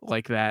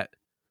like that,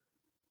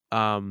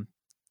 I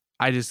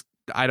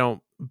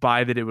don't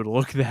buy that it would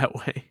look that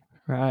way.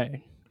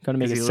 Right. Gotta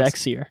make it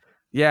sexier.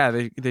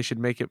 Yeah, they should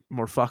make it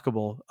more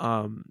fuckable.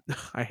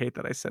 I hate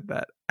that I said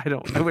that.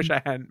 I wish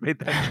I hadn't made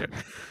that joke.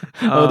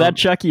 That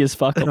Chucky is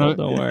fuckable.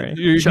 Don't worry.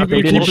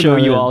 They didn't show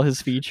you all his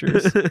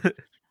features.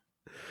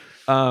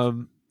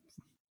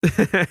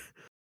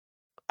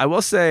 I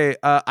will say,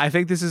 I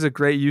think this is a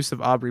great use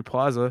of Aubrey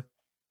Plaza.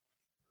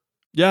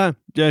 Yeah,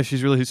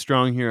 she's really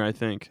strong here, I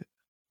think.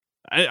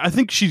 I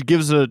think she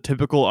gives a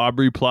typical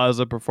Aubrey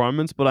Plaza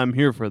performance, but I'm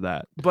here for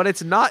that. But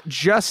it's not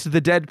just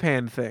the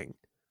deadpan thing.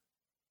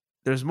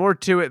 There's more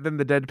to it than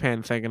the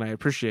deadpan thing, and I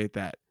appreciate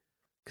that.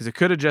 Because it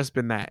could have just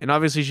been that. And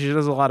obviously she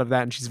does a lot of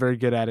that, and she's very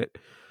good at it.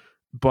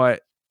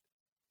 But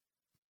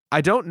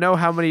I don't know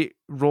how many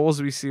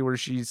roles we see where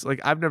she's...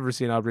 Like, I've never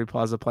seen Aubrey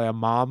Plaza play a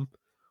mom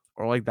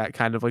or like that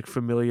kind of like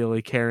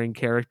familially caring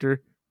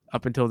character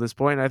up until this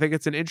point. And I think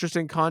it's an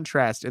interesting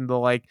contrast in the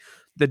like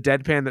the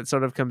deadpan that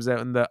sort of comes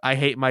out in the I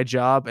hate my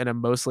job and I'm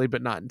mostly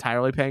but not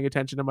entirely paying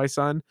attention to my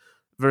son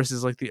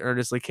versus like the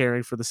earnestly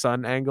caring for the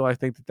son angle. I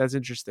think that's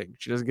interesting.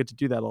 She doesn't get to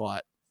do that a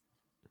lot.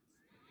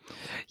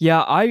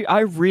 Yeah, I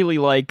really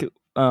like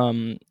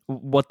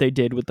what they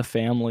did with the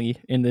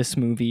family in this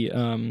movie,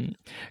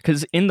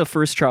 because in the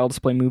first Child's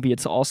Play movie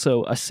it's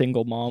also a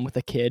single mom with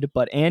a kid,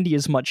 but Andy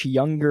is much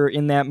younger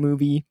in that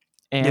movie.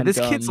 And this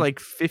kid's like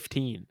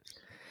 15.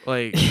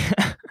 Like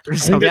yeah,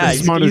 he's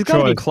got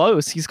to be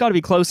close. He's got to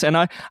be close, and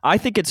I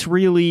think it's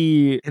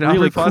really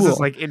really cool. Plaza's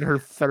like in her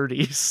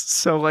 30s,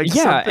 so like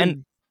yeah,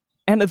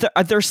 and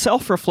they're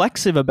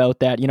self-reflexive about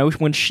that. You know,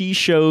 when she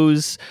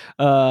shows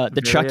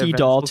the Chucky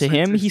doll to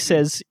him, he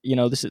says, you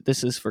know,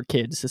 this is for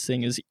kids. This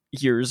thing is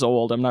years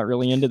old. I'm not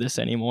really into this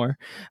anymore.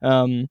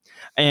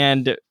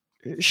 And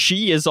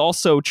she is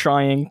also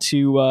trying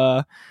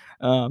to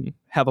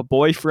have a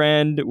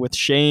boyfriend with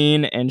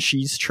Shane, and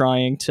she's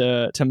trying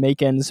to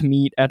make ends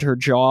meet at her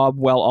job,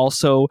 while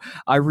also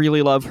I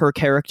really love her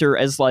character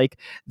as like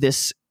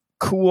this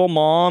cool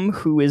mom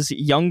who is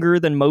younger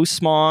than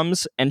most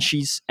moms, and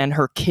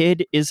her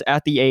kid is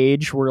at the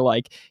age where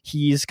like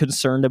he's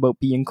concerned about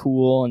being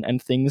cool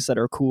and things that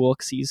are cool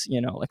because he's,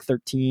 you know, like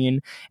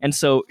 13, and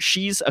so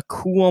she's a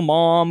cool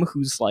mom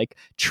who's like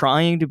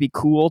trying to be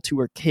cool to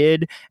her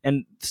kid,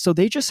 and so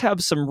they just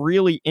have some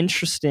really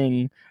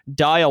interesting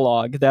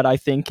dialogue that I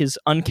think is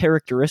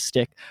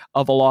uncharacteristic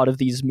of a lot of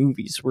these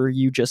movies, where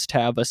you just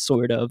have a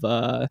sort of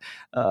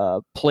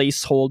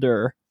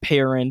placeholder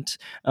parent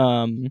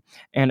and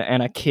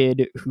a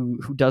kid who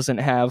doesn't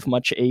have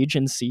much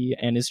agency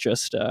and is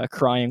just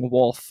crying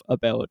wolf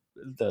about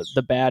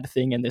the bad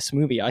thing in this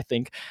movie. I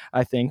think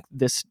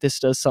this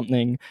does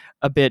something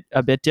a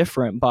bit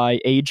different by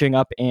aging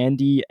up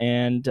Andy,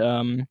 and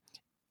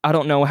I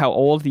don't know how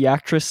old the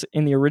actress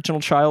in the original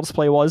Child's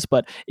Play was,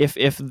 but if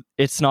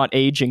it's not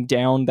aging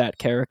down that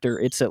character,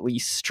 it's at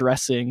least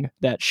stressing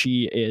that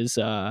she is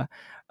a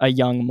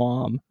young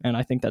mom, and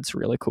I think that's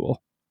really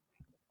cool.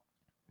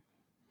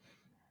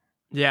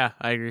 Yeah,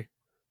 I agree.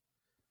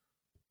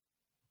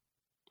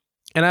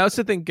 And I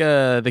also think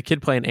the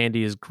kid playing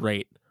Andy is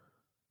great.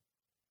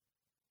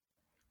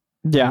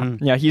 Yeah,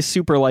 yeah, he's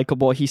super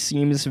likable. He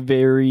seems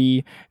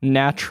very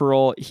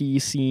natural. He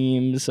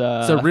seems... He's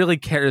a really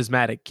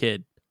charismatic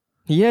kid.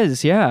 He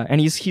is, yeah, and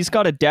he's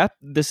got a depth.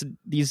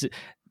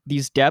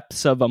 These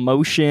depths of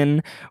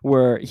emotion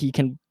where he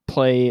can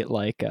play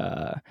like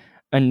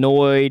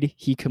annoyed.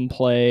 He can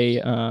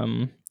play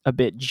a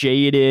bit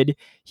jaded.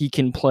 He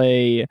can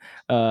play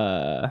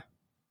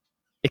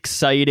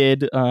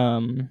excited.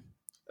 You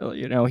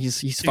know,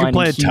 he's finding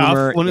play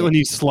humor tough when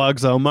he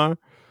slugs Omar.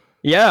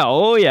 Yeah.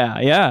 Oh,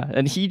 yeah.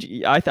 And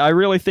I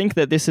really think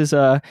that this is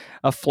a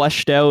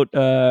fleshed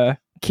out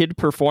kid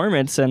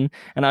performance, and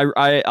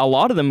I a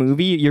lot of the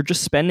movie you're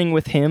just spending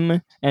with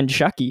him and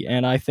Chucky,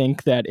 and I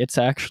think that it's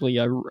actually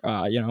a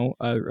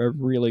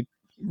really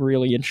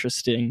really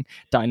interesting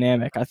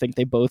dynamic. I think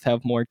they both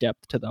have more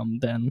depth to them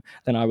than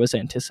I was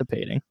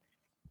anticipating.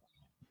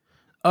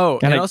 Oh,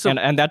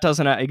 and that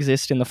doesn't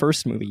exist in the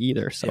first movie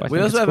either. So yeah, I think we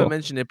also haven't cool.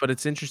 mentioned it, but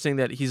it's interesting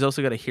that he's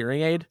also got a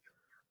hearing aid,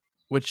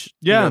 which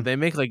you know, they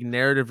make like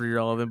narrative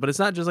relevant, but it's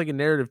not just like a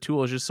narrative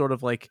tool. It's just sort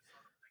of like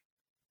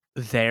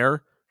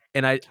there.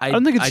 And I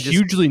don't think it's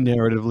hugely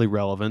narratively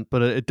relevant,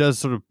 but it does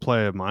sort of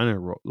play a minor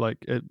role. Like,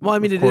 it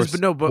is, but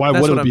no. But why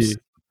that's would what it be?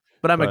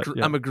 But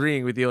yeah. I'm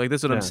agreeing with you. Like,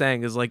 that's what Yeah. I'm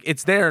saying is like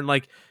it's there, and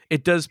like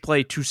it does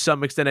play to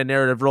some extent a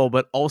narrative role,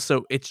 but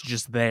also it's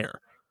just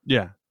there.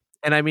 Yeah.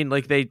 And I mean,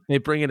 like they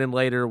bring it in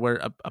later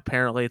where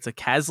apparently it's a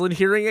Caslin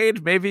hearing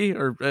aid, maybe,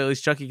 or at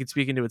least Chucky can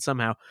speak into it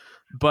somehow.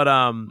 But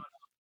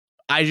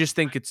I just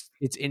think it's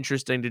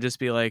interesting to just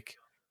be like,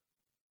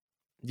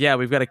 yeah,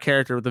 we've got a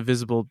character with a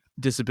visible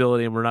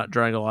disability, and we're not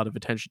drawing a lot of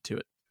attention to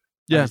it.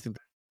 I Yeah. just think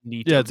that's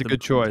neat Yeah, of it's a the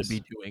good movie choice. to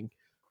be doing.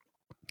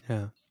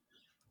 Yeah.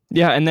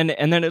 Yeah, and then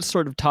it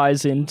sort of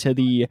ties into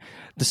the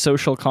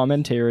social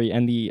commentary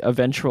and the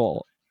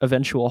eventual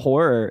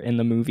horror in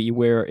the movie,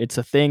 where it's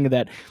a thing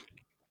that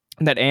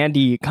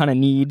Andy kind of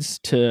needs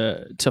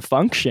to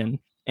function,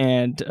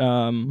 and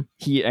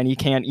he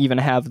can't even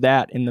have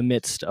that in the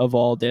midst of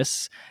all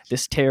this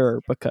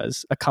terror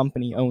because a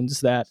company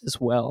owns that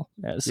as well.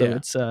 So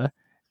Yeah.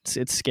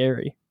 it's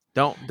scary.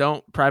 Don't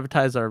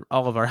privatize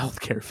all of our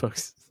healthcare,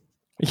 folks.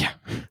 Yeah.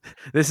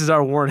 This is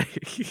our warning.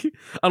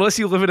 Unless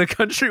you live in a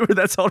country where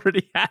that's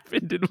already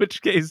happened, in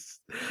which case,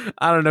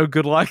 I don't know,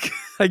 good luck,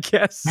 I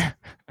guess.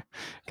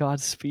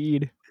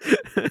 Godspeed.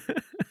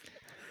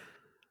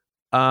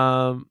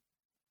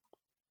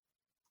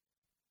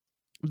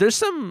 There's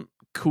some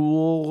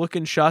cool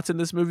looking shots in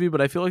this movie,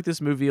 but I feel like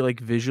this movie, like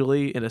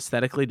visually and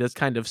aesthetically, does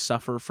kind of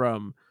suffer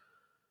from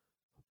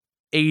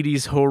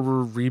 80s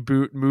horror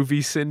reboot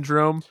movie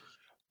syndrome.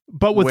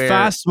 But with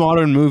fast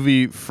modern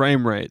movie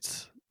frame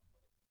rates.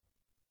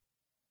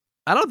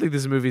 I don't think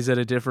this movie's at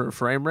a different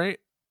frame rate.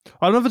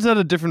 I don't know if it's at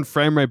a different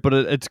frame rate, but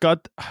it's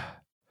got.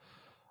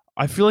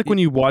 I feel like when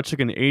you watch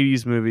like an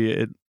 80s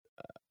movie,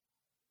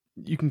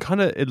 you can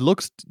kind of, it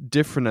looks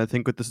different, I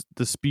think, with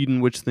the speed in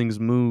which things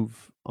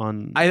move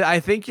on. I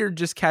think you're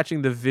just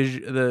catching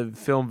the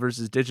film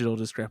versus digital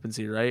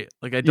discrepancy, right?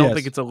 Like, I don't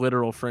think it's a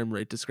literal frame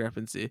rate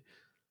discrepancy.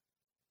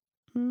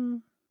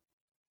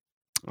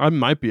 I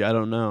might be. I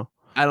don't know.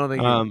 I don't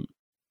think.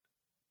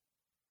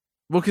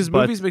 Well, because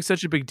movies make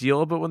such a big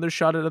deal about when they're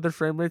shot at other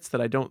frame rates that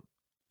I don't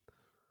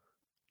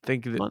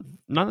think that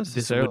not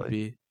necessarily. This would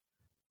be.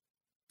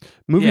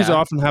 Movies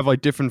often have like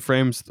different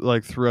frames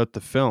like throughout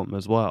the film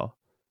as well.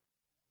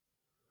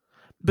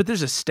 But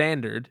there's a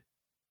standard.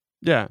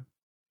 Yeah.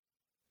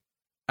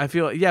 I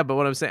feel but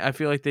what I'm saying, I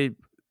feel like they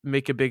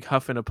make a big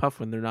huff and a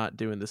puff when they're not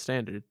doing the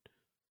standard.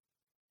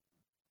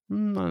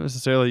 Not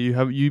necessarily. You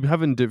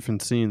have in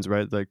different scenes,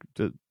 right? Like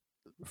the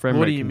frame rate.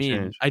 What do you mean?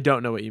 Change. I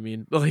don't know what you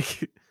mean.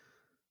 Like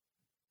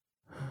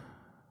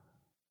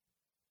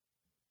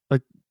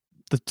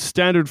the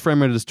standard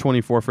frame rate is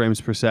 24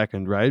 frames per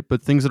second, right?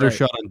 But things that are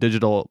shot on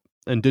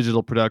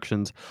digital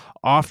productions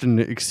often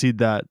exceed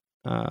that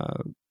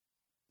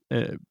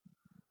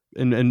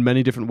in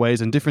many different ways,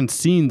 and different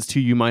scenes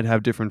too. You might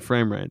have different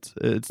frame rates.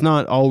 It's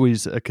not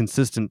always a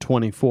consistent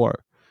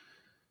 24.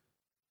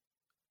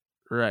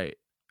 Right.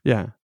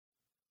 Yeah.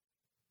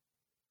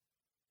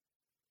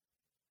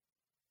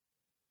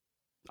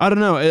 I don't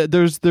know.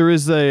 There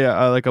is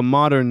a like a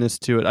modernness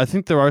to it. I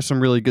think there are some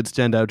really good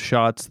standout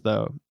shots,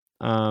 though.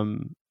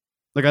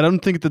 Like I don't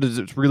think that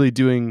it's really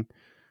doing.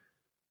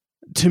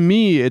 To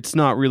me, it's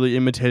not really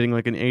imitating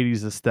like an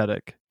 80s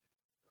aesthetic.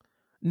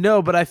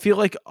 No, but I feel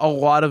like a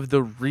lot of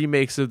the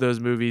remakes of those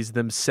movies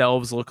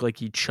themselves look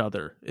like each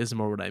other. Is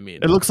more what I mean.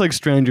 It looks like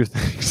Stranger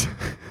Things.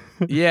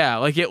 Yeah,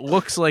 like it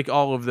looks like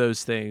all of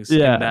those things.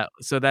 Yeah.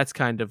 So that's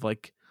kind of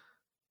like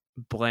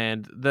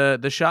bland.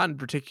 The shot in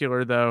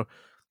particular, though,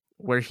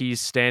 where he's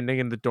standing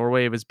in the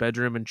doorway of his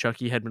bedroom and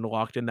Chucky had been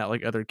locked in that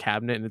like other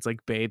cabinet and it's like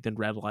bathed in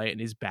red light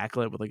and he's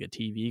backlit with like a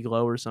TV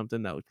glow or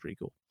something. That looked pretty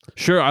cool.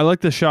 Sure, I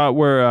like the shot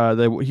where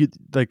he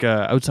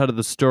outside of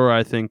the store,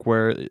 I think,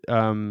 where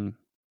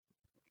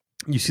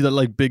you see that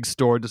like big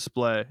store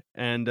display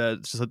and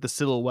it's just like the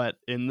silhouette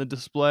in the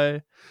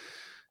display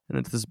and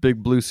it's this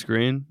big blue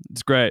screen.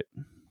 It's great.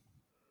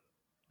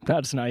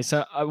 That's nice.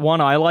 One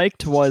I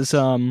liked was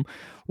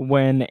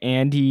when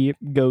Andy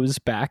goes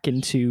back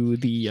into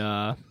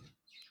the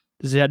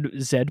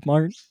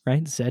Zedmart,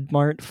 right?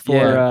 Zedmart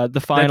for the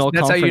final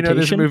that's confrontation. how you know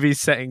this movie's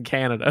set in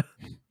Canada.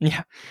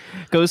 Yeah.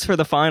 Goes for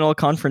the final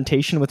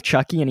confrontation with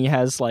Chucky, and he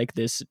has like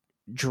this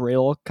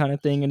drill kind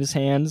of thing in his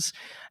hands.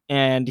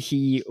 And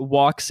he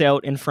walks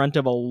out in front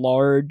of a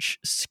large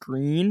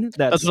screen.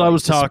 That's what I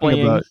was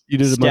talking about. You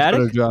did a much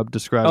better job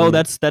describing. Oh,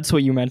 that's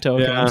what you meant.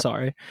 Okay, yeah. I'm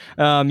sorry.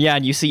 Yeah,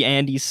 and you see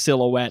Andy's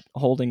silhouette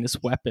holding this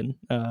weapon.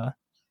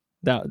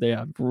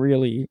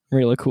 Really,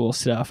 really cool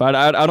stuff.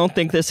 I don't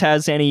think this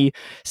has any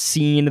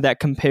scene that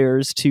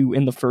compares to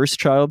in the first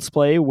Child's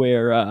Play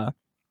where a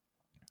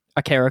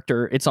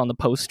character, it's on the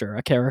poster,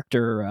 a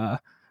character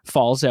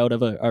falls out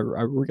of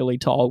a really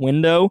tall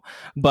window.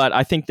 But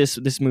I think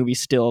this movie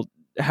still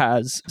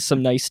has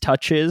some nice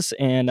touches,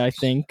 and I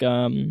think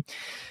a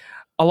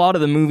lot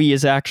of the movie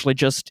is actually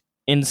just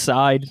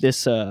inside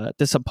this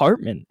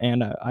apartment,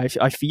 and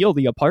I feel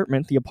the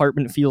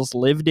apartment feels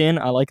lived in.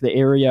 I like the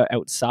area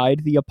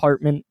outside the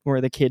apartment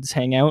where the kids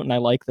hang out, and I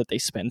like that they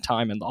spend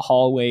time in the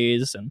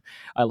hallways, and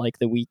I like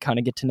that we kind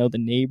of get to know the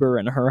neighbor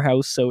and her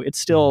house, so it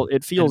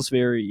feels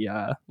very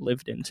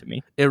lived in to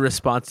me.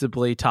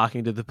 Irresponsibly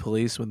talking to the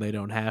police when they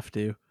don't have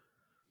to.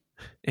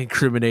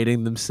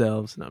 incriminating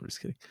themselves. No, I'm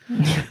just kidding.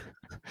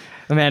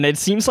 Man, it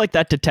seems like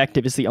that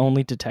detective is the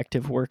only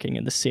detective working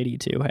in the city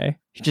too, hey?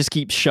 He just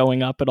keeps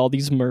showing up at all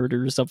these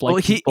murders of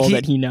like people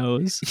that he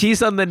knows.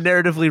 He's on the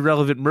narratively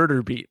relevant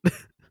murder beat.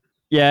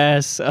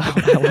 Yes, I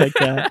like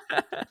that.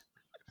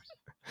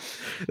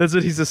 That's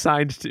what he's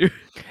assigned to.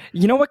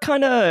 You know what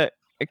kind of,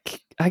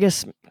 I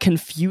guess,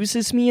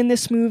 confuses me in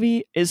this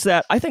movie is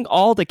that I think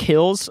all the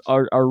kills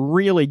are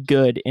really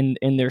good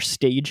in their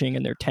staging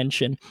and their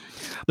tension.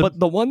 But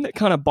the one that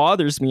kind of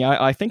bothers me,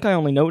 I think I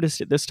only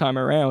noticed it this time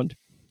around,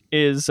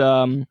 is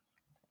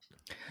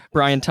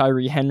Brian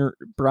Tyree Henry.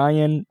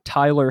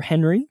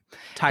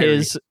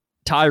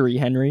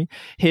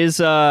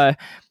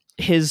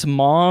 His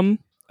mom,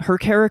 her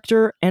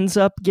character ends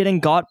up getting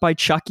got by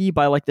Chucky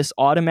by like this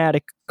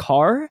automatic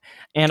car,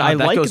 and God, I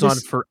that like goes this, on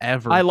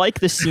forever. I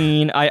like the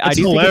scene. I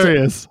do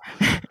hilarious.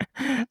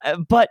 Think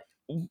but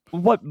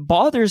what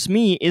bothers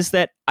me is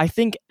that I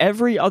think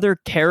every other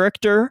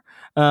character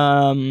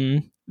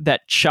that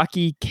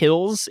Chucky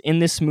kills in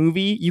this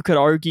movie, you could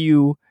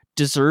argue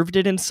deserved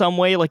it in some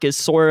way, like is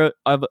sort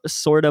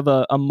of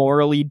a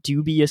morally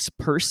dubious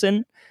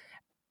person,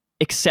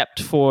 except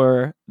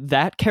for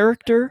that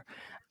character.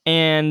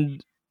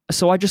 And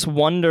so I just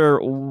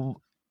wonder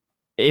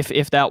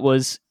if that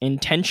was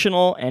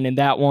intentional, and in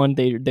that one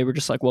they were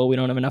just like, well, we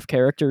don't have enough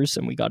characters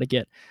and we got to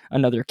get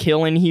another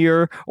kill in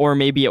here, or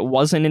maybe it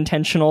wasn't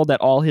intentional,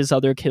 that all his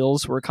other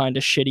kills were kind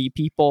of shitty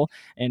people,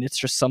 and it's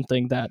just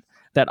something that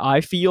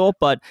I feel.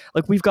 But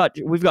like we've got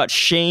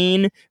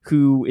Shane,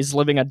 who is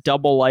living a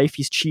double life.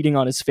 He's cheating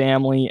on his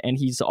family, and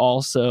he's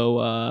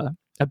also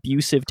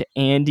abusive to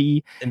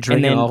Andy and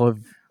drinking all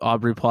of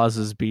Aubrey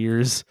Plaza's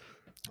beers.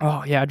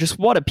 Oh yeah, just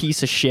what a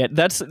piece of shit.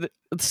 That's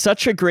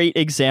such a great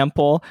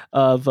example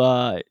of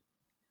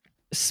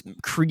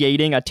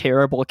creating a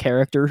terrible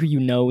character who you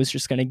know is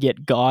just going to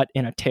get got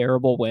in a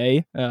terrible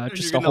way.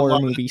 Just a horror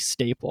movie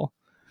staple.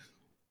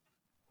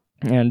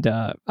 And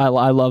I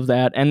love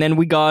that. And then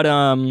we got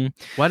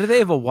why do they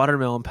have a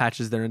watermelon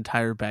patch as their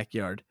entire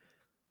backyard?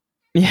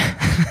 Yeah.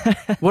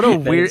 What a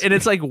weird, and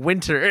it's like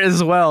winter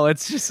as well.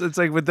 It's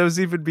like, would those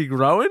even be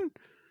growing?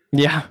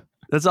 Yeah.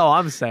 That's all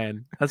I'm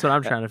saying. That's what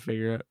I'm trying to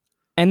figure out.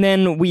 And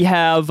then we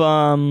have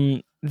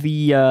the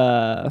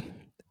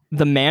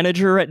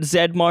manager at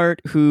Zedmart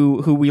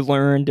who we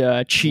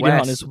learned cheated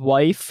on his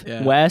wife,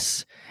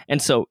 Wes. And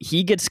so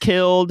he gets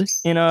killed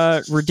in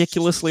a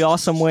ridiculously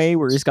awesome way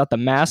where he's got the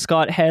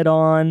mascot head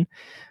on.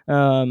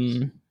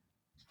 I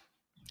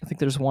think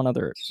there's one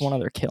other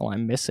kill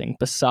I'm missing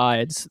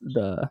besides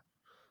the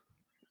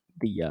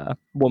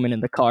woman in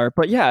the car.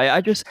 But yeah,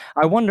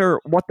 I wonder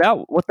what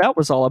that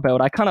was all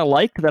about. I kind of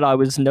liked that I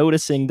was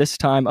noticing this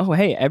time, oh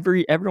hey,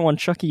 everyone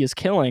Chucky is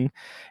killing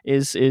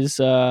is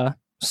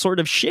sort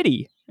of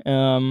shitty.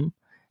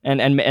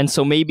 And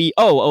so maybe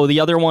the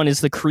other one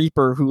is the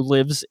creeper who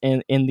lives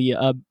in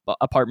the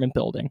apartment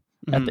building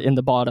in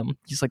the bottom.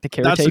 He's like the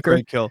caretaker. That's a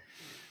great kill.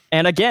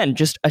 And again,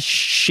 just a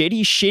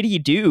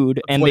shitty dude,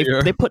 and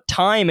they put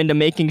time into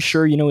making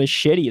sure is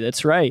shitty.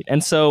 That's right.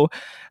 And so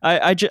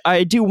I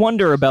do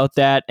wonder about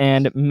that,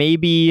 and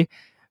maybe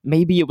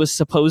it was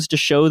supposed to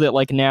show that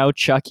like now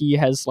Chucky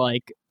has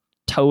like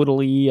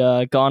totally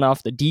gone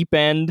off the deep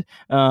end.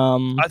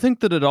 I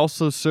think that it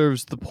also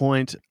serves the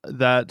point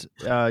that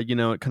it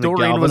kind of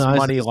Doreen was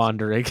money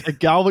laundering.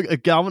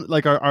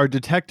 Like our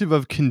detective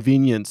of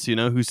convenience,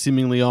 who's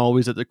seemingly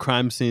always at the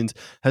crime scenes,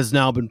 has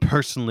now been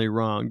personally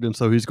wronged, and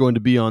so he's going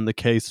to be on the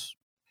case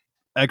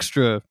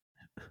extra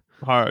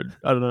hard.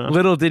 I don't know.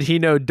 Little did he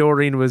know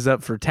Doreen was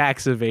up for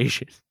tax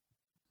evasion.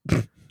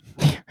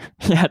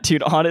 Yeah,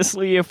 dude,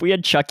 honestly, if we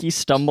had Chucky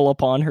stumble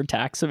upon her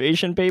tax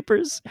evasion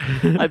papers,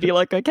 I'd be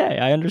like, okay,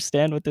 I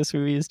understand what this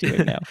movie is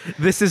doing now.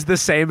 This is the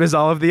same as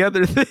all of the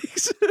other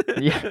things.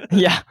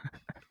 Yeah.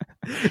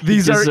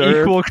 These are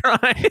equal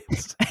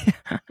crimes.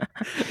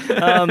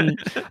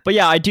 But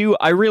yeah,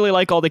 I really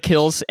like all the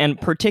kills, and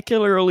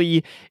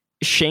particularly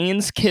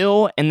Shane's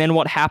kill, and then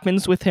what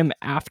happens with him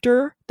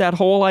after that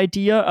whole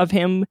idea of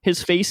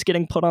his face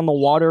getting put on the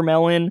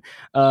watermelon,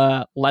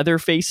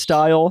 Leatherface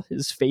style,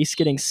 his face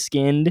getting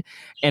skinned,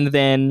 and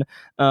then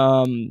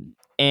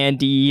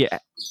Andy,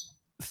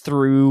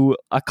 through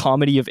a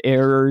comedy of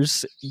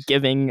errors,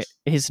 giving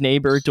his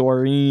neighbor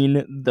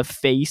Doreen the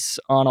face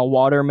on a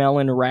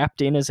watermelon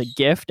wrapped in as a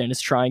gift, and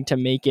is trying to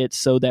make it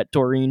so that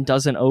Doreen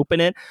doesn't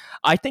open it.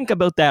 I think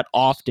about that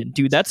often,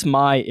 dude. That's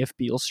my If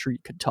Beale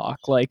Street Could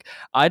Talk. Like,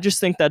 I just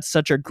think that's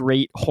such a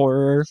great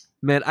horror.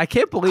 Man, I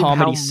can't believe how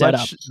much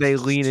setup they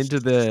lean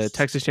into the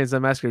Texas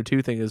Chainsaw Massacre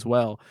 2 thing as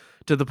well,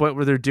 to the point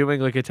where they're doing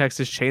like a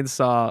Texas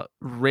Chainsaw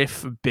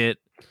riff bit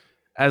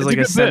as like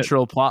a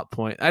central plot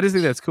point. I just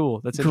think that's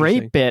cool. That's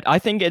great bit. I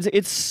think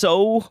it's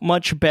so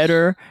much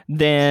better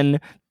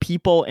than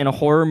people in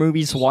horror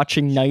movies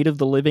watching Night of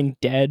the Living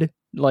Dead,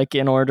 like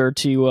in order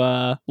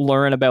to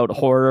learn about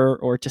horror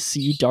or to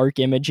see dark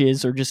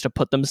images or just to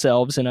put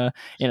themselves in a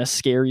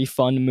scary,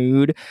 fun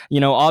mood.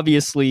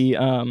 Obviously,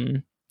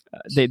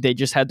 they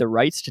just had the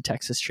rights to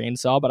Texas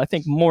Chainsaw, but I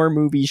think more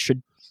movies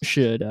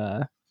should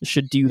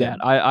should do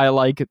that. I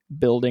like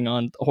building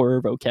on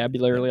horror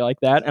vocabulary like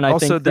that, and I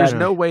Also, think there's that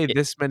no way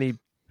this many.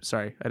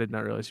 Sorry, I did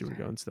not realize you were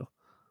going still.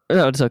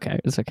 No, it's okay.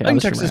 It's okay. I think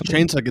was Texas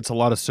rambling. Chainsaw gets a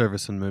lot of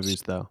service in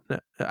movies, though. No,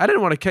 I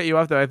didn't want to cut you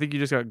off though. I think you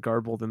just got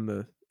garbled in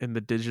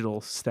the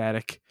digital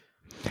static.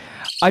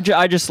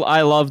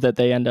 I love that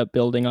they end up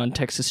building on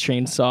Texas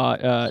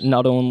Chainsaw,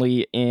 not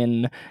only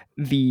in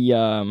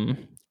the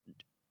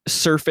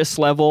surface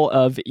level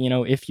of,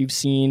 if you've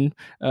seen,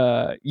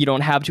 you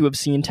don't have to have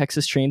seen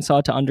Texas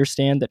Chainsaw to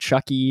understand that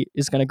Chucky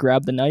is going to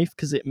grab the knife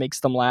because it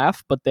makes them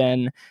laugh. But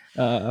then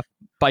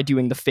by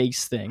doing the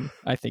face thing,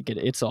 I think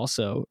it's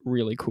also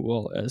really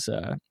cool as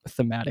a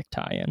thematic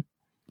tie-in.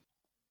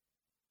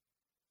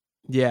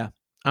 Yeah,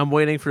 I'm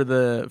waiting for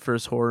the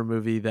first horror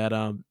movie that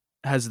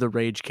has the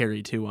Rage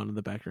Carry 2 on in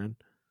the background.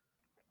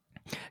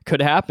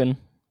 Could happen.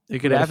 It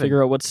could happen. happen.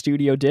 Figure out what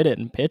studio did it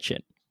and pitch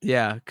it.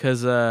 Yeah,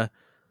 because I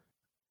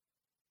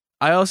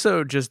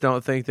also just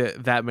don't think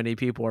that many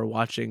people are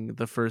watching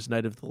the first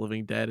Night of the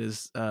Living Dead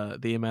as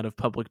the amount of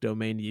public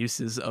domain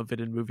uses of it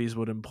in movies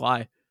would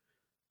imply.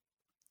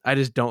 I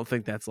just don't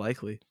think that's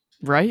likely.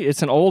 Right?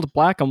 It's an old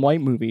black and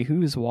white movie.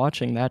 Who's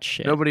watching that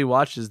shit? Nobody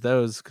watches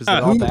those because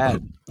they're all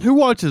bad. Who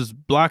watches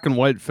black and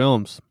white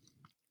films?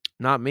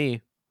 Not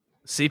me.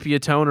 Sepia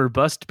tone or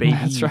bust, baby.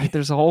 That's right.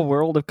 There's a whole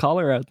world of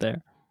color out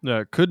there.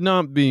 Yeah, could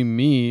not be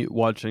me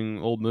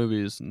watching old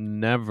movies.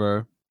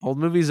 Never. Old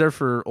movies are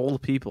for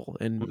old people,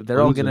 and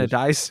they're all gonna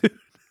die soon.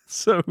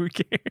 So who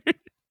cares?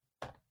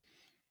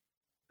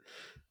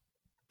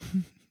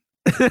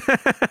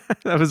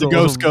 That was The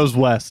Ghost Goes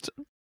West.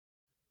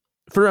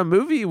 For a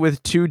movie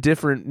with two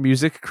different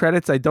music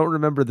credits. I don't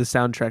remember the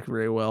soundtrack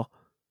very well.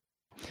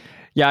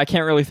 Yeah, I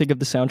can't really think of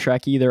the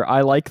soundtrack either.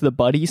 I like the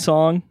Buddy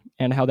song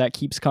and how that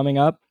keeps coming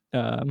up.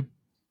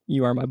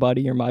 You are my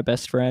buddy, you're my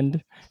best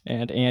friend,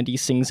 and Andy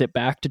sings it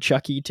back to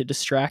Chucky to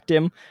distract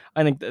him.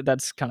 I think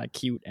that's kind of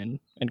cute and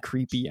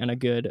creepy and a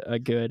good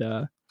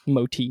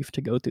motif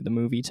to go through the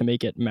movie to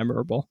make it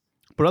memorable.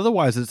 But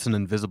otherwise, it's an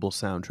invisible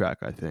soundtrack,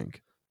 I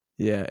think.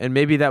 Yeah, and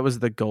maybe that was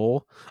the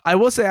goal. I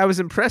will say I was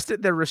impressed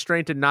at their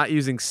restraint in not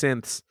using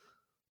synths.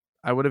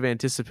 I would have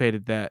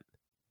anticipated that.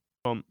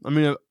 I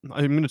mean,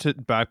 I'm going to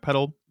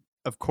backpedal.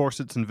 Of course,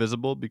 it's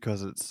invisible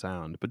because it's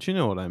sound, but you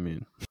know what I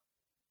mean.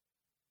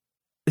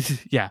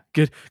 Yeah,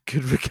 good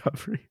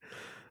recovery.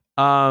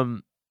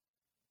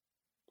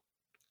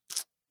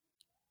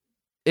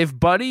 If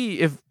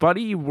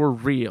Buddy were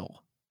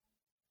real,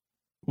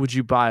 would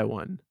you buy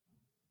one?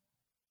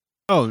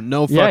 Oh,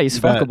 no fucking Yeah, he's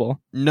bet. fuckable.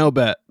 No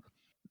bet.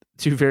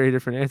 Two very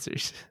different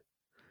answers.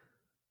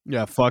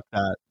 Yeah, fuck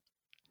that.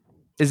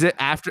 Is it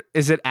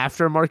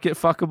aftermarket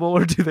fuckable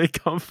or do they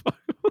come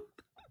fuckable?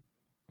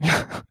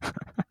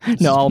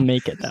 No, I'll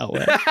make it that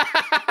way.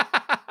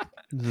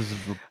 This is,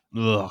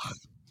 ugh.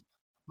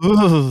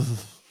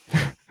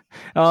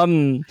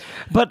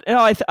 But no,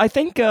 I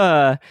think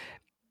I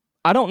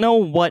don't know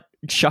what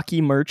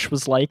Chucky merch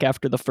was like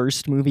after the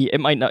first movie.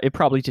 It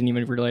probably didn't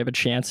even really have a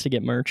chance to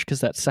get merch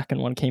because that second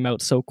one came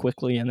out so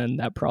quickly, and then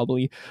that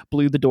probably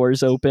blew the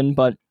doors open.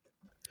 But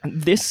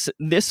this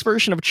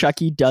version of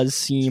Chucky does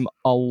seem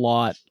a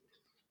lot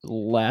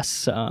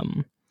less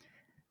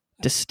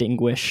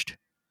distinguished.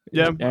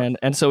 Yeah,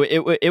 and so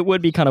it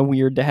would be kind of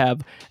weird to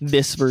have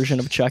this version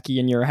of Chucky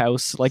in your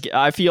house. Like,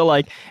 I feel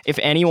like if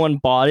anyone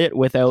bought it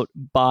without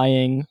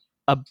buying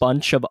a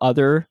bunch of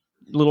other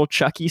little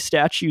Chucky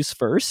statues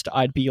first,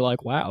 I'd be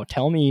like, wow,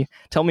 tell me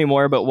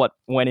more about what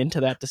went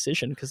into that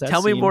decision, because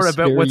tell me more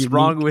about what's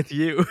wrong with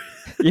you.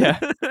 Yeah.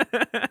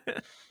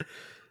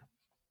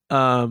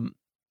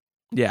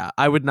 Yeah,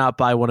 I would not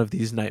buy one of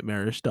these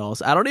nightmarish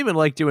dolls. I don't even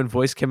like doing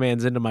voice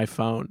commands into my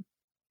phone.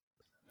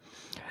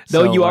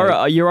 Though So,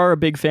 you are a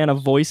big fan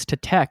of voice to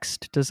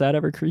text. Does that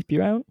ever creep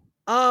you out?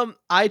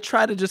 I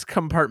try to just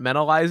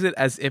compartmentalize it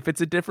as if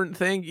it's a different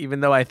thing, even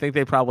though I think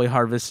they probably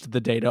harvest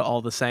the data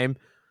all the same.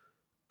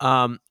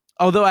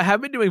 Although I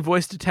have been doing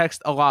voice to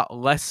text a lot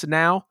less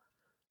now.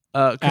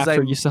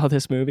 After you saw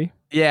this movie?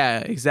 Yeah,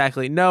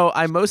 exactly. No,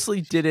 I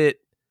mostly did it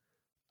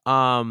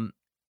if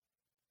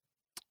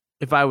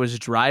I was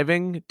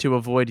driving to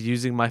avoid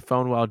using my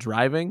phone while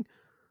driving.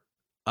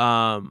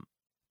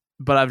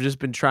 But I've just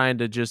been trying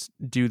to just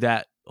do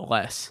that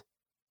less.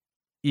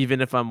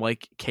 Even if I'm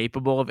like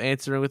capable of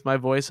answering with my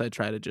voice, I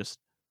try to just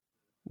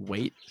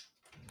wait.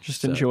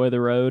 Just enjoy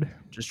the road.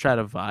 Just try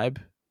to vibe.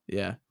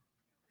 Yeah.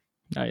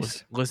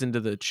 Nice. Listen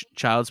to the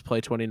Child's Play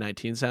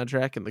 2019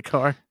 soundtrack in the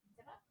car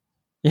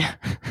Yeah.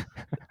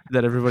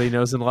 that everybody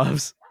knows and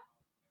loves.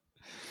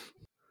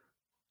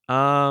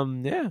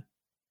 Yeah.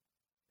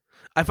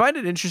 I find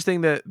it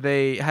interesting that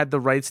they had the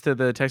rights to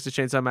the Texas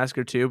Chainsaw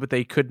Massacre 2, but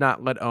they could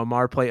not let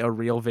Omar play a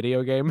real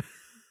video game.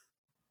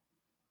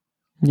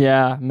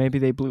 Yeah, maybe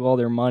they blew all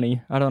their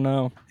money. I don't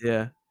know.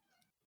 Yeah.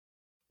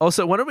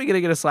 Also, when are we going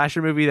to get a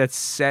slasher movie that's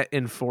set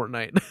in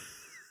Fortnite?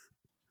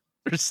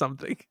 Or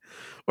something?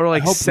 Or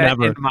like set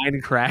never. in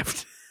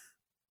Minecraft?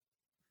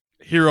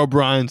 Hero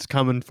Brian's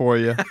coming for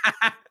you.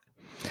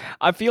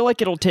 I feel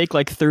like it'll take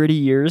like 30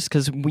 years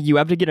because you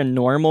have to get a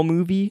normal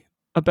movie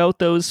about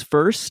those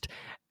first.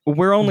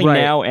 we're only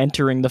Right. now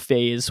entering the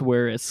phase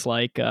where it's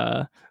like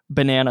a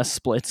Banana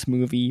Splits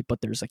movie,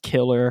 but there's a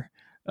killer.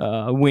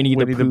 Winnie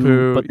the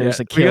Pooh, but there's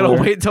a We killer.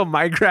 gotta wait till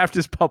Minecraft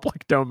is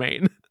public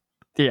domain.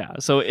 Yeah,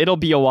 so it'll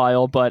be a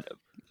while, but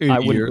 8 I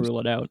wouldn't years. rule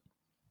it out.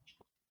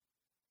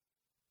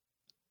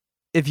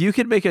 If you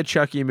could make a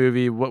Chucky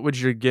movie, what would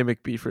your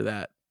gimmick be for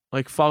that?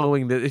 Like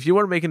following the, if you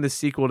were making the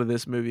sequel to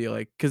this movie,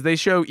 like, because they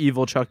show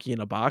evil Chucky in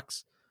a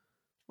box,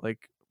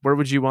 like, where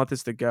would you want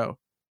this to go?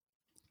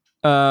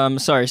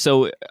 Sorry.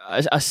 So,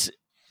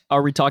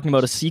 are we talking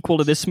about a sequel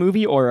to this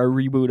movie or a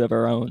reboot of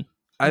our own?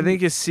 I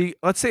think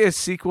let's say a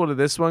sequel to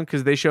this one,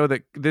 because they show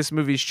that this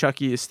movie's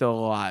Chucky is still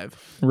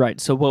alive. Right.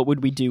 So, what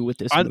would we do with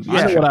this I movie?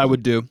 know what I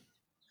would do.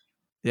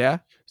 Yeah.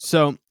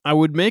 So I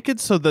would make it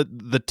so that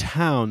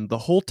the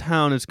whole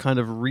town is kind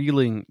of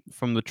reeling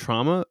from the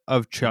trauma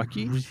of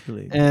Chucky.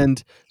 Really?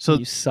 And so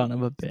You son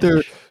of a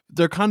bitch.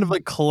 they're kind of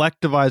like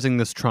collectivizing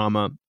this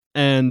trauma.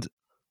 And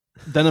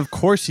then of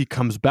course he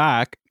comes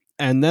back,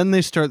 and then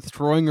they start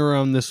throwing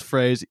around this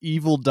phrase,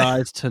 "Evil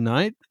dies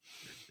tonight."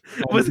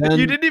 And then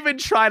You didn't even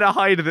try to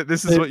hide that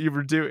this is They- what you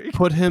were doing.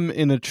 put him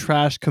in a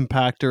trash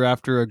compactor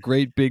after a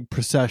great big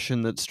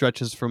procession that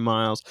stretches for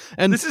miles.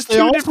 And This is they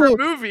two also- different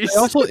movies. They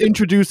also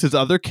introduce his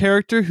other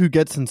character who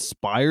gets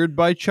inspired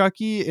by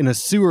Chucky in a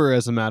sewer,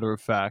 as a matter of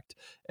fact.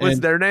 What's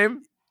And their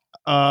name?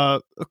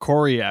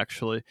 Corey,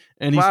 actually.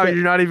 And Wow, he's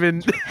you're not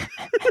even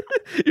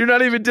you're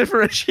not even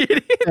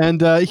differentiating.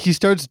 and he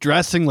starts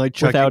dressing like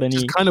Chucky, Without which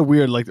is any- kind of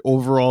weird, like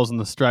overalls and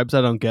the stripes.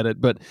 I don't get it,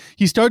 but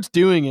he starts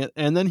doing it,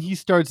 and then he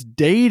starts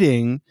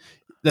dating.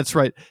 That's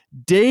right,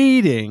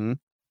 dating.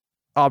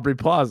 Aubrey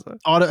Plaza.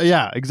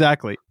 Yeah,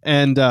 exactly,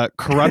 and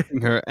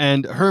corrupting her,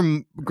 and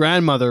her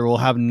grandmother will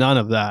have none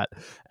of that.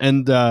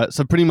 And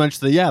so pretty much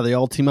they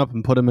all team up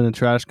and put him in a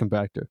trash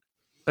compactor.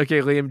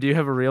 Okay, Liam, do you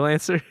have a real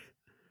answer?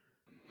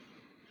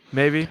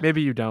 Maybe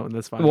you don't, and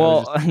that's fine.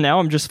 Well, now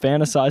I'm just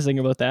fantasizing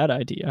about that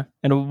idea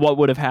and what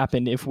would have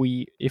happened if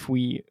we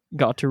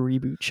got to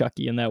reboot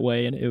Chucky in that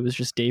way and it was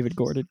just David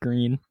Gordon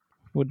Green.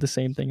 Would the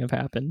same thing have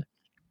happened?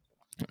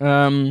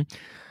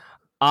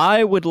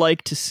 I would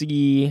like to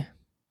see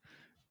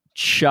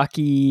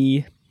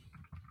Chucky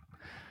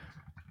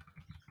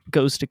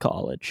goes to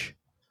college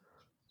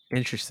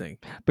interesting.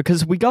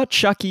 because we got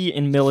Chucky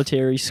in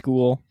military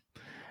school.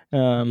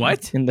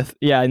 What? in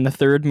the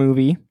third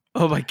movie?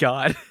 Oh my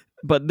god.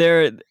 But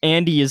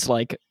Andy is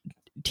like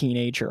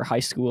teenager, high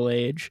school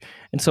age,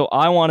 and so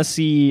I want to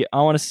see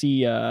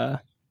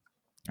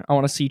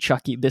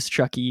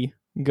Chucky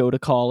go to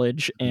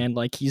college, and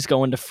like he's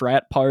going to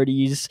frat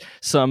parties.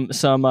 Some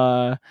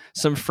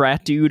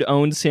frat dude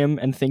owns him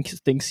and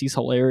thinks he's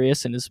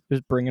hilarious and is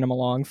bringing him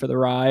along for the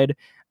ride,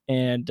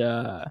 and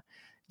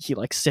he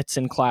like sits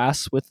in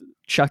class with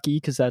Chucky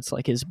because that's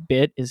like his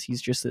bit, is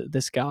he's just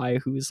this guy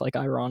who's like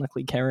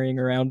ironically carrying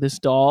around this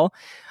doll,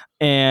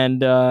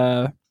 and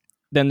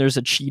then there's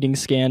a cheating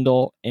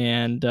scandal,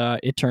 and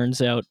it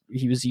turns out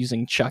he was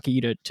using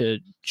Chucky to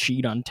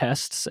cheat on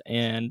tests,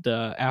 and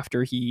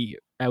after he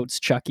outs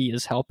Chucky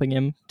as helping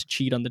him to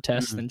cheat on the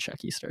test, then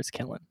Chucky starts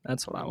killing.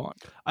 That's what I want.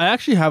 I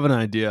actually have an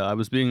idea. I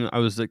was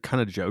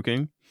kind of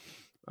joking.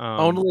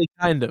 Only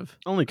kind of.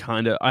 Only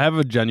kind of. I have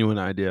a genuine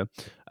idea,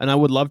 and I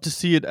would love to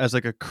see it as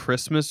like a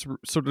Christmas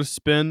sort of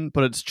spin,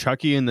 but it's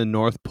Chucky in the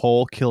North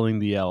Pole killing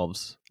the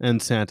elves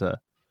and Santa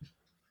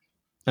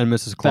and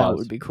Mrs. Claus. That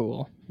would be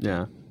cool.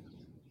 Yeah.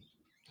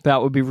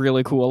 That would be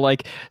really cool.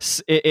 Like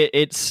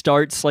it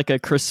starts like a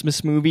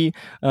Christmas movie,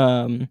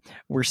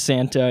 where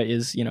Santa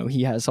is,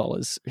 he has all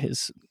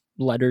his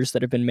letters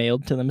that have been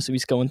mailed to them, so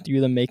he's going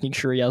through them, making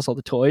sure he has all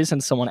the toys,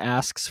 and someone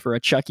asks for a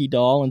Chucky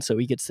doll, and so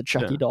he gets the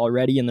Chucky doll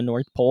ready in the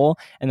North Pole,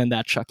 and then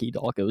that Chucky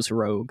doll goes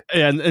rogue.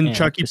 And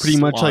Chucky just pretty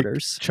much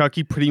slaughters.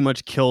 Chucky pretty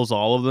much kills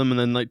all of them, and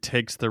then like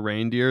takes the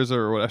reindeers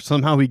or whatever.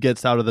 Somehow he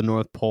gets out of the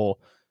North Pole,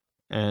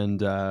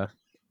 and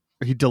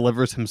he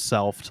delivers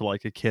himself to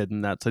like a kid,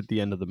 and that's like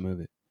the end of the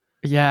movie.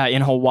 Yeah,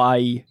 in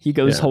Hawaii. He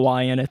goes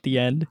Hawaiian at the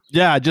end.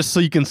 Yeah, just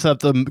so you can set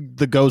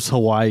the Ghost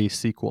Hawaii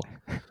sequel.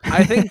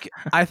 I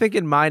think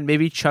in mind,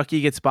 maybe Chucky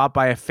gets bought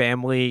by a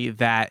family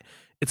that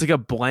it's like a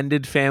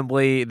blended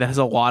family that has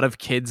a lot of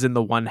kids in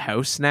the one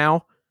house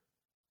now.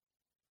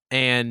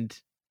 And,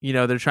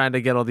 they're trying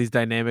to get all these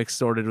dynamics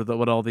sorted with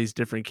what all these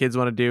different kids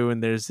want to do.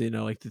 And there's,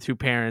 like the two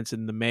parents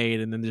and the maid,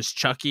 and then there's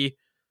Chucky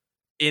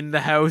in the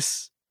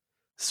house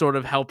sort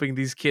of helping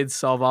these kids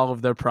solve all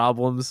of their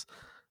problems.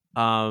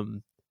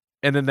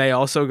 And then they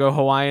also go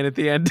Hawaiian at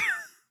the end.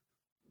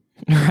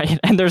 Right,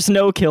 and there's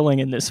no killing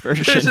in this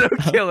version. There's no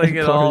killing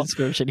at all.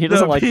 Version. He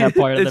doesn't like that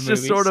part of the movie.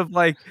 It's just sort of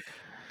like,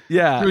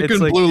 yeah, Freaking it's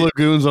like Blue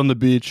Lagoons on the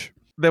beach.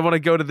 they want to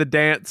go to the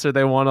dance, or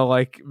they want to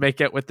like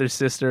make out with their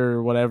sister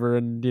or whatever,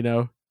 and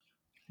yeah,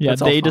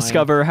 that's all they fine.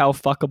 discover how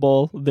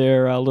fuckable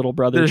their little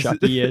brother There's-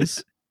 Chucky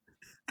is.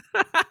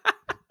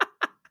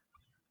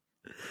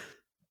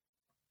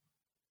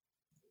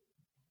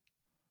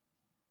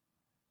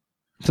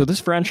 So this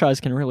franchise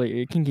can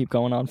keep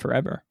going on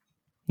forever.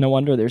 No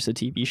wonder there's a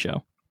TV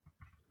show.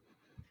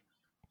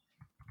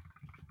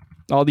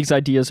 All these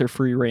ideas are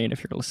free reign if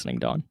you're listening,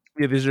 Don.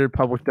 Yeah, these are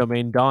public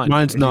domain. Dawn.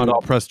 Mine's not.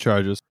 I'll press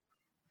charges.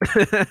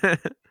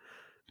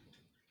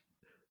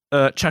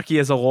 Chucky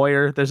as a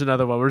lawyer. There's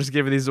another one. We're just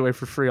giving these away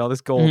for free. All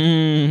this gold.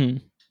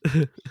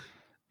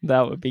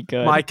 That would be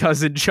good. My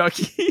Cousin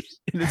Chucky.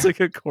 And it's like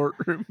a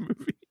courtroom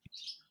movie.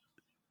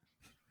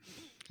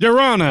 Your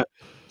Honor.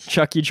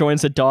 Chucky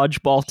joins a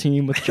dodgeball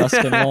team with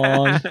Justin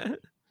Long.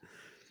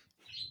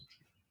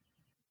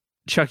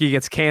 Chucky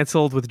gets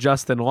canceled with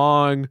Justin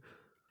Long.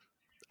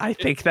 I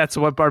think that's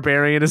what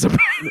Barbarian is about.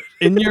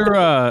 In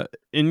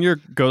your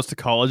Goes to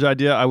College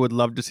idea, I would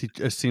love to see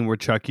a scene where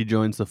Chucky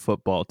joins the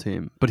football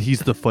team, but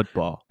he's the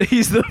football.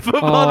 He's the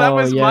football. That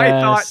was my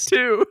thought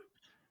too.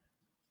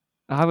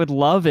 I would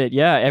love it.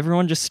 Yeah,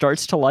 everyone just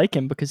starts to like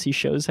him because he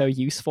shows how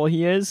useful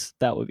he is.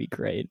 That would be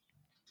great.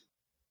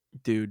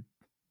 Dude.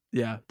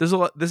 Yeah. There's a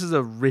lot. This is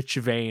a rich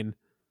vein.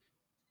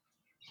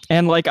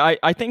 And like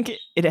I think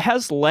it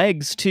has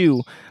legs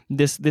too.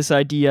 This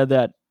idea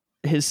that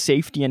his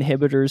safety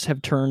inhibitors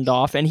have turned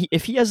off, and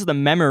if he has the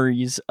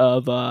memories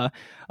of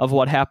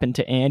what happened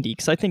to Andy,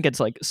 because I think it's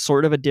like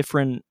sort of a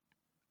different.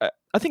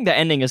 I think the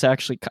ending is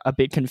actually a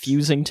bit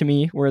confusing to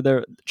me, where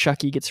the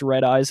Chucky gets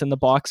red eyes in the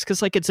box,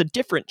 because like it's a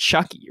different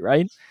Chucky,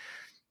 right?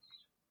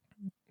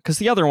 Because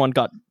the other one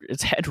got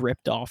its head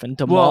ripped off and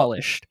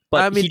demolished,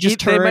 but I mean, he just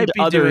turned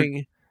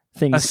other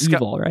things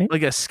evil, right?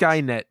 Like a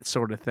Skynet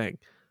sort of thing.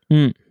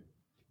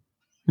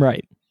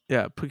 Right.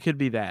 Yeah, could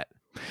be that.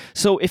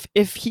 So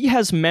if he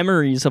has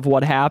memories of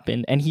what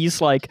happened and he's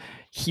like,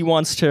 he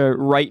wants to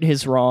right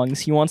his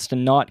wrongs, he wants to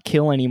not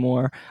kill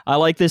anymore. I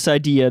like this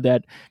idea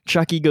that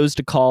Chucky goes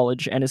to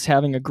college and is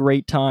having a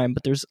great time,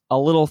 but there's a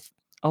little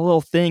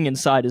thing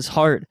inside his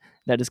heart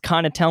that is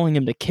kind of telling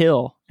him to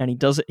kill, and he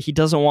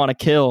doesn't want to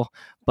kill,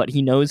 but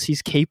he knows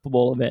he's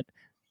capable of it,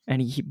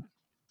 and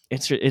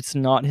it's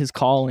not his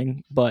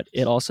calling, but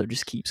it also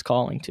just keeps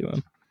calling to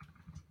him.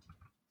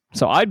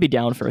 So I'd be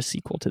down for a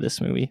sequel to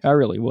this movie. I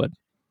really would.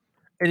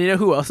 And you know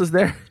who else is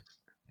there?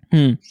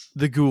 The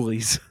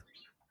Ghoulies.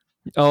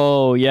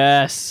 Oh,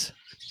 yes.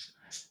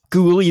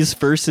 Ghoulies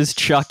versus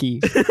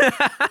Chucky.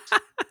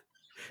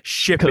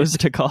 Goes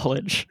to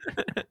college.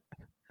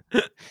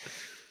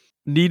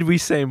 Need we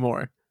say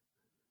more?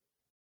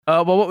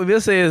 Well, what we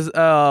will say is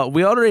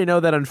we already know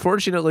that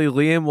unfortunately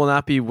Liam will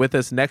not be with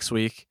us next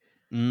week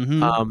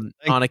on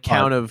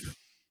account of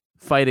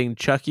fighting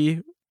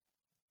Chucky.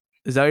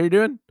 Is that what you're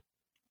doing?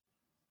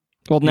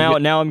 Well,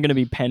 now I'm going to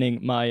be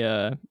penning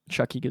my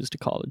Chucky Goes to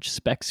College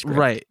spec script.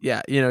 Right,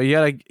 yeah.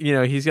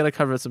 He's got to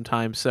cover some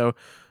time. So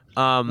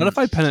what if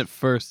I pen it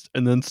first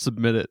and then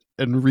submit it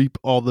and reap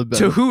all the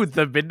benefits? To who?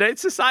 The Midnight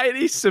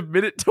Society?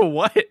 Submit it to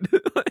what?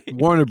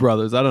 Warner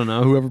Brothers. I don't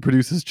know. Whoever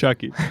produces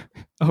Chucky.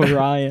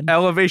 Orion.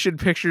 Elevation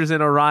Pictures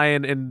and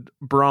Orion and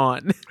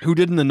Braun. Who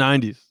did in the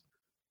 90s?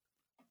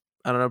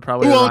 I don't know.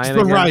 Probably Who Orion owns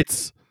the again.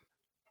 rights?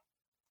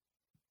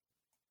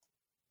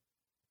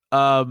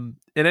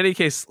 In any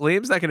case,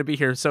 Liam's not going to be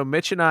here. So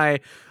Mitch and I,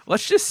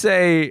 let's just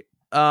say,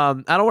 I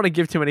don't want to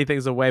give too many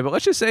things away, but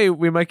let's just say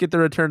we might get the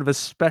return of a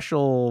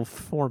special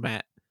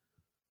format.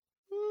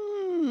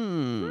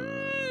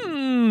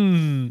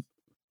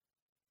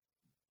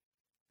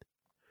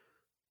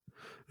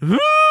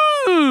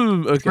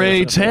 Okay,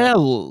 Pray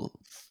tell.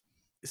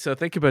 So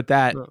think about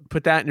that.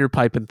 Put that in your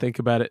pipe and think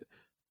about it.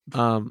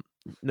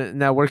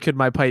 Now, where could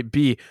my pipe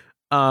be?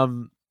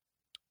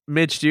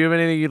 Mitch, do you have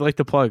anything you'd like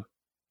to plug?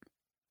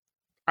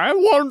 I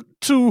want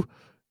to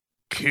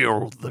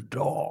kill the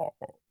doll.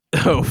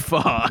 Oh,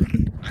 fuck.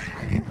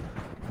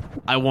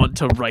 I want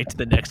to write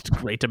the next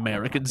great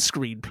American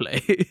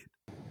screenplay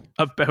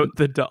about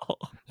the doll.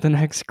 The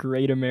next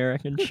great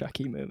American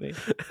Chucky movie.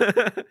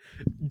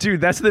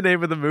 Dude, that's the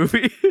name of the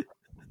movie.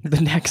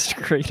 The next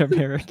great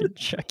American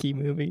Chucky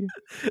movie.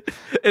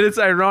 And it's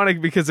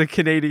ironic because a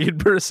Canadian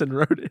person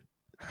wrote it.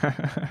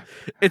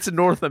 It's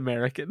North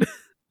American.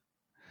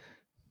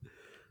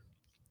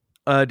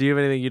 Do you have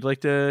anything you'd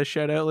like to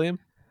shout out, Liam?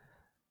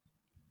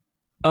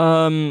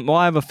 Well,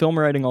 I have a film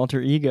writing alter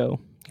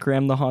ego,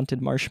 Graham the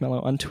Haunted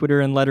Marshmallow, on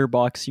Twitter and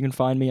Letterboxd. You can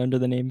find me under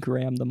the name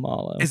Graham the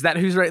Mallow. Is that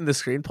who's writing the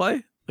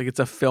screenplay? Like it's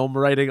a film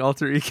writing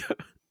alter ego?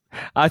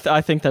 I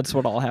think that's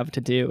what I'll have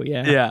to do.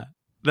 Yeah. Yeah.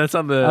 That's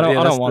on the. I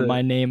don't want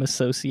my name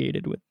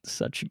associated with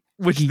such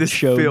geek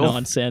show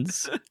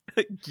nonsense.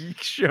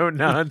 Geek show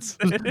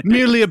nonsense.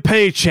 Merely a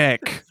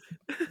paycheck.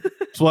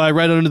 That's why I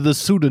write under the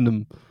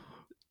pseudonym.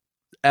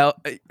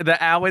 The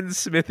Alan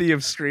Smithy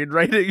of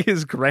screenwriting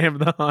is Graham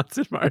the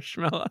Haunted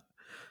Marshmallow.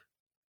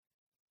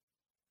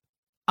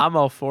 I'm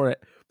all for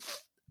it.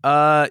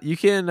 You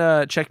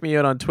can check me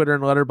out on Twitter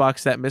and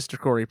Letterboxd at Mr.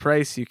 Corey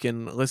Price. You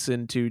can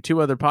listen to 2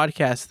 other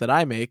podcasts that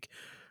I make.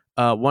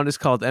 One is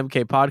called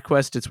MK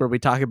PodQuest. It's where we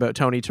talk about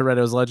Tony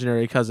Toretto's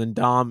legendary cousin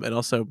Dom and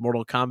also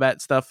Mortal Kombat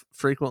stuff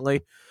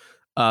frequently.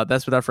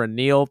 That's with our friend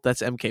Neil.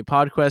 That's MK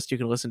PodQuest. You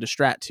can listen to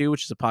Strat 2,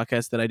 which is a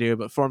podcast that I do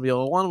about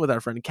Formula 1 with our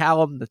friend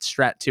Callum. That's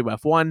Strat 2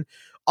 F1.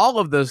 All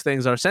of those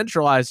things are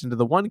centralized into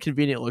the one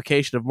convenient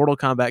location of Mortal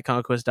Kombat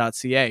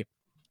Conquest.ca.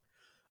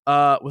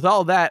 With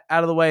all that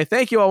out of the way,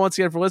 thank you all once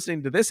again for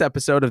listening to this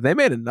episode of They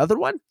Made Another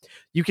One.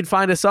 You can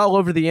find us all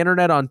over the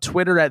internet on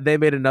Twitter at They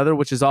Made Another,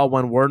 which is all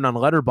one word, and on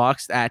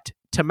Letterboxd at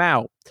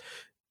Tamau.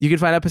 You can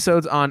find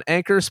episodes on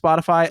Anchor,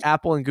 Spotify,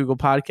 Apple, and Google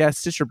Podcasts,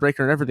 Stitcher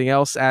Breaker, and everything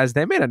else as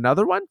They Made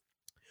Another One.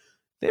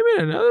 They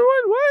made another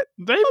one? What?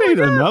 They made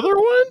another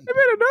one? They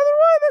made another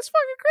one? That's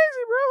fucking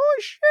crazy, bro.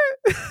 Holy shit.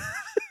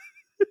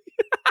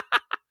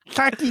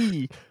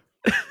 Tacky.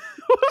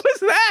 What was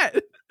that?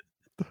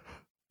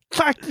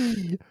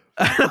 Tacky.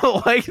 I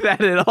don't like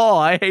that at all.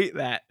 I hate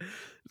that.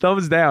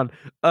 Thumbs down.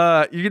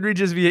 You can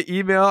reach us via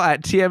email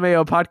at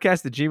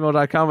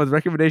tmaopodcast@gmail.com with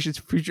recommendations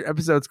for future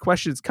episodes,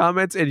 questions,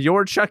 comments, and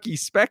your Chucky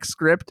spec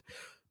script.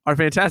 Our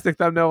fantastic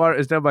thumbnail art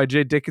is done by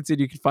Jade Dickinson.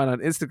 You can find on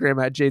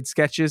Instagram at Jade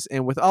Sketches.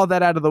 And with all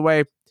that out of the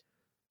way,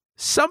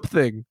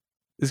 something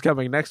is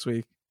coming next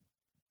week.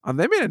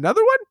 They made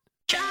another one?